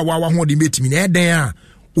tododo bi a wa ho de metimi na eden a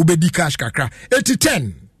obedi cash kakra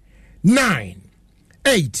 10 9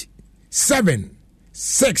 8 7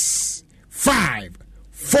 6 5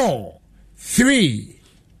 4 3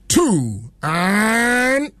 2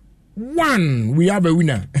 and 1. We have a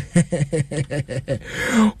winner.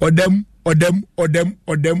 Odem.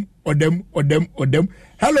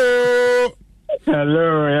 Hello.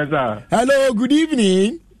 Hello, yes sir. Hello, good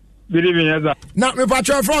evening. Good evening, yes sir. Now, me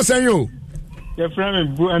patron from you. Your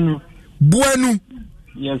friend Buenu.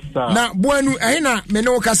 Yes sir. Now, Buenu, na me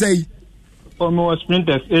no ka say. For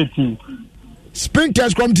sprinters 18.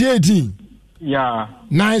 Sprinters come to 18. Yeah.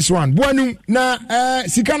 Nice one. Buenu na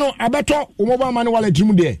sikano abeto o mobile money wallet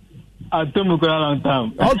mu there. Atomu ko long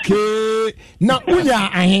time. Okay. Na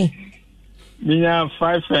unya ahe. Minya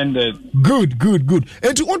 500. Good.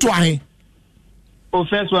 Enti what ahe? Oh,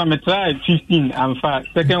 first one I tried 15 and 5.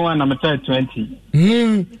 Second one I tried 20.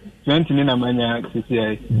 20 in Amania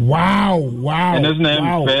CCI. Wow. And that's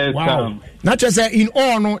not first time. Not just in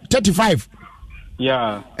all no 35.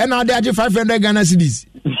 Yeah. And now they are 500 Ghana cedis.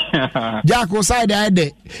 Jacko side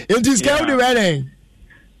there. It is scale the wedding.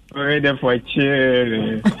 Ready for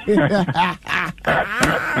cheer. We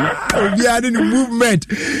are in the movement.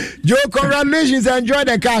 Joe, congratulations. Enjoy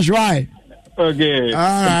the cash, right? Okay.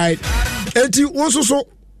 All right. Eti also so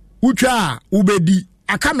ucha ubedi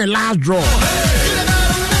akame last draw.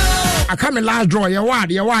 Your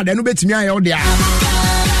word. Enu betimi aye o dia.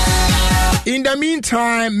 In the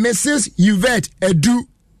meantime, Mrs. Yvette Edu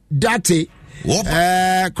Date,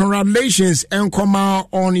 congratulations and come out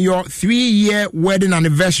on your 3-year wedding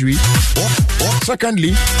anniversary.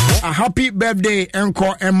 Secondly, a happy birthday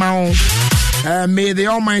encore Emma. May the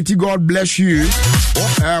Almighty God bless you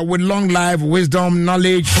with long life, wisdom,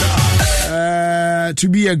 knowledge, to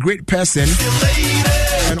be a great person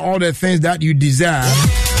and all the things that you desire.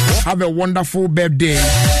 Have a wonderful birthday.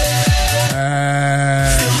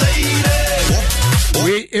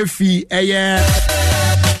 We Ofie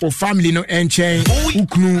or family no enchain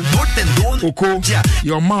uknu oko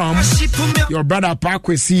your mom your brother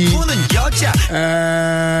Pakwesi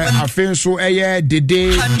afenso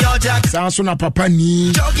dede sanso na papa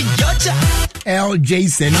ni L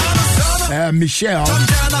Jason Michelle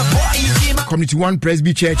Community 1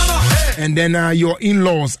 Presby Church and then your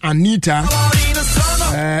in-laws Anita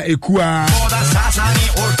Ekua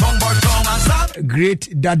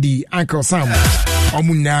Great Daddy Uncle Sam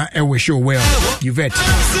Omuna Ewe show well Yvette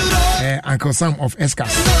Uncle Sam of Escas.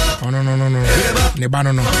 Oh no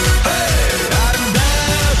Nebano no.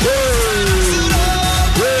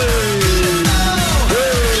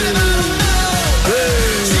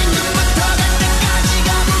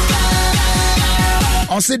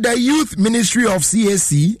 Also, the Youth Ministry of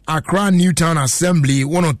CAC, Accra Newtown Assembly,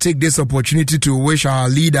 want to take this opportunity to wish our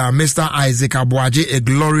leader, Mr. Isaac Abuaje, a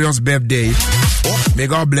glorious birthday. May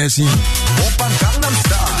God bless him.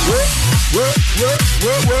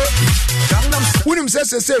 When him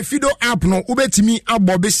say Fido app no ubetimi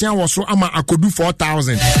abo besian waso ama akodu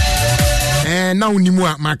 4,000. Now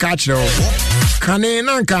nimua makachro. Kane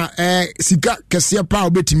nanka sika kese pa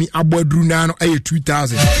ubetimi abo adru na no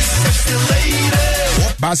 2,000.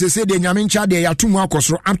 But say the nyamincha de ya tumu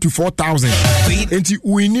akosro up to 4,000. Enti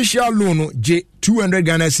u initial loan J 200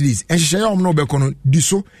 Ghana cedis. And she no bekono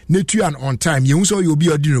diso netu an on time. You so you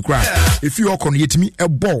be ordinary cry. If you okon yetimi a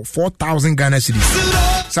ball 4,000 Ghana cedis.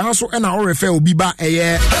 Sanso ena o refer obi ba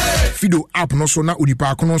Fido app no so na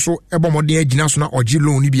odipa kono so ebo modern agina so na oji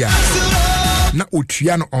loan ni bia. Na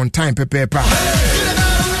otua no on time pepepa.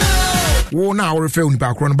 Wo na o refer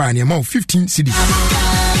onipa kono ba na 15 cedis.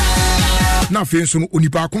 Now, friends,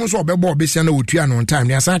 Unipa comes or Bebo Bessian Utrian on time.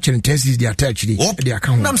 They are such an intensities they attach the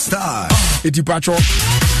account. I'm star. Eti Pacho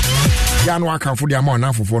Yanwa can for the amount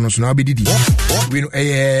now for us now be did. Win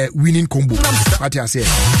a winning combo. What I say.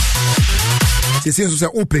 They say so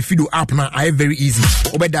open Fido app now. I very easy.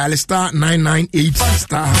 Obe dial star 998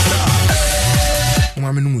 star.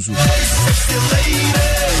 Mama numuzu.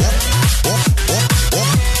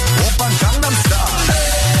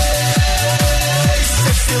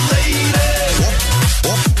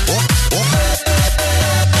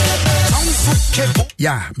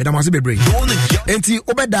 Yeah, Madam Wasi Bebre. Enti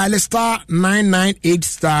obe dial star 998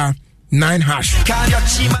 star 9 hash.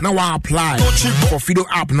 Now I apply for Fido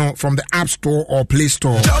app no from the App Store or Play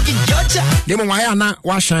Store. Demo why na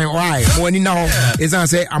wa shine why mo ni now is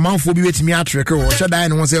say amanfo bi wetimi atreke o che dai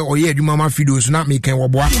no say oye adwuma ma Fido so na make wo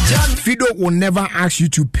boa. Fido will never ask you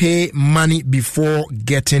to pay money before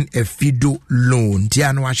getting a Fido loan.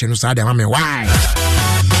 Dia no wa shine no say dem me why.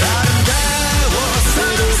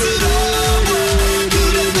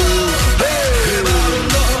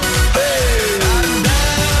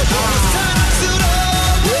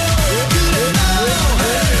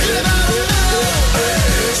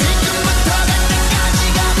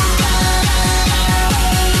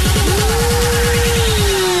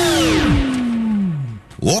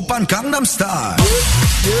 Open Gangnam Style.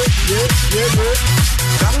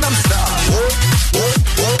 Gangnam Style.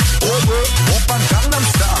 Open Gangnam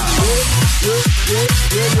Style.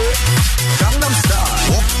 Gangnam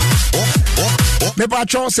Style. Me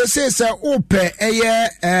patron se ope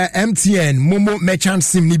MTN Momo merchant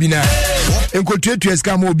sim ni bina. Enkotuetu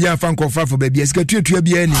eska mo obi anfa nkofa for baby eska tuetu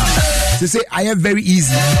bia ni. Say I am very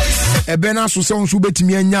easy. Ebena so se onso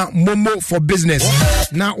betimi anya Momo for business.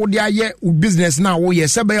 Na wo dia ye business na wo ye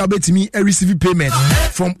se be ya betimi receive payment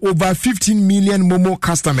from over 15 million Momo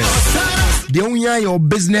customers. They only your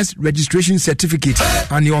business registration certificate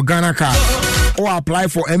and your Ghana card. Or apply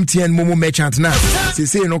for MTN Momo merchant now.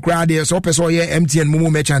 Say no crowd there so person here MTN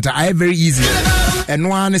Momo merchant. I am very easy. And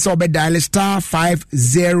one is about dial star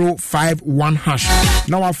 5051 hash.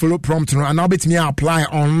 Now I follow prompt and now bet me apply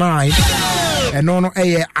online. And no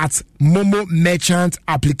at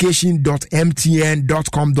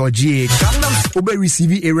momomerchantapplication.mtn.com.gh. Obe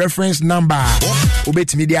receive a reference number. Obe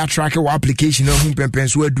to media track or application of whom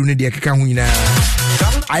pempens were doing the Kakawina.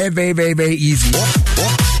 I am very, very, very easy.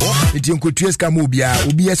 It's in Kutueska Mobia,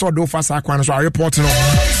 UBS or Dofasa Kwanso, so I report no.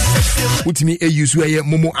 Put me a use where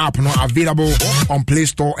Momo app no available on Play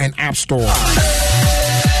Store and App Store.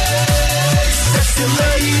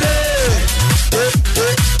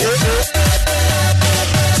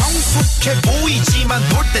 보이지만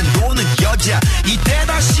놀 땐 노는 여자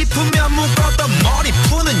이때다 싶으면 묶었던 머리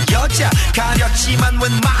푸는 여자 가렸지만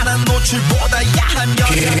웬만한 노출보다 야한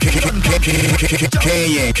여자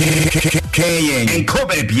K and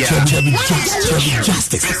Kobe Bia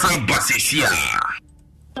Justice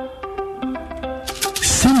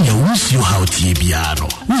Senior who's you how Tibiano?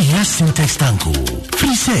 We hear Syntax Tanko.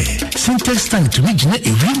 Free say Syntax Tank to me a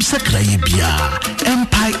rim sakraye bia.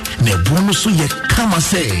 Empire ne bonus ye kama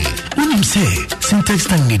say. When him say Syntax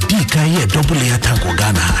Tank ne dika ye double ya tanko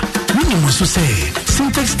Ghana. When him also say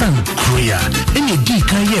Syntax Tank Korea any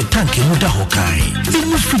dika ye tank muda hokai.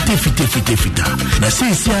 Then fite. Na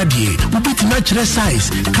say adie ubit natural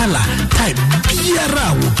size, color, type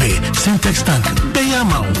biara ube. Syntax Tank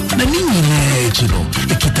beyamau. Na nini chino.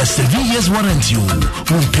 Kita 7 years warranty you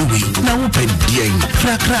won't pay now open DN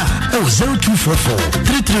Frakra 0244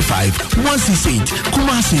 335 168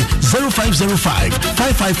 Kumasi 0505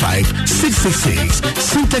 555 666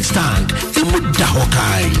 Syntax Tank Emuda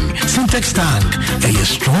Hokai Syntax Tank a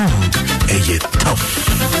strong a tough.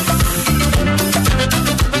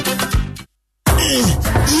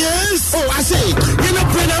 Yes. Oh, I say, you're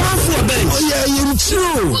not playing around for a bench. Oh, yeah, you're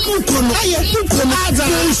true. Who come out? The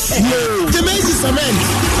Macy's a man.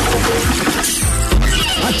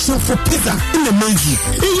 Action for pizza in the Macy.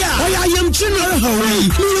 Yeah, I am General Hawaii.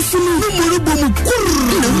 Listen,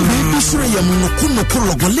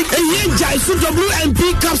 Jaisu WMP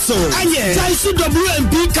capsule. Jaisu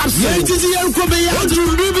WMP capsule. It is the Kobeya.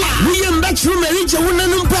 We am back from Marija. We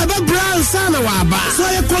are Baba Brown Sanawaba. So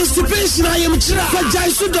I constipation. I am Chira.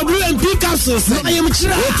 Jaisu WMP capsules. I am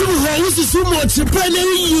Chira. This is so much depending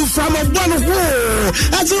you from a one hole.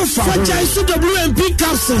 As a for Jaisu WMP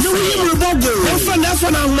capsules. No, we are Bogo.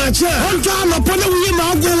 I'm not sure. I'm trying to put away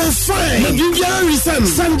my go fine. You get reason.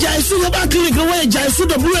 Some Jaisu about clinic away Jaisu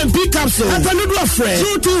WMP capsule. I've another friend.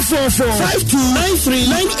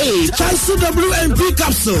 2244-529398. Jaisu WMP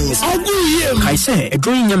capsules. I'll go here. I say a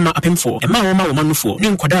growing young man up for a man for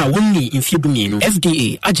Nin Quada only in Fibumino.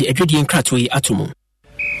 FDA Aji Edredian Cratway Atomo.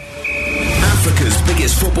 Africa's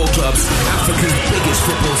biggest football clubs, Africa's biggest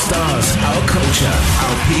football stars, our culture,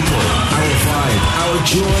 our people, our vibe, our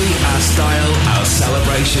joy, our style, our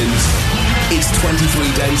celebrations. It's 23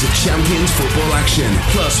 days of Champions football action,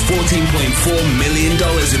 plus $14.4 million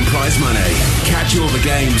in prize money. Catch all the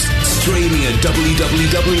games streaming at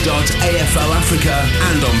www.AFLAfrica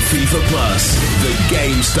and on FIFA Plus. The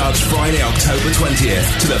game starts Friday, October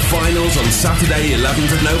 20th to the finals on Saturday,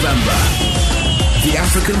 11th of November. The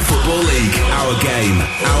African Football League, our game,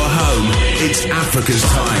 our home. It's Africa's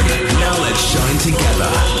time. Now let's shine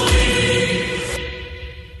together.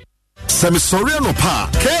 Samisori no pa.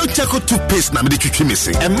 Kel Chaco toothpaste na me twitwi me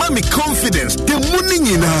se. And mommy confidence. The money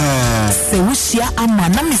nyina. Se wushia ama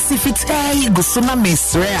na me sifite guso na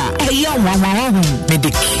mesrea. Eya wawa me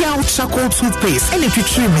de Kel Chaco toothpaste. Ele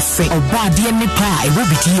twitwi me se. Oba de me pa e wo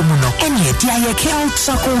bidi mu no. Ene dia ye Kel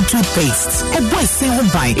Chaco toothpaste. E boy se ho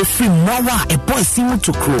bai. E free mwawa e boy se mu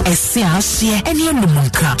tokro. E se ahye ene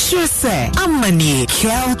numunka. Sure say amani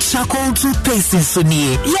Kel Chaco toothpaste so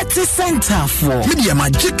ni. Yeti center for. Media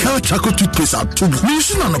magic Kel Chaco toothpaste out to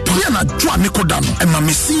Nishina no pa na dwa me kodano e ma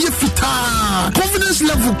me see fita confidence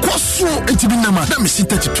level kwaso entibinama na me see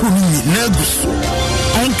 32 ni na guso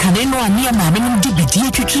en kaneno ani ma me ndu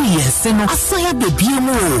bidie twitwi yese no asaya bebie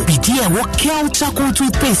mu bidie wo Kel Chaco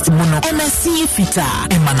toothpaste mu no MSC fita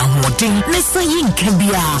e ma na hoden ne sayi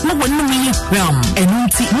nkabia na wonu mi ram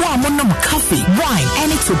enunti mo amonom coffee wine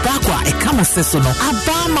any tobacco e kamo seso no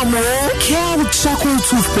abama mo Kel Chaco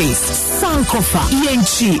toothpaste sankofa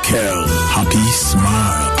yenchi Kel happy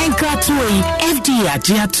smile and Katui FDA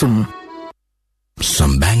Ajiatum.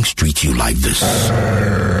 Some banks treat you like this,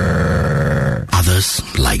 others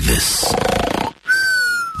like this,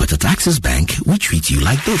 but at Access Bank we treat you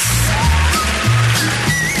like this.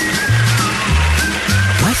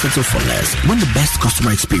 Why settle for less when the best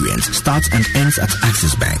customer experience starts and ends at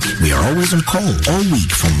Access Bank? We are always on call all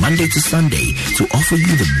week from Monday to Sunday to offer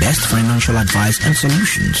you the best financial advice and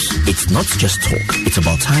solutions. It's not just talk, it's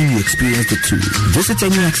about time you experience the two. Visit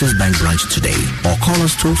any Access Bank branch today or call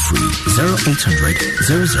us toll free 0800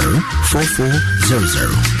 00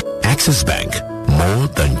 4400. Access Bank, more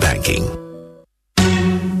than banking.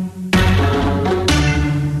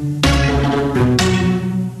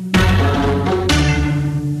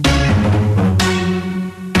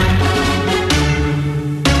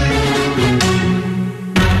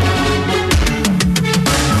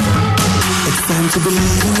 To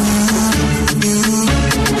believe in you,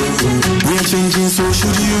 we are changing, so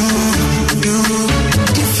should you.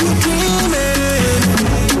 If you're dreaming,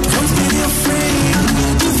 don't be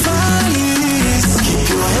afraid to fight. Keep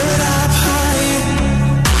your head up high.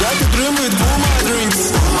 Got to dream with Boomer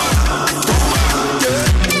dreams.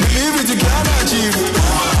 Yeah, believe it, you can achieve.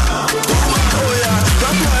 Oh yeah,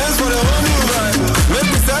 clap your hands for the whole new vibe. Let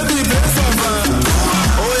me start the place on fire.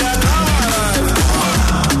 Oh yeah, come alive.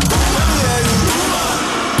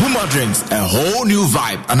 Drinks, a whole new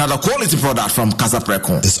vibe. Another quality product from Casa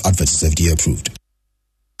Precon. This advert is FDA approved.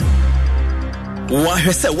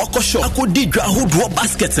 Wahese wakosho akodi dwa hodo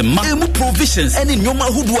basket ma emu provisions any nyoma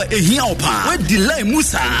hodo ehia opa we delay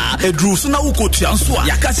musa edru so na ukotua nso a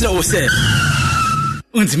yaka kire wo se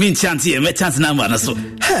untimi nchanti e me chance number na so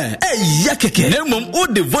ya keke na mom o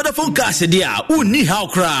de Vodafone cash dia uni how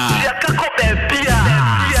cry yaka ko be bia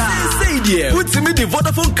untimi de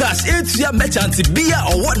Vodafone cash etua merchant bia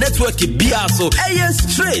or what network bia so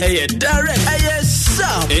straight direct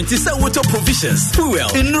sharp enti say water provisions fuel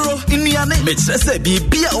inro iniane me say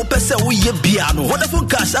bia opese wo ye bia no Vodafone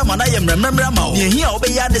cash amana ye remember ma o hia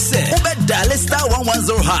obeya de say obe dial star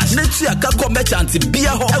 110 hash netua ka ko merchant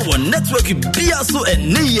bia ho e wo network bia so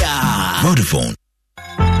enia Vodafone.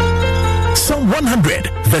 Psalm 100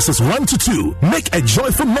 verses 1 to 2. Make a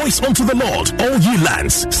joyful noise unto the Lord, all ye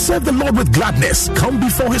lands. Serve the Lord with gladness. Come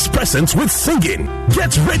before his presence with singing.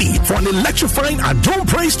 Get ready for an electrifying Adom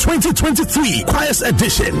Praise 2023 Choirs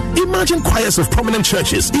Edition. Imagine choirs of prominent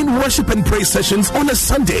churches in worship and praise sessions on a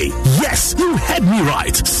Sunday. Yes, you heard me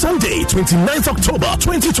right. Sunday, 29th October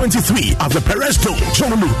 2023 at the Perez Dome,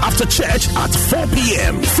 Jomolu, after church at 4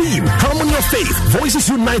 p.m. Theme, Harmony of Faith, Voices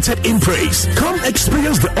United in Praise. Come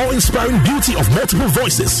experience the awe-inspiring beauty of multiple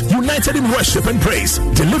voices united in worship and praise,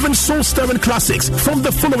 delivering soul-stirring classics from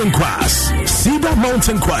the following choirs: Cedar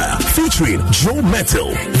Mountain Choir featuring Joe Metal,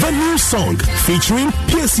 The New Song featuring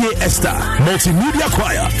PSA Esther, Multimedia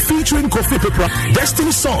Choir featuring Kofi Pepra,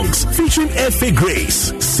 Destiny Songs featuring F.A.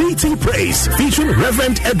 Grace, CT Praise featuring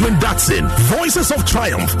Reverend Edwin Datson, Voices of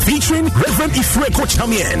Triumph featuring Reverend Ifreko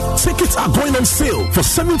Chamien. Tickets are going on sale for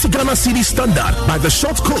 70 Ghana cedis standard by the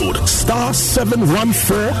short code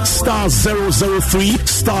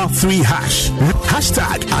 *714*003*3#.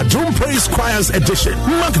 Hashtag Adom Praise Choirs Edition.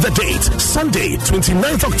 Mark the date, Sunday,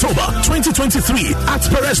 29th October 2023 at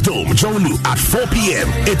Perez Dome, Jolu at 4 p.m.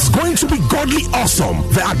 It's going to be godly awesome.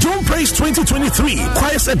 The Adom Praise 2023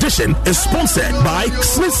 Choirs Edition is sponsored by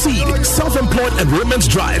Smith Seed, Self-Employed and Women's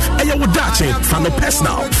Drive, Ayawadachi, Fano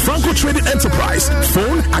Personal, Franco Trading Enterprise,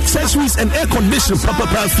 Phone, Accessories and Air Condition Papa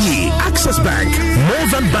Fee, Access Bank, More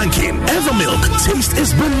Than Banking, Evermilk, Taste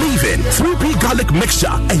is Believing, 3P Garlic Mixture,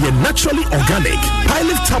 and your naturally organic,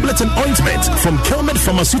 Pilot Tablet and Ointment from Kelmed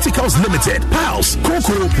Pharmaceuticals Limited, Pals,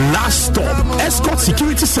 Coco, Last Stop, Escort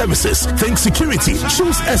Security Services, Think Security,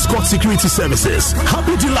 Choose Escort Security Services,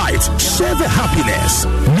 Happy Delight, Share the Happiness,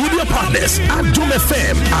 Media Partners, Adom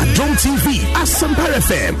FM, Adom TV, Asampar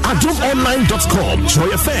FM, AdomOnline.com, Joy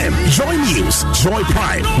FM, Joy News, Joy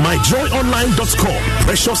Prime, MyJoyOnline.com,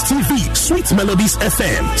 Precious TV, Sweet Melodies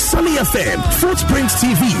FM, Sunny FM, Footprint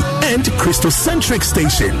TV, and Christocentric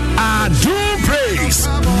Station. Adom Praise,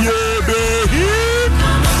 yeah, baby.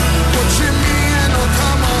 What you mean, oh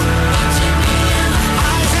come on? I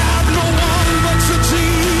have no one but you,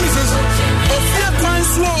 Jesus. Ofie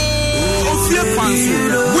Kwanso,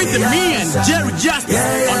 with me and Jerry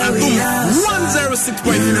Justice on Adom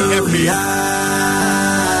 106.3 FM.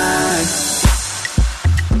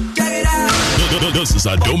 This is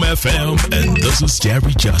Adom FM, and this is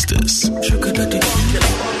Jerry Justice.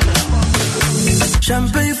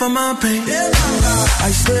 Champagne for my pain,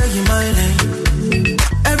 I stay in my lane.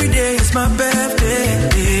 Every day is my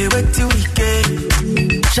birthday, wait till weekend.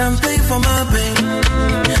 Champagne for my pain,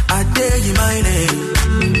 I stay in my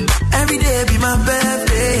lane. Every day be my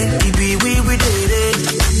birthday, it be we did it.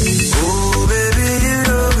 Oh baby, you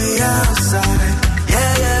know we outside,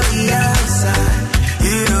 yeah we outside,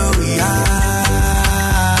 you know we outside.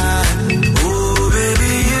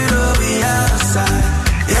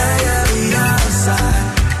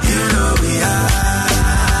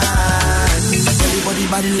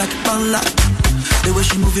 Body like a panda. The way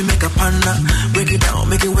she move it make a panda. Break it down,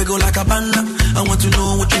 make it wiggle like a panda. I want to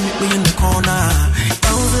know what you make me in the corner.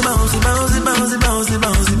 Bouncy, bouncy, bouncy, bouncy, bouncy,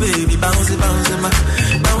 bouncy, baby. Bouncy, bouncy, ma.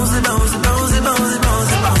 Bouncy, bouncy, bouncy, bouncy,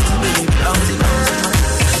 bouncy, bouncy, baby. Bouncy, bouncy, ma.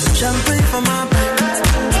 Champagne for my baby.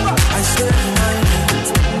 I stay in my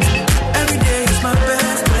lane. Every day is my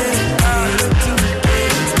best day. I look to the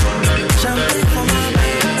day. Champagne for my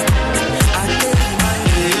baby. I stay in my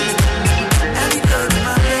lane.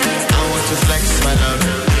 To flex my love,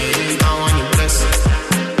 I want to bless,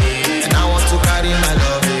 and I want to carry my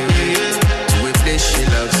love to a place she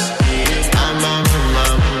loves. I'm on my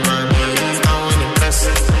I want to bless,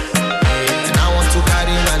 and I want to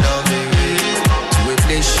carry my love to a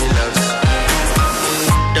place she loves.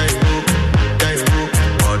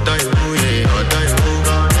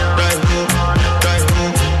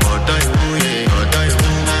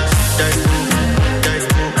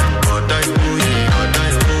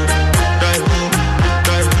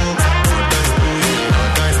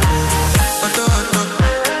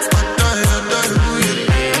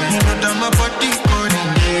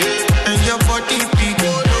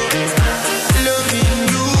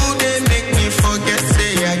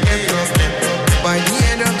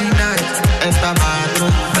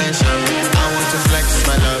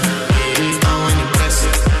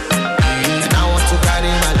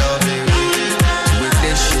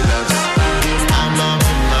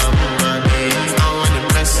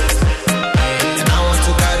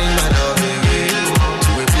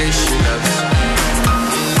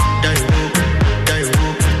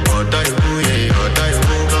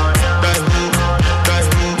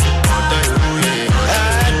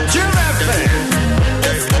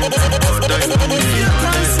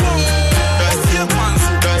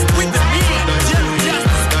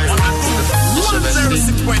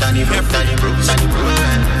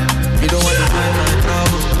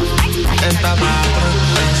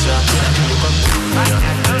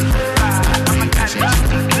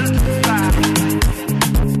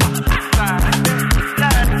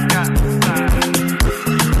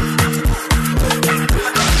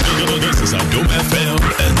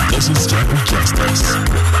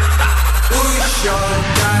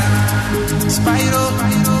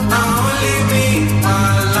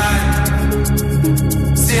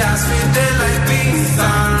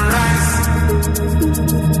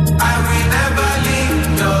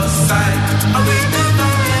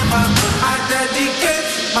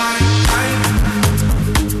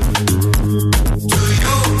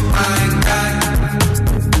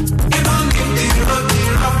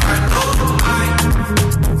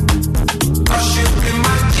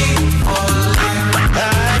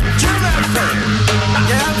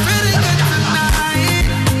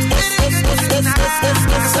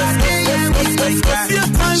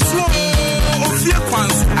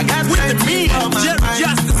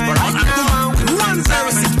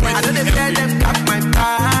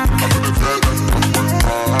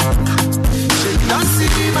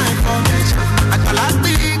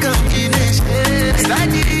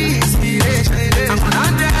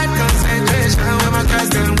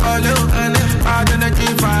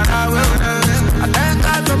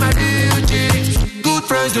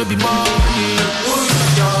 always to be money.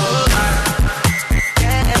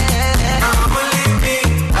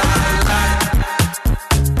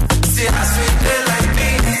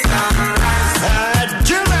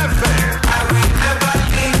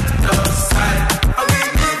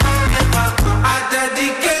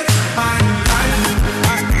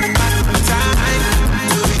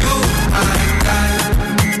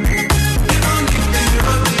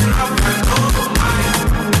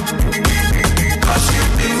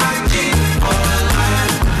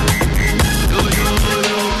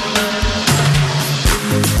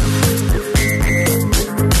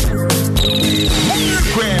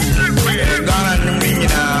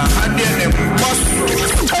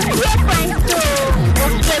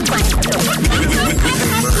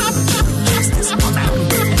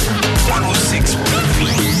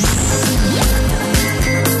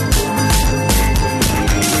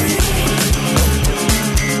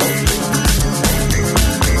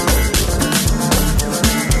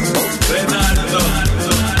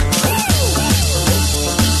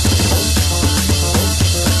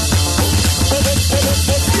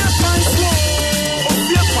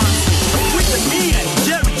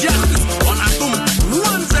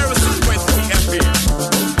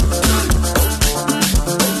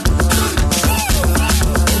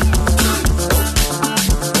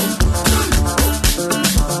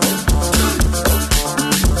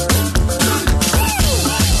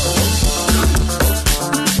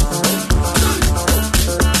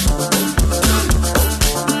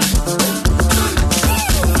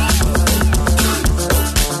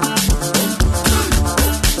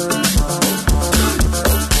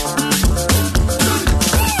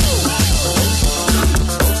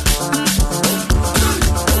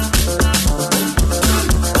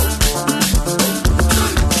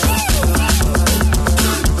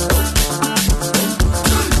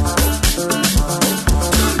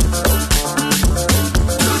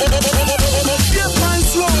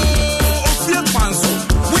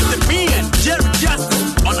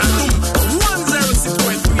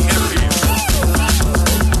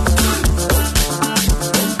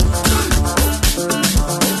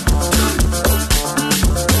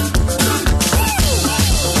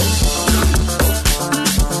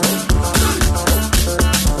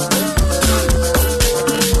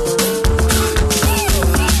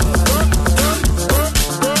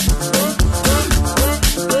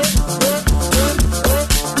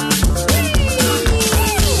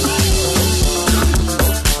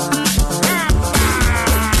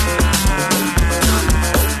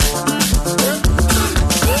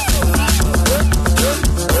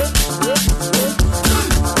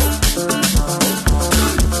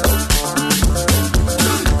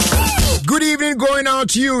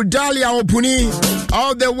 To you, Dalia Opuni,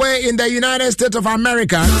 all the way in the United States of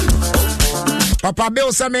America. Papa Bill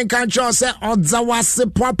Samen Kancho said,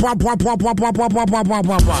 Odzawase pwa.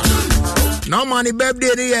 No money, baby,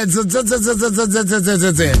 it's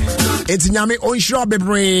Nyami Onshaw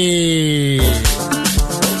Bebre.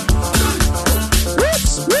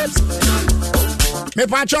 Me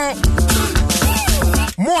Pacho,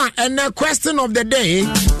 more and the question of the day.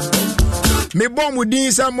 Me bomb with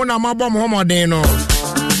this, I'm on my bomb homodeno.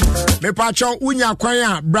 Me pacho unya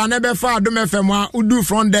kwanya branebe fa Adom FM udu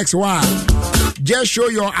front desk wa just show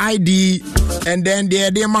your ID and then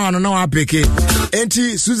the man no apeke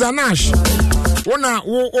enti Susanash una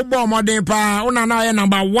wo bomodin pa una na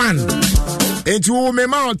number 1 enti wo me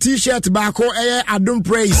ma t-shirt bako Adom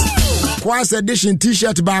Praise Kwanso edition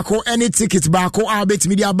t-shirt bako any ticket bako I'll bet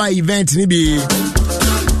media buy event ni bi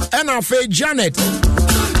and afa Janet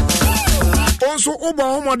also oba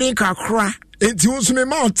homodin kakra enti unsu me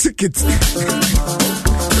mount ticket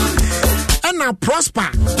and a prosper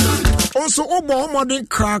also obo modern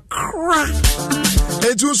krakra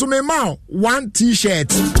enti unsu me mount 1 t-shirt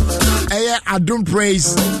Adom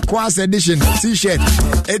Praise Kwanso edition t-shirt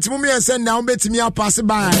enti mummy send now betimi pass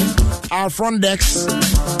by our front desk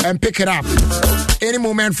and pick it up any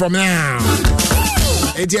moment from now.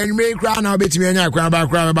 Enti enme kra now betimi anya kra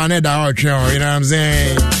ba na da you know what I'm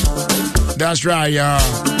saying? That's right, y'all.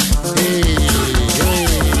 Hey.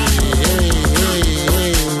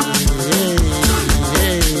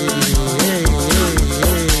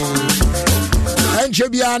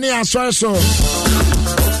 Chebiani aswaso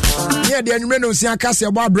here the enemy no see akase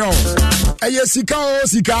ebo abro eye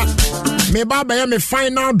sika me baba ya me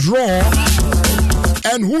final draw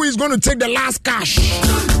and who is going to take the last cash?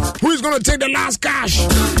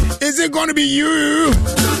 Is it going to be you?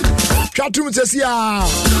 Chatum says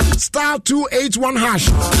here star 281 hash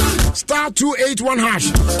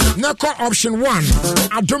Neko option 1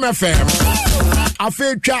 Adom FM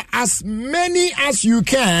Afecha as many as you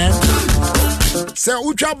can. Say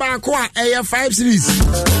Ucha Bakwa Air 5 cities.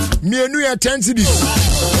 Mienu 10 cities.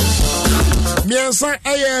 Miensan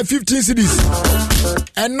Air 15 cities.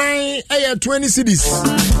 And 9 Air 20 cities.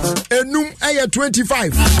 Enum Air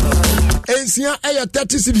 25. Ensia Air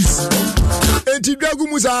 30 cities.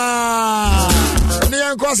 Entidragumusa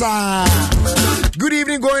Niankosa. Good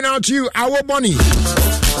evening going out to you, our Bonnie.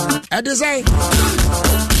 At the side.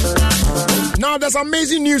 Now there's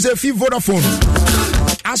amazing news if you Vodafone.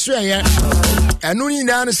 I swear, and no need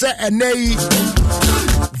to say a nay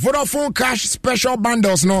Vodafone cash special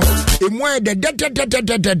bundles. No, it went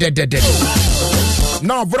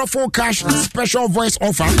now Vodafone cash special voice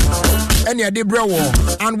offer.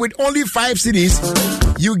 And with only 5 cities,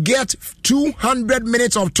 you get 200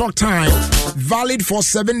 minutes of talk time, valid for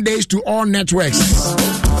 7 days to all networks.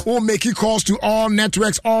 Or make you calls to all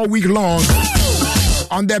networks all week long.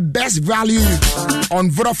 On the best value on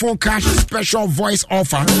Vodafone Cash special voice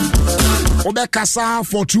offer. Obekasa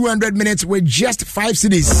for 200 minutes with just 5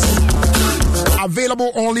 cities.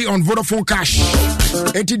 Available only on Vodafone Cash.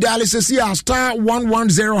 Dialysis here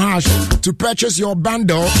 *110# to purchase your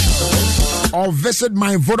bundle or visit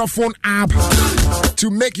my Vodafone app to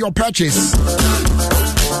make your purchase.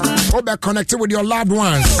 Obe connected with your loved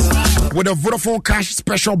ones with a Vodafone Cash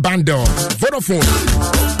special bundle. Vodafone.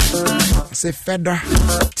 I say feather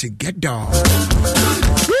together.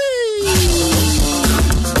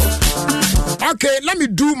 Okay, let me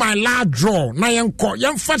do my last draw. Na yanko,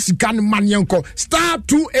 yan fasikan man yanko.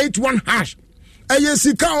 *281#.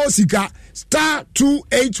 Sika o sika.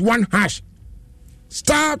 *281#.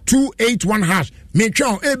 *281#. Me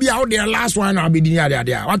chon ebi out there last one I'll be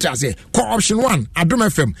there. What I say? Call option 1 Adom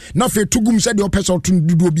FM. Na fe tugum said your person to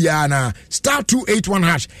do bia na.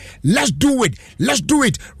 *281#. Let's do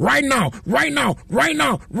it. Right now.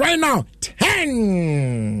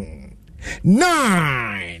 10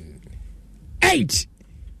 9 8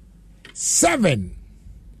 7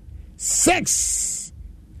 6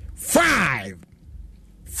 5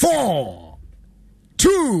 4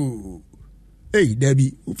 2. Hey,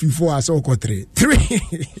 Debbie, if you 4 are so 3 2.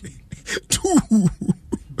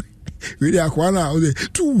 We are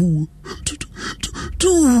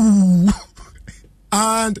 2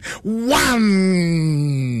 and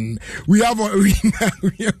 1. We have a winner.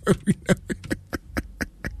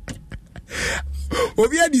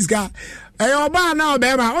 Over this guy. Hey, your bar now,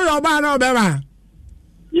 Bema.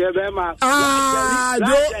 Yeah, Bema.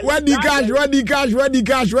 Where the cash?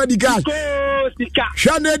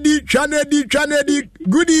 Chanedi.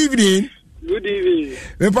 Good evening.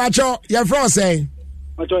 Me pacho, your friend say.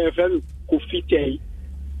 Pacho, your friend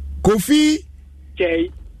Kofi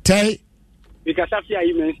Tay. Because after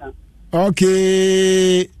you mentioned.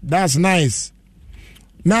 Okay, that's nice.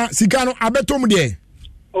 Now, Sikano abetom de.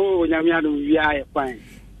 Oh, nyamiado we are fine.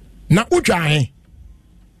 Na ucha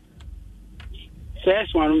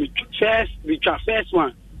First one we try first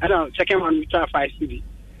one. I don't second one we try 5 cities.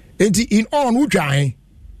 In all ucha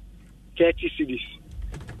 30 cities.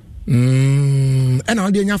 And now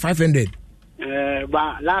they 500.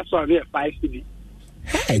 But last one we have 5 cities.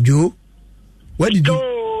 Hey Joe, what did you?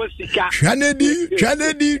 Chanedi.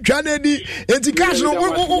 It's the cash.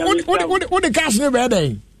 What the cash never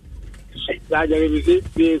day?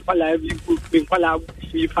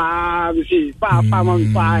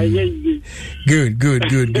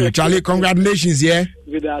 Good. Charlie, congratulations, yeah.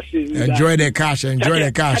 Enjoy the cash.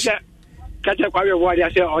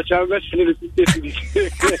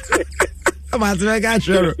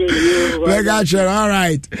 All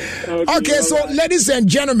right. Okay, so ladies and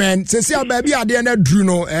gentlemen, Cecilia baby at the end of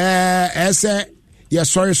Druno,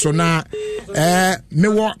 sorry, so now,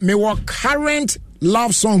 me walk current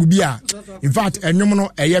love song bia. In fact, and you know,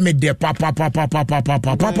 me de papa,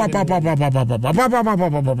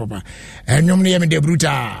 and you me de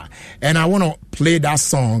bruta, and I want to play that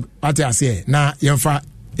song. What I say now, fa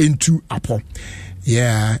into Apple.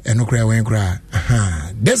 Yeah, and no cry when cry.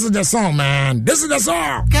 This is the song, man. This is the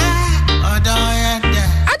song.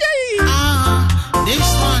 This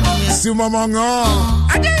one is Sumamongo.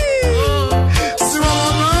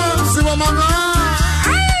 Sumamongo.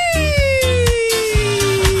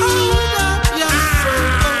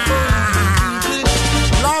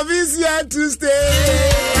 Love is here to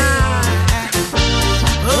stay.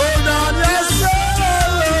 Hold on, your soul.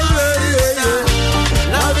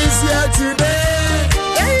 Love is here today.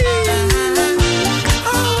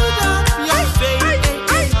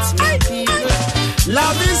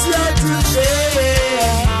 Love is here to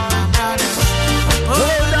stay.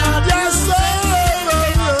 Hold on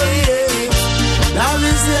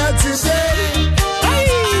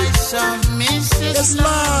this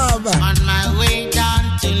love. On my way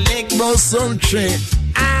down to Lake Bosom Tree.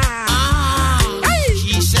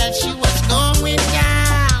 She said she was going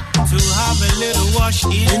down to have a little wash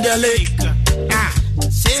in the lake.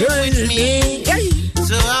 Stay with me.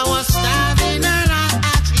 So I was starving and I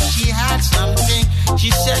asked if she had something.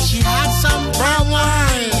 She said she had some brown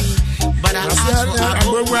wine. But I asked for a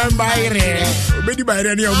book.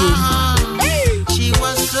 She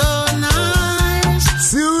was so nice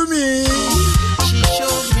to me. She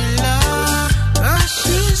showed me love. Oh,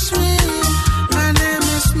 she's sweet. Her name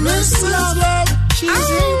is Miss Love. She's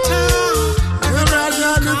in town.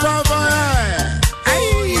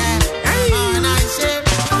 And I said,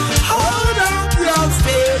 hold up your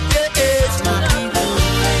face.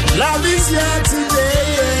 Love is here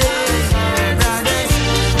today.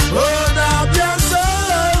 Hold up your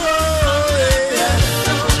soul.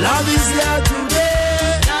 Love is here today.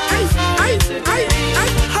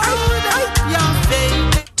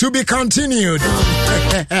 To be continued.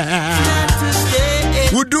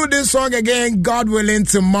 We'll do this song again, God willing,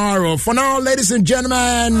 tomorrow. For now, ladies and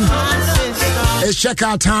gentlemen, it's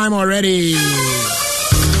checkout time already.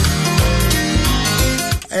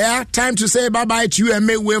 Yeah, time to say bye-bye to you and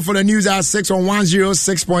make way for the news at 6 on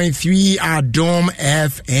 106.3 Adom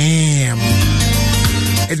FM.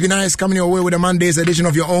 It's been nice coming your way with the Monday's edition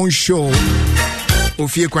of your own show,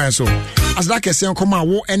 Ofie Kwanso. As like I say, come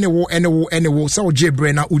on, any so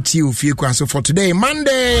Jebre na uti Ofie Kwanso for today,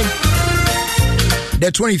 Monday, the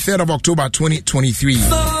 23rd of October 2023.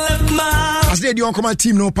 As they do on come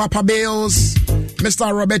team no Papa Bales,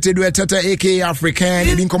 Mr. Robert Edwetete aka African,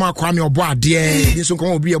 he didn't come out Kwame Oboa dear, he didn't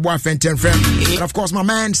come be a boy friend. And of course my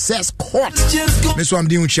man says court. Mr. I'm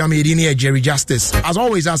doing Chami Edini Jerry Justice. As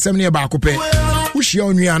always, I'm 7 years back Push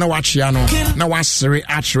your new and watch Yano. Now watch Siri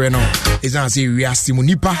Atreno. Is an say we are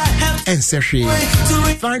Simunipa and Seshi.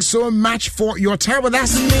 Thanks so much for your time with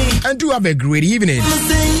us and do have a great evening.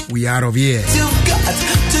 We are out of here. Till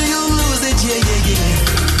you lose it, yeah.